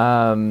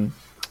why am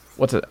I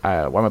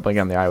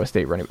blanking on the Iowa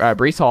State running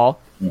Breece Hall.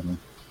 Mm-hmm.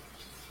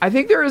 I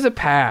think there is a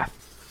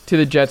path to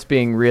the Jets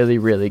being really,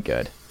 really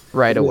good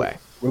right away.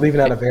 We're leaving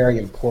out a very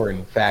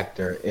important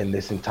factor in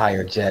this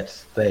entire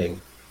Jets thing.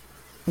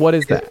 What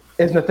is that?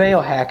 Is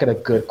Nathaniel Hackett a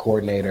good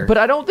coordinator? But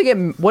I don't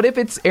think what if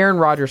it's Aaron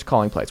Rodgers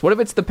calling plays? What if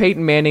it's the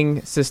Peyton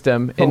Manning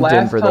system in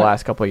Denver the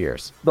last couple of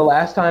years? The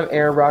last time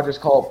Aaron Rodgers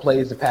called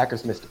plays, the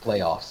Packers missed the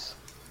playoffs.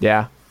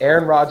 Yeah.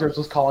 Aaron Rodgers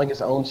was calling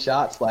his own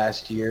shots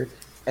last year,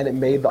 and it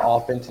made the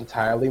offense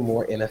entirely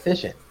more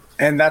inefficient.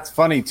 And that's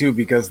funny, too,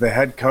 because the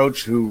head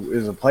coach, who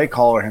is a play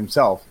caller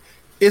himself,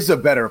 is a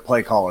better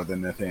play caller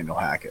than Nathaniel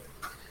Hackett.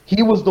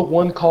 He was the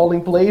one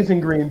calling plays in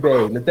Green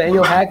Bay.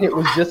 Nathaniel Hackett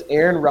was just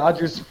Aaron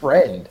Rodgers'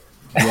 friend.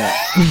 Yeah.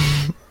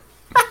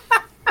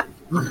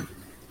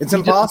 It's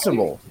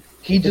impossible.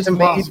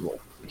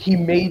 He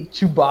made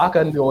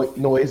Chewbacca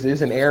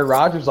noises, and Aaron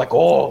Rodgers was like,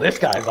 "Oh, this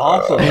guy's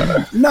awesome."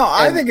 No,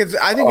 I think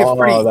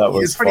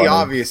it's pretty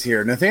obvious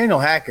here. Nathaniel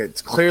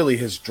Hackett's clearly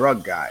his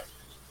drug guy.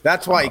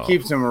 That's why he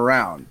keeps him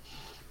around.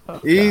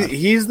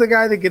 He's the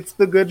guy that gets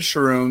the good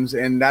shrooms,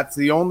 and that's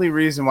the only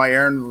reason why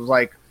Aaron was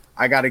like,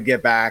 "I got to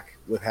get back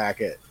with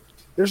Hackett."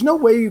 There's no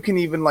way you can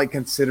even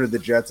consider the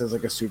Jets as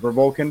a Super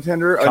Bowl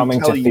contender. Coming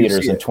to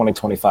theaters in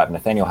 2025,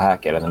 Nathaniel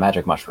Hackett and the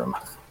Magic Mushroom.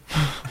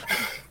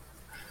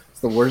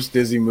 The worst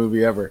Disney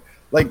movie ever.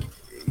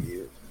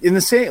 In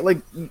the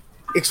same,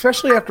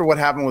 especially after what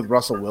happened with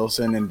Russell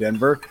Wilson in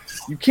Denver,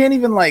 you can't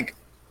even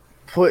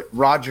put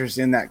Rodgers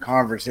in that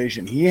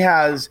conversation. He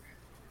has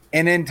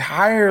an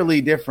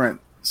entirely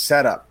different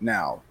setup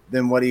now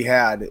than what he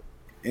had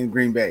in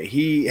Green Bay.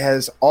 He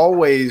has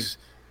always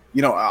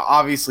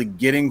obviously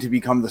getting to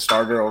become the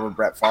starter over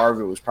Brett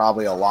Favre, it was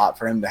probably a lot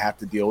for him to have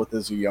to deal with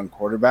as a young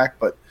quarterback.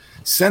 But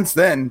since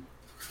then,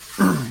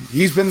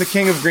 he's been the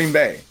king of Green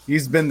Bay.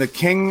 He's been the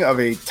king of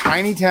a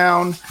tiny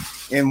town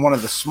in one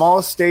of the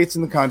smallest states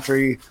in the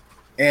country.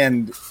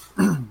 And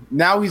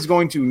now he's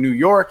going to New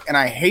York. And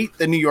I hate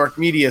the New York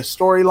media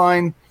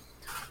storyline.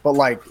 But,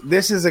 like,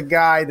 this is a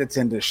guy that's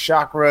into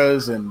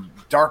chakras and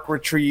dark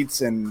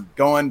retreats and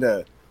going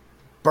to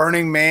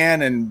Burning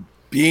Man and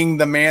being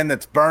the man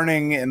that's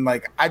burning. And,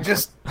 like, I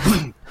just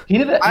 – He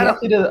did a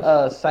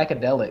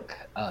psychedelic.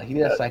 He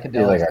did a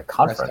psychedelic, like a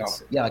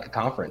conference. Like a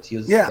conference. He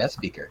was a guest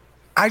speaker.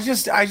 I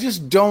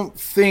just don't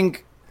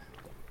think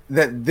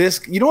that this.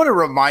 You know what it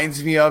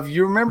reminds me of?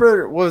 You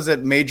remember? What was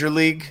it, Major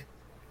League?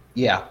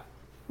 Yeah.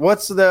 What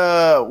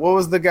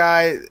was the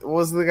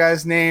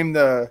guy's name?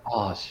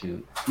 Oh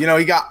shoot.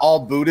 He got all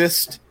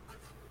Buddhist.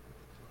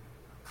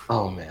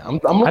 Oh man,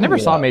 I never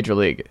saw Major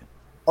League.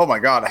 Oh my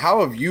God,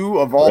 how have you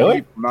of all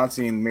people not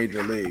seen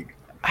Major League?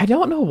 I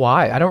don't know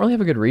why. I don't really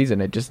have a good reason.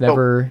 It just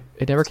never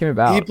came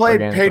about. He played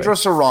Pedro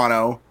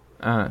Serrano.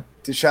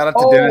 To shout out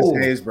to Dennis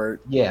Haysbert.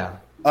 Yeah.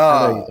 I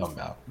know what you're talking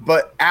about.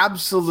 But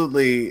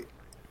absolutely,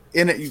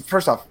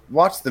 first off,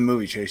 watch the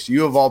movie, Chase.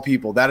 You of all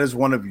people, that is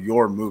one of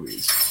your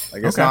movies.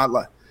 Like it's not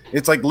like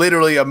it's like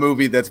literally a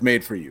movie that's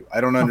made for you. I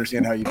don't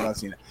understand how you've not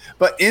seen it.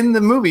 But in the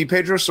movie,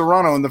 Pedro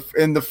Serrano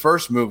in the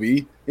first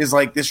movie is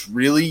like this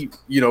really,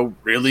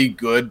 really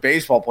good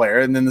baseball player.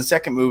 And then the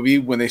second movie,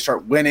 when they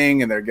start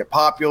winning and they get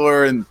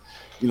popular and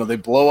they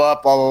blow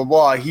up, blah blah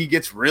blah, he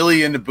gets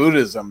really into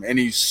Buddhism and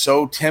he's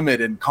so timid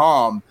and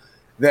calm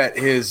that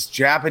his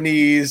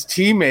Japanese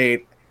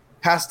teammate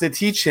has to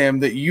teach him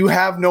that you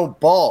have no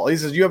ball. He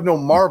says you have no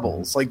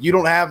marbles. Like you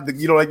don't have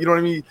you know what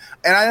I mean?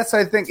 And that's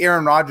what I think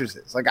Aaron Rodgers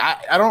is. Like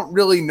I don't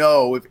really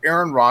know if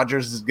Aaron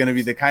Rodgers is going to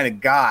be the kind of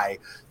guy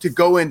to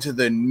go into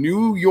the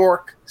New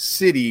York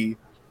City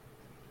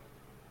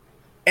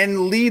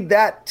and lead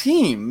that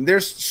team.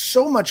 There's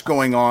so much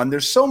going on.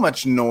 There's so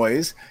much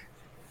noise.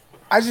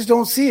 I just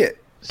don't see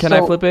it. Can I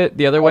flip it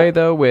the other way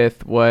though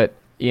with what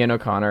Ian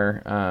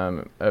O'Connor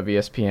of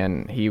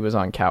ESPN, he was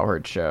on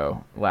Cowherd's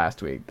show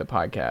last week, the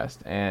podcast,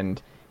 and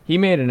he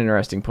made an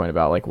interesting point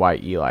about like why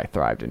Eli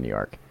thrived in New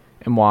York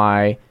and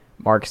why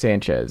Mark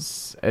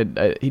Sanchez. He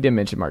didn't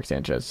mention Mark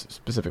Sanchez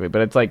specifically,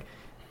 but it's like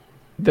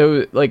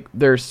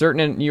there's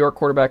certain New York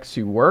quarterbacks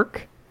who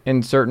work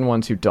and certain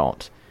ones who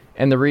don't.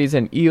 And the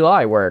reason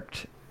Eli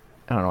worked,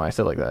 I don't know why I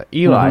said it like that.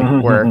 Eli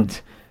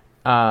worked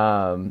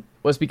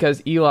was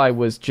because Eli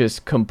was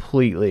just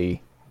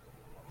completely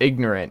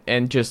ignorant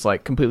and just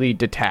like completely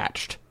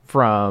detached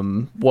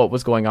from what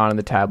was going on in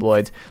the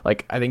tabloids.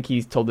 Like I think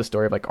he told the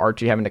story of like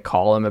Archie having to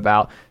call him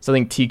about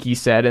something Tiki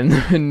said in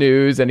the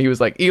news, and he was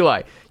like,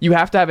 Eli, you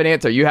have to have an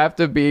answer, you have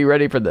to be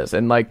ready for this.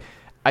 And like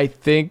I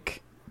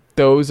think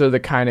those are the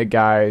kind of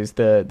guys,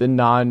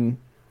 Aaron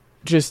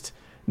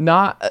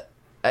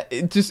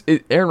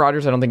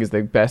Rodgers I don't think is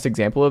the best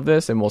example of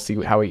this, and we'll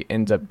see how he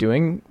ends up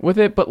doing with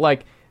it, but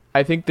like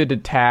I think the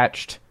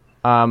detached,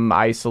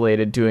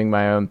 isolated, doing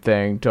my own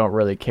thing, don't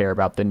really care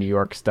about the New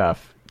York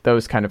stuff.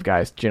 Those kind of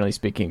guys, generally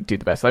speaking, do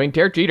the best. I mean,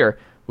 Derek Jeter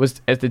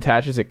was as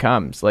detached as it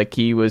comes. Like,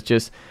 he was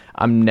just,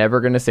 I'm never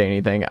going to say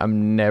anything.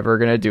 I'm never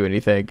going to do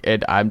anything.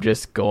 And I'm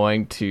just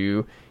going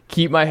to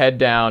keep my head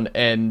down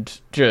and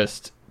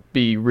just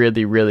be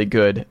really, really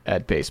good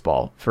at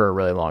baseball for a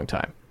really long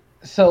time.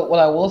 So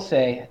what I will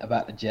say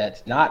about the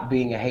Jets, not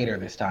being a hater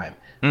this time,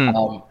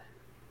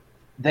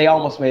 they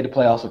almost made the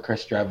playoffs with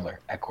Chris Streveler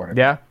at quarterback.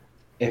 Yeah.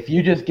 If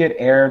you just get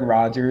Aaron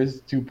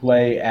Rodgers to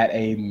play at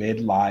a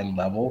midline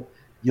level,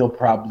 you'll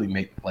probably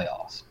make the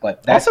playoffs.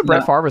 But that's also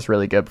Brett Favre was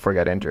really good before he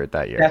got injured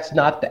that year. That's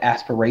not the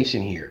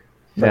aspiration here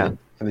for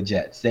the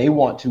Jets. They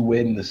want to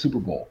win the Super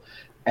Bowl.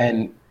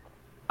 And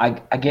my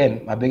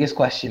biggest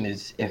question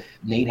is if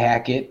Nate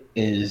Hackett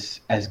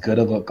is as good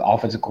of an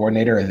offensive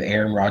coordinator as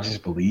Aaron Rodgers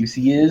believes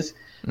he is,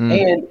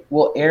 and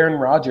will Aaron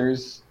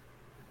Rodgers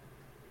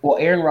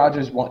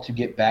want to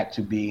get back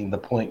to being the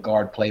point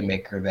guard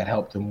playmaker that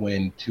helped him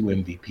win 2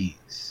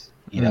 MVPs?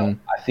 I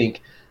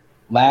think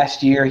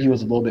last year he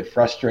was a little bit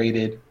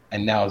frustrated,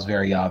 and now it's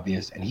very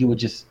obvious. And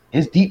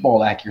his deep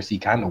ball accuracy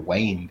kind of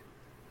waned,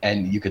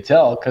 and you could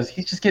tell because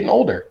he's just getting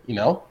older.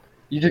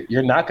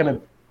 You're not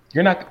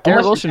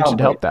Garrett Wilson should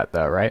help that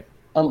though, right?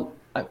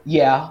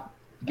 Yeah,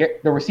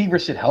 the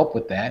receivers should help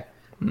with that.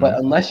 But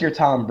unless you're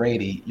Tom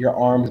Brady, your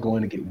arm's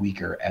going to get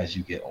weaker as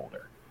you get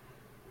older.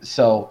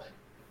 So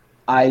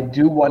I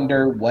do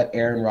wonder what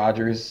Aaron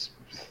Rodgers,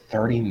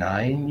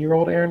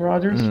 39-year-old Aaron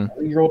Rodgers,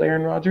 40-year-old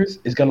Aaron Rodgers,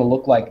 is going to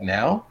look like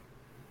now.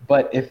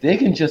 But if they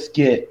can just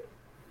get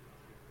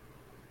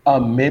a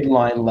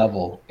midline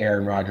level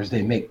Aaron Rodgers,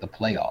 they make the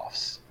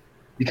playoffs.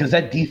 Because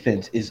that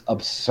defense is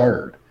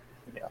absurd.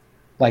 Yeah.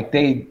 Like,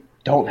 they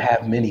don't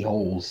have many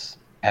holes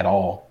at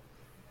all.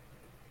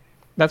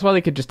 That's why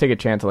they could just take a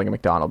chance at like a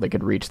McDonald. They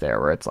could reach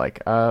there where it's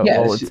like,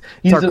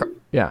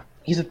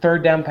 he's a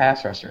third down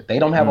pass rusher. They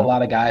don't have a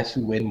lot of guys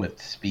who win with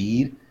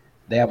speed.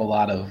 They have a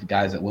lot of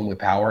guys that win with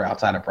power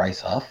outside of Bryce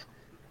Huff.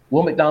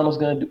 Will McDonald's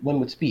going to win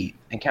with speed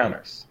and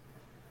counters.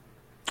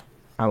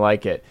 I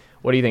like it.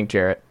 What do you think,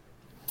 Jarrett?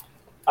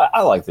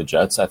 I like the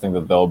Jets. I think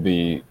that they'll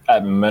be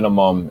at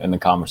minimum in the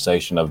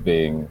conversation of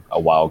being a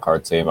wild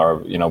card team, or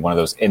one of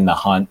those in the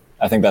hunt.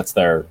 I think that's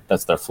their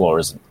floor,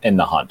 is in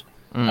the hunt.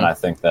 And I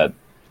think that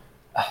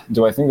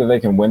do I think that they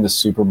can win the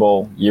Super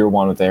Bowl year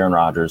one with Aaron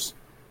Rodgers?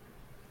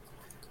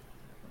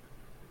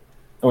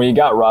 When you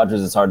got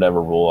Rodgers, it's hard to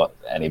ever rule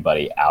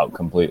anybody out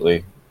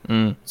completely.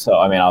 So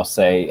I mean, I'll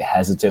say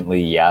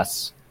hesitantly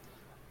yes,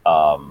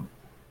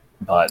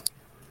 but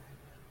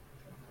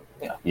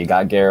you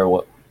got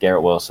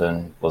Garrett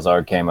Wilson.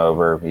 Lazard came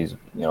over. He's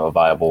a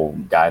viable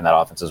guy in that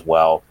offense as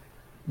well.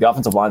 The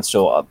offensive line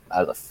still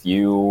has a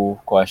few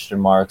question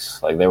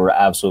marks. Like, they were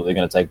absolutely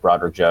going to take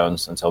Broderick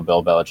Jones until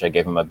Bill Belichick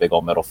gave him a big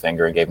old middle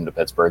finger and gave him to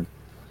Pittsburgh.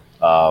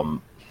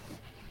 Mekhi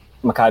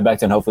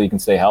Becton, hopefully he can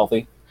stay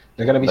healthy.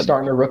 They're going to be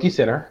starting a rookie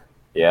center.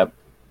 Yep.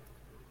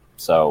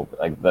 So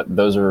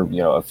those are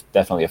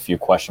definitely a few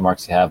question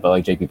marks you have. But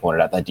like JP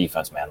pointed out, that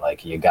defense, man,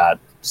 like you got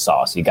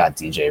Sauce, you got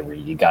DJ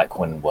Reed, you got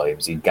Quinn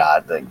Williams, you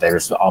got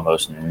there's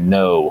almost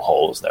no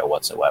holes there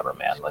whatsoever,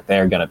 man. Like,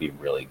 they're going to be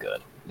really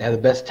good. They have the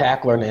best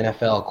tackler in the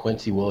NFL,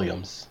 Quincy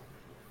Williams.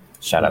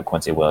 Shout out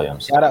Quincy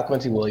Williams.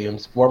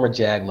 Former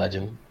Jag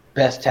legend.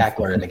 Best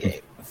tackler in the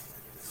game.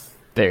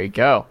 There you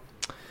go.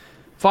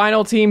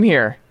 Final team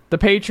here, the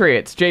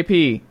Patriots.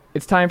 JP,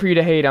 it's time for you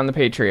to hate on the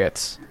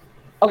Patriots.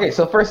 Okay,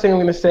 so first thing I'm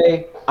going to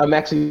say, I'm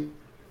actually...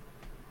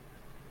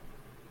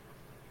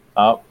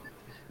 Oh.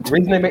 The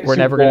reason they make We're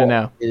Super never Bowl going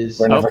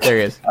to know. There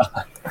he is.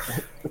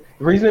 The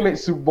reason they make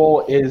Super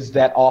Bowl is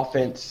that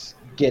offense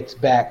gets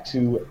back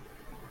to,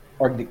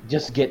 or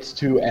just gets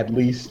to at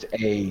least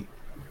a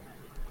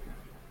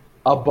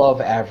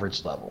above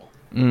average level.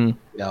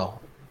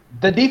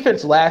 The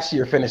defense last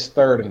year finished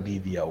third in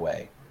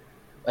DVOA.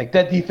 Like,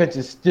 that defense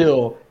is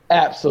still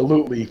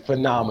absolutely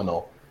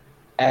phenomenal.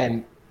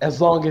 And as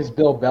long as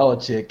Bill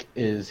Belichick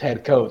is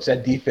head coach,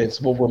 that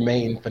defense will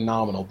remain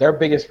phenomenal. Their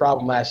biggest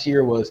problem last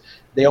year was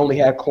they only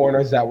had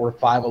corners that were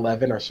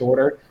 5'11" or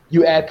shorter.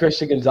 You add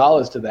Christian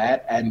Gonzalez to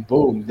that, and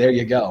boom, there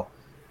you go.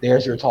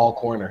 There's your tall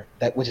corner,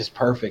 which is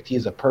perfect. He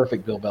is a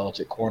perfect Bill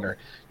Belichick corner.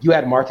 You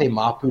add Marte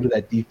Mapu to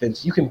that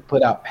defense. You can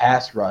put out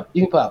pass run.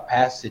 You can put out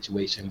pass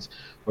situations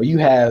where you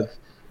have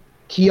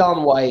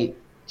Keon White,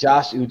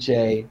 Josh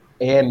Uche,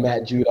 and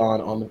Matt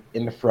Judon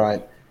in the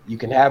front. You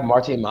can have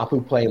Marte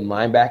Mapu playing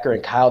linebacker,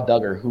 and Kyle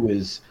Duggar, who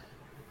is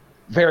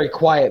very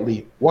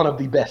quietly one of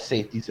the best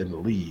safeties in the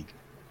league.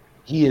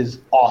 He is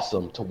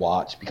awesome to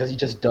watch because he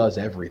just does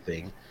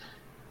everything.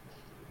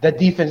 That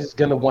defense is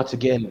going to once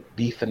again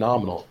be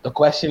phenomenal. The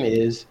question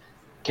is,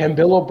 can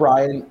Bill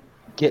O'Brien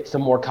get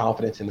some more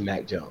confidence into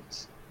Mac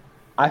Jones?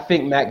 I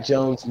think Mac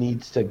Jones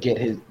needs to get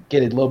a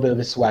little bit of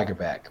his swagger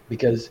back,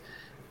 because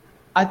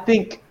I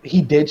think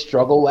he did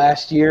struggle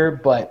last year,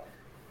 but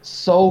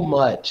so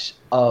much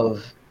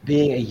of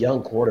being a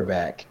young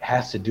quarterback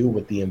has to do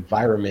with the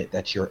environment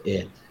that you're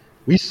in.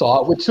 We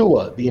saw it with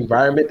Tua. The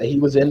environment that he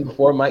was in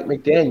before Mike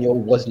McDaniel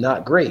was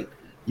not great.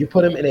 You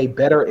put him in a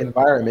better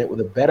environment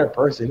with a better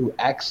person who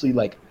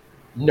actually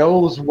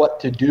knows what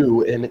to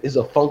do and is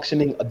a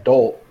functioning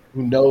adult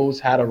who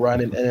knows how to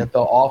run an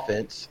NFL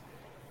offense.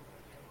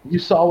 You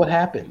saw what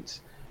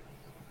happens.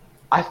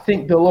 I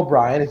think Bill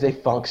O'Brien is a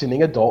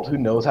functioning adult who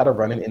knows how to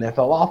run an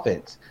NFL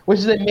offense, which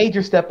is a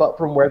major step up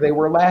from where they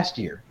were last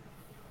year.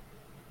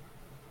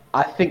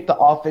 I think the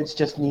offense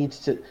just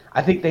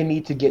I think they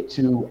need to get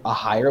to a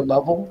higher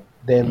level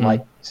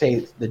than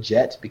say the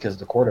Jets, because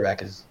the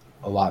quarterback is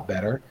a lot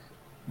better.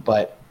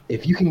 But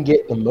if you can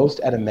get the most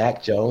out of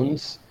Mac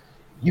Jones,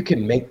 you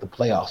can make the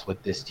playoffs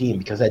with this team,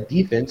 because that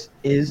defense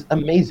is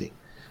amazing.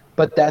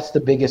 But that's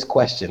the biggest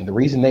question. The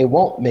reason they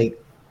won't win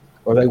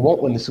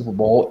the Super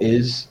Bowl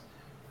is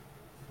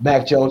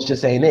Mac Jones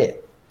just ain't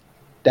it.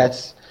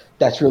 That's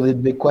really the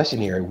big question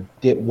here.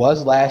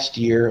 Was last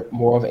year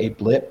more of a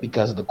blip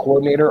because of the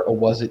coordinator, or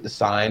was it the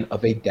sign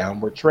of a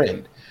downward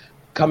trend?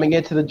 Coming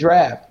into the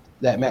draft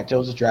that Mac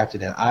Jones was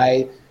drafted in,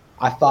 I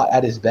thought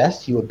at his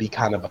best he would be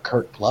kind of a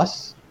Kirk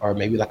plus, or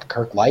maybe like a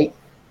Kirk light.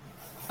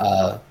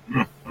 I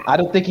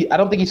don't think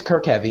he's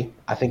Kirk heavy.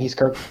 I think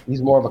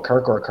he's more of a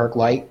Kirk or a Kirk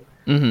light.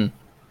 Mm-hmm.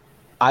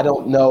 I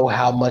don't know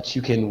how much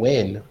you can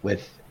win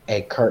with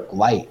a Kirk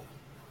light,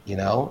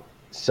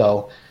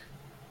 So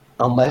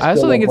unless I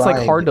also think it's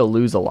O'Brien, hard to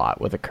lose a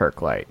lot with a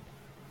Kirk light.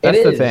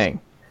 That's the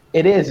thing.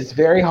 It is. It's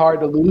very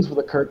hard to lose with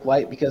a Kirk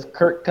light, because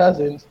Kirk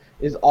Cousins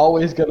is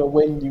always going to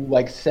win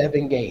you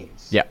 7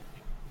 games. Yeah.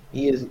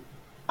 He is,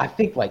 I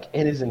think,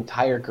 in his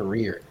entire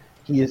career,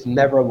 he has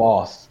never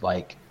lost,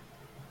 I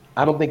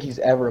don't think he's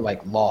ever,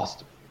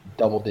 lost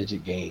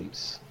double-digit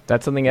games.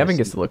 That's something Evan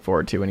gets to look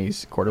forward to when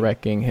he's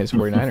quarterbacking his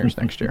 49ers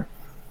next year.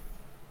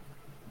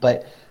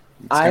 But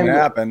it's going to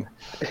happen.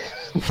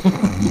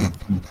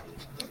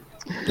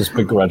 Just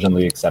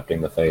begrudgingly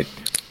accepting the fate.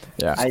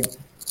 Yeah.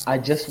 I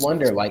just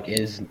wonder,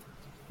 is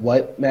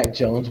what Mac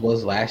Jones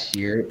was last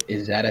year,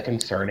 is that a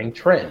concerning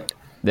trend?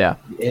 Yeah.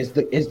 Is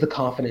the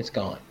confidence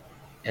gone?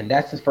 And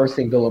that's the first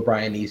thing Bill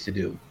O'Brien needs to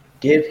do.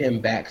 Give him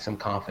back some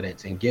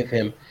confidence and give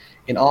him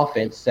an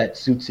offense that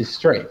suits his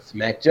strengths.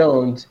 Mac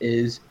Jones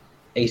is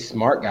a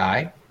smart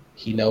guy.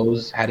 He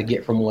knows how to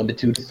get from 1 to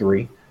 2 to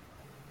 3.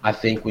 I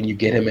think when you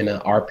get him in an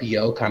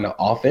RPO kind of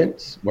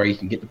offense where you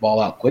can get the ball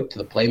out quick to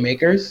the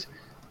playmakers,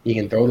 he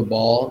can throw the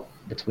ball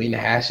between the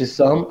hashes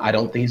some. I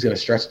don't think he's going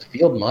to stretch the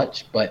field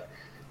much, but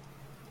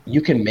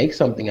you can make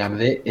something out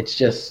of it. It's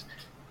just,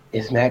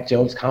 is Mac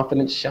Jones'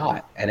 confidence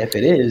shot? And if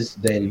it is,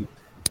 then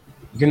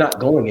you're not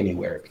going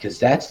anywhere because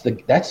that's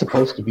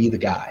supposed to be the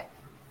guy.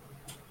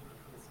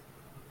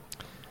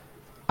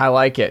 I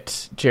like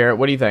it. Jarrett,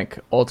 what do you think?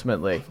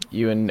 Ultimately,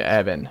 you and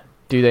Evan,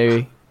 do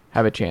they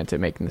have a chance at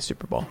making the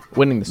Super Bowl,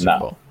 winning the Super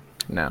Bowl?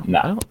 No.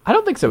 I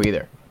don't think so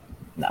either.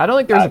 No. I don't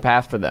think there's a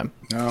path for them.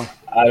 No.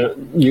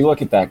 You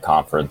look at that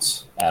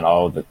conference and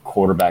all the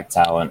quarterback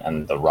talent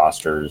and the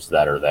rosters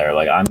that are there.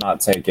 Like, I'm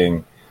not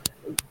taking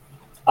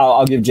 –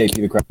 I'll give JP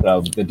the credit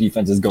of the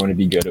defense is going to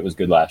be good. It was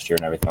good last year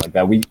and everything like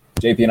that.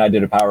 JP and I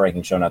did a power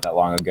ranking show not that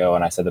long ago,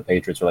 and I said the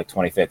Patriots were like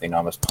 25th, and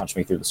almost punched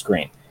me through the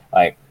screen.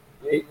 Like,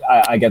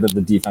 I get that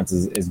the defense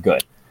is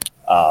good.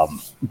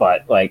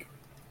 But, like,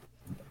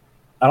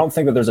 I don't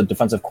think that there's a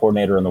defensive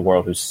coordinator in the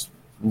world who's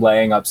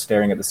laying up,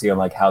 staring at the ceiling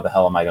like, how the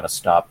hell am I going to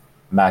stop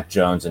Mac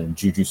Jones and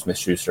Juju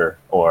Smith-Schuster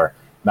or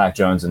Mac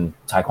Jones and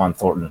Tyquan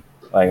Thornton?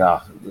 Like,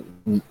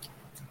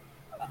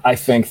 I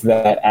think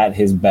that at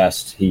his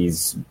best,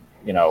 he's,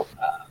 the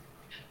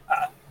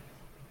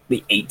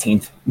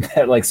 18th,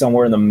 like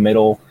somewhere in the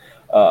middle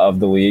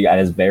of the league at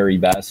his very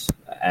best.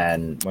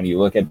 And when you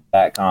look at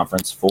that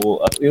conference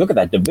you look at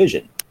that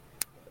division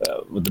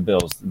with the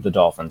Bills, the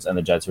Dolphins, and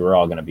the Jets, who are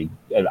all going to be,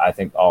 I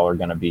think all are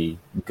going to be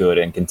good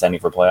and contending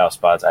for playoff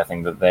spots. I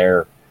think that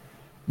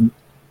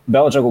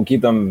Belichick will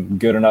keep them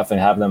good enough and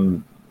have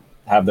them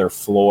have their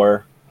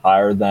floor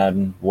higher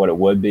than what it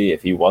would be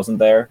if he wasn't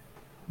there.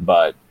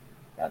 But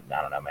I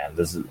don't know, man.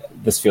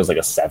 This feels like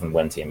a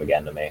 7-win team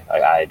again to me.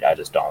 I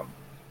just don't.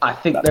 I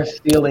think their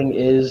ceiling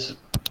is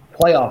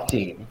playoff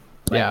team.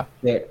 Yeah.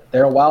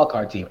 They're a wild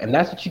card team. And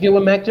that's what you get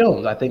with Mac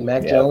Jones. I think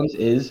Mac Jones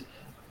is,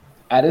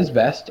 at his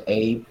best,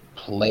 a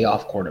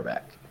playoff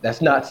quarterback.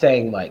 That's not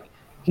saying, like,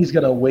 he's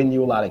going to win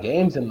you a lot of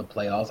games in the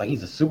playoffs. Like,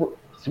 he's a Super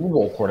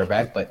Bowl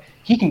quarterback, but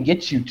he can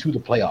get you to the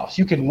playoffs.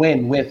 You can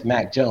win with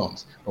Mac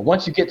Jones. But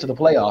once you get to the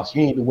playoffs,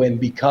 you need to win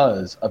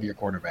because of your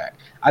quarterback.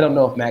 I don't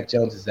know if Mac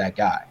Jones is that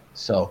guy.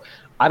 So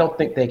I don't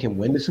think they can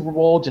win the Super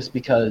Bowl just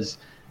because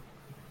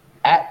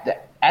at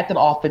the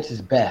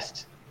offense's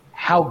best,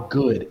 how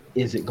good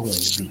is it going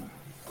to be?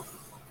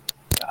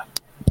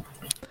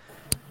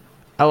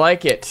 I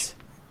like it.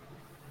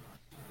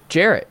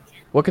 Jarrett,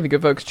 what can the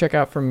good folks check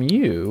out from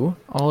you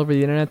all over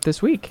the internet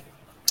this week?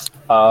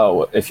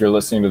 If you're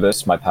listening to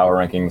this, my power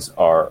rankings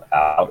are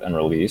out and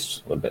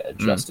released. A little bit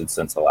adjusted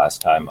since the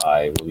last time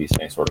I released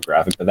any sort of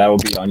graphic, but that will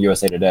be on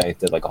USA Today.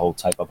 Did like a whole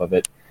type up of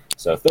it.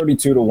 So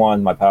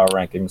 32-1, my power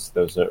rankings.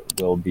 Those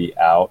will be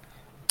out.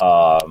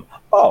 I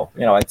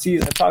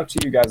talked to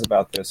you guys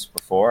about this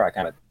before. I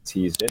kind of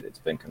teased it. It's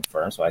been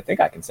confirmed, so I think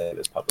I can say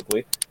this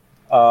publicly.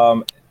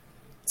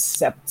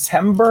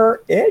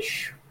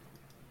 September-ish,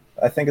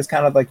 I think it's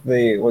kind of like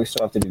we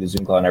still have to do the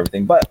Zoom call and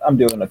everything, but I'm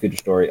doing a feature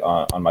story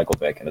on Michael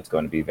Vick, and it's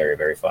going to be very,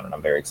 very fun, and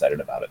I'm very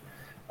excited about it.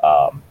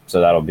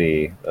 So that'll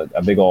be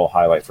a big old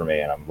highlight for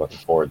me, and I'm looking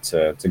forward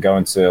to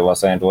going to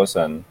Los Angeles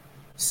and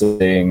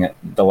seeing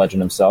the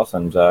legend himself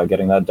and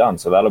getting that done.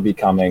 So that'll be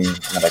coming in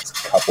the next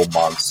couple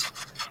months.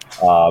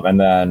 And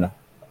then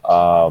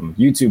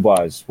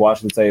YouTube-wise,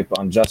 watch the tape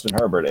on Justin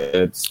Herbert.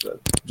 It's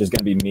just going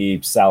to be me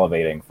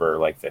salivating for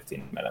like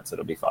 15 minutes.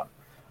 It'll be fun.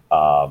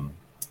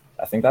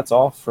 I think that's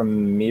all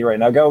from me right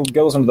now. Go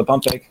listen to the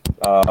Pump Fake.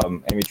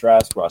 Amy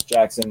Trask, Ross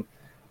Jackson,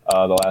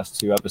 the last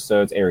 2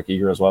 episodes. Eric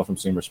Eager as well from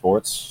Sumer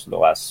Sports.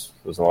 Those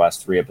are the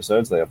last 3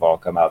 episodes. They have all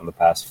come out in the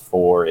past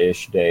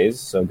 4-ish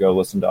days. So go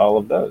listen to all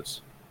of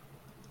those.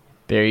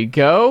 There you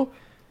go.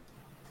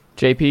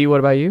 JP, what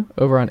about you?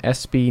 Over on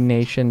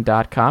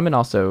SBNation.com and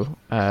also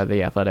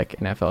the Athletic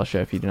NFL show.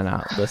 If you did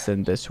not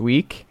listen this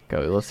week, go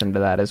listen to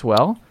that as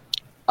well.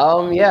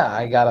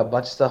 I got a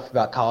bunch of stuff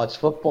about college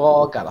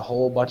football, got a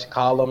whole bunch of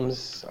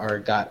columns, or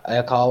got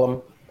a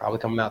column probably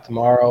coming out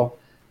tomorrow.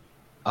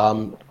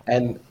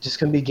 And just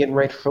going to be getting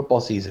ready for football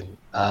season.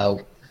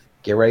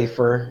 Get ready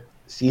for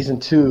season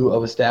 2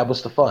 of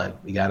Establish the Fun.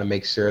 We got to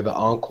make sure the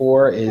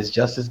encore is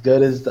just as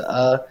good as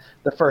the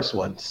first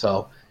one.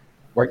 So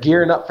we're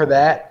gearing up for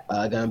that.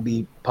 Going to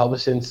be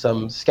publishing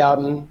some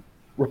scouting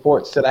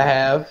reports that I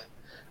have.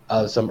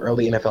 Some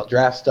early NFL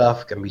draft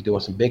stuff. Going to be doing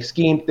some big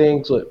scheme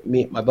things with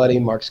my buddy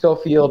Mark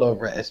Schofield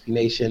over at SB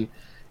Nation.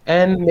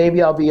 And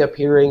maybe I'll be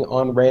appearing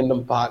on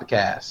random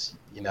podcasts.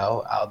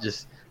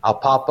 I'll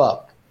pop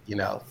up,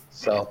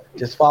 So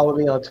just follow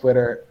me on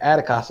Twitter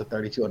at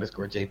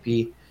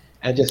Acosta32_JP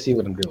and just see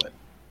what I'm doing.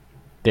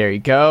 There you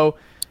go.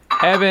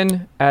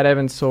 Evan at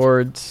Evan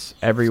Swords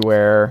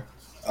everywhere.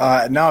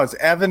 No, it's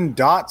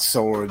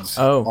Evan.Swords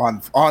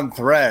on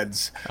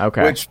Threads.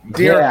 Okay. Which,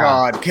 dear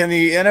God, can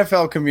the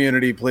NFL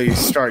community please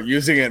start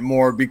using it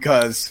more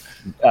because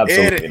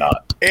absolutely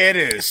not. It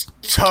is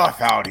tough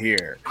out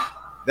here.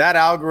 That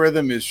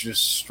algorithm is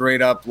just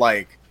straight up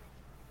like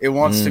it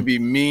wants to be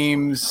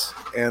memes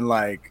and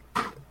like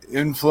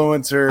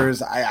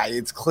influencers.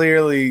 It's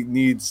clearly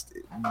needs.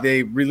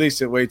 They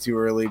released it way too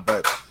early,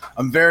 but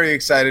I'm very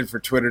excited for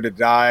Twitter to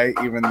die,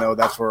 even though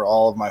that's where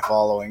all of my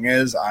following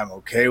is. I'm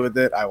okay with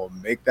it. I will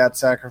make that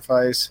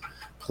sacrifice.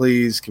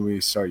 Please, can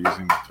we start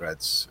using the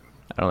threads?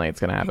 I don't think it's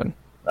gonna happen.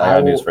 I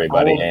got news for you,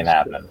 buddy. Ain't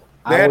happening.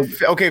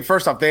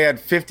 First off, they had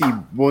 50.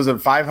 What was it,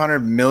 500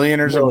 million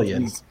or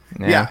something?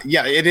 Yeah,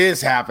 it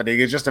is happening.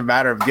 It's just a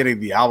matter of getting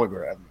the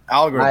algorithm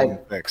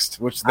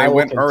fixed, which they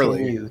went early. I will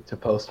continue to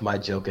post my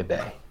joke a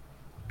day.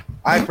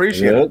 I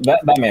appreciate it.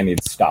 That man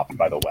needs stopped,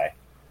 by the way.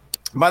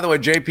 By the way,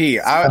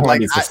 JP,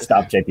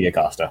 stop JP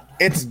Acosta.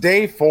 It's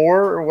day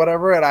 4 or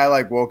whatever, and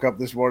I woke up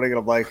this morning and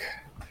I'm like,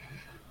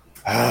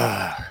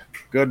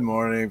 good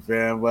morning,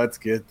 fam. Let's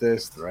get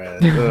this thread.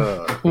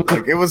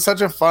 It was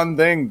such a fun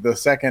thing the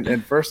second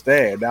and first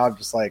day, and now I'm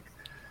just like,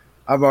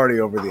 I'm already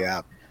over the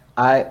app.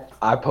 I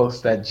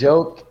post that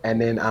joke and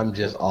then I'm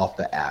just off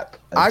the app.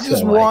 I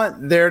just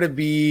want there to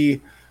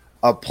be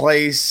a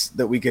place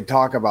that we could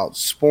talk about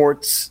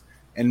sports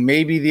and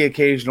maybe the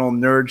occasional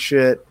nerd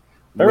shit.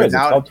 It's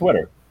called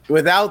Twitter.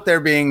 Without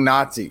there being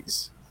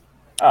Nazis.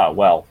 Oh,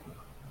 well,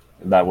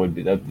 that would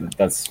be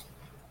that's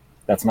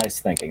nice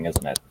thinking,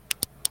 isn't it?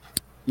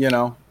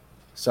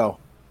 So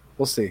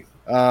we'll see.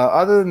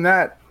 Other than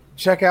that,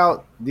 check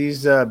out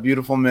these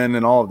beautiful men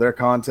and all of their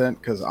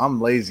content because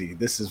I'm lazy.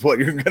 This is what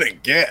you're gonna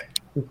get.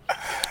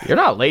 You're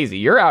not lazy.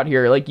 You're out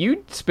here.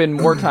 You spend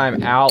more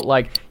time out.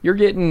 You're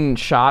getting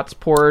shots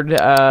poured.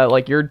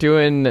 You're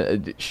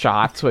doing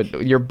shots with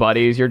your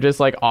buddies. You're just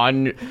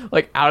on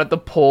out at the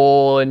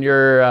pool, and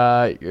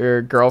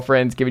your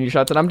girlfriend's giving you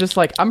shots. And I'm just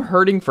I'm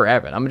hurting for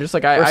Evan. I'm just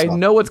I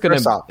know what's gonna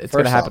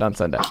happen on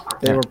Sunday.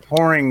 They were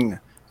pouring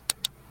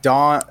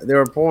Don. They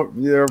were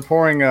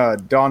pouring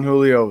Don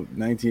Julio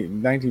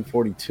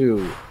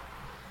 1942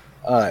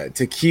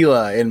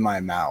 tequila in my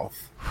mouth.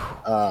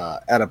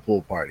 At a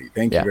pool party.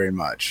 Thank you very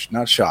much.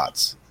 Not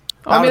shots.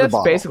 That's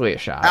basically a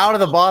shot. Out of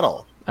the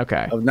bottle.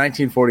 Okay. Of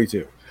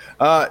 1942.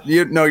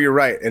 You're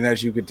right. And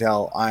as you can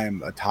tell, I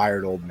am a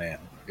tired old man.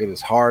 It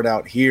is hard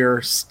out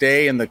here.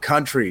 Stay in the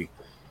country.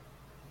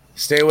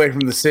 Stay away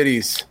from the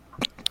cities.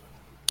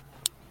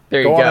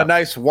 There you go. Go on a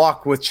nice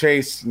walk with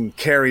Chase and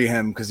carry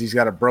him because he's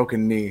got a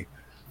broken knee.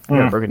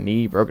 Broken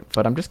knee, broken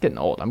foot. I'm just getting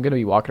old. I'm going to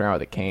be walking around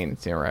with a cane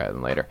sooner rather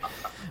than later.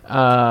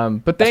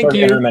 But thank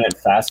you. Intermittent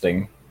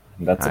fasting.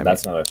 That's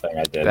another thing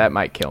I did. That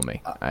might kill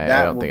me. I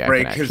don't think I can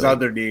break his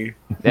other knee.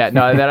 Yeah,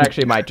 no, that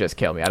actually might just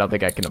kill me. I don't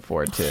think I can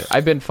afford to.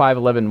 I've been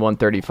 5'11",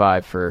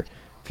 135 for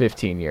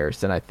 15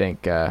 years, and I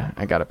think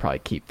I got to probably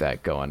keep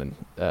that going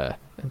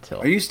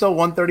until. Are you still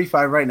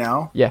 135 right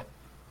now? Yeah.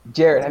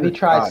 Jared, have you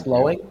tried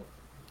slowing?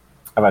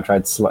 Have I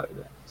tried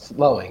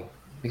slowing?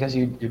 Because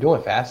you're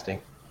doing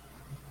fasting.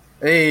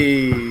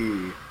 Hey,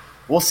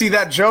 we'll see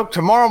that joke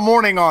tomorrow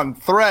morning on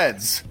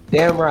Threads.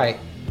 Damn right.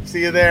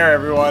 See you there,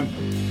 everyone.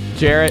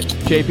 Jarrett,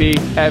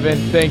 JP, Evan,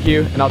 thank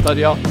you, and I'll talk to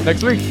y'all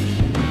next week.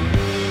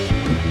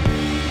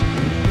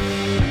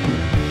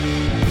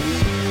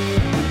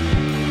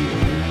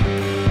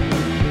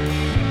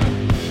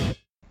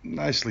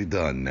 Nicely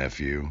done,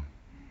 nephew.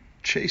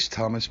 Chase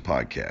Thomas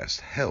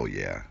Podcast. Hell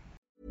yeah.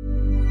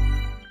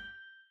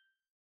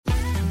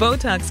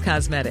 Botox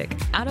Cosmetic,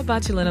 out of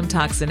botulinum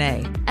toxin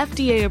A,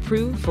 FDA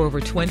approved for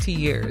over 20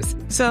 years.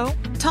 So,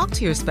 talk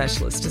to your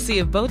specialist to see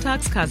if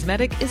Botox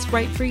Cosmetic is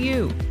right for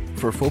you.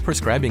 For full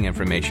prescribing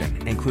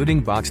information, including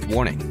boxed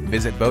warning,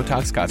 visit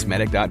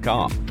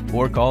BotoxCosmetic.com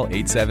or call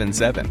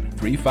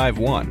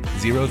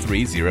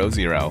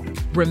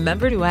 877-351-0300.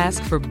 Remember to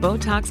ask for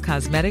Botox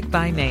Cosmetic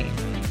by name.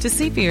 To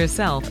see for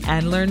yourself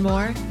and learn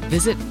more,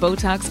 visit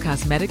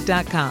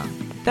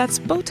BotoxCosmetic.com. That's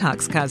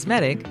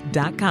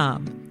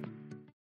BotoxCosmetic.com.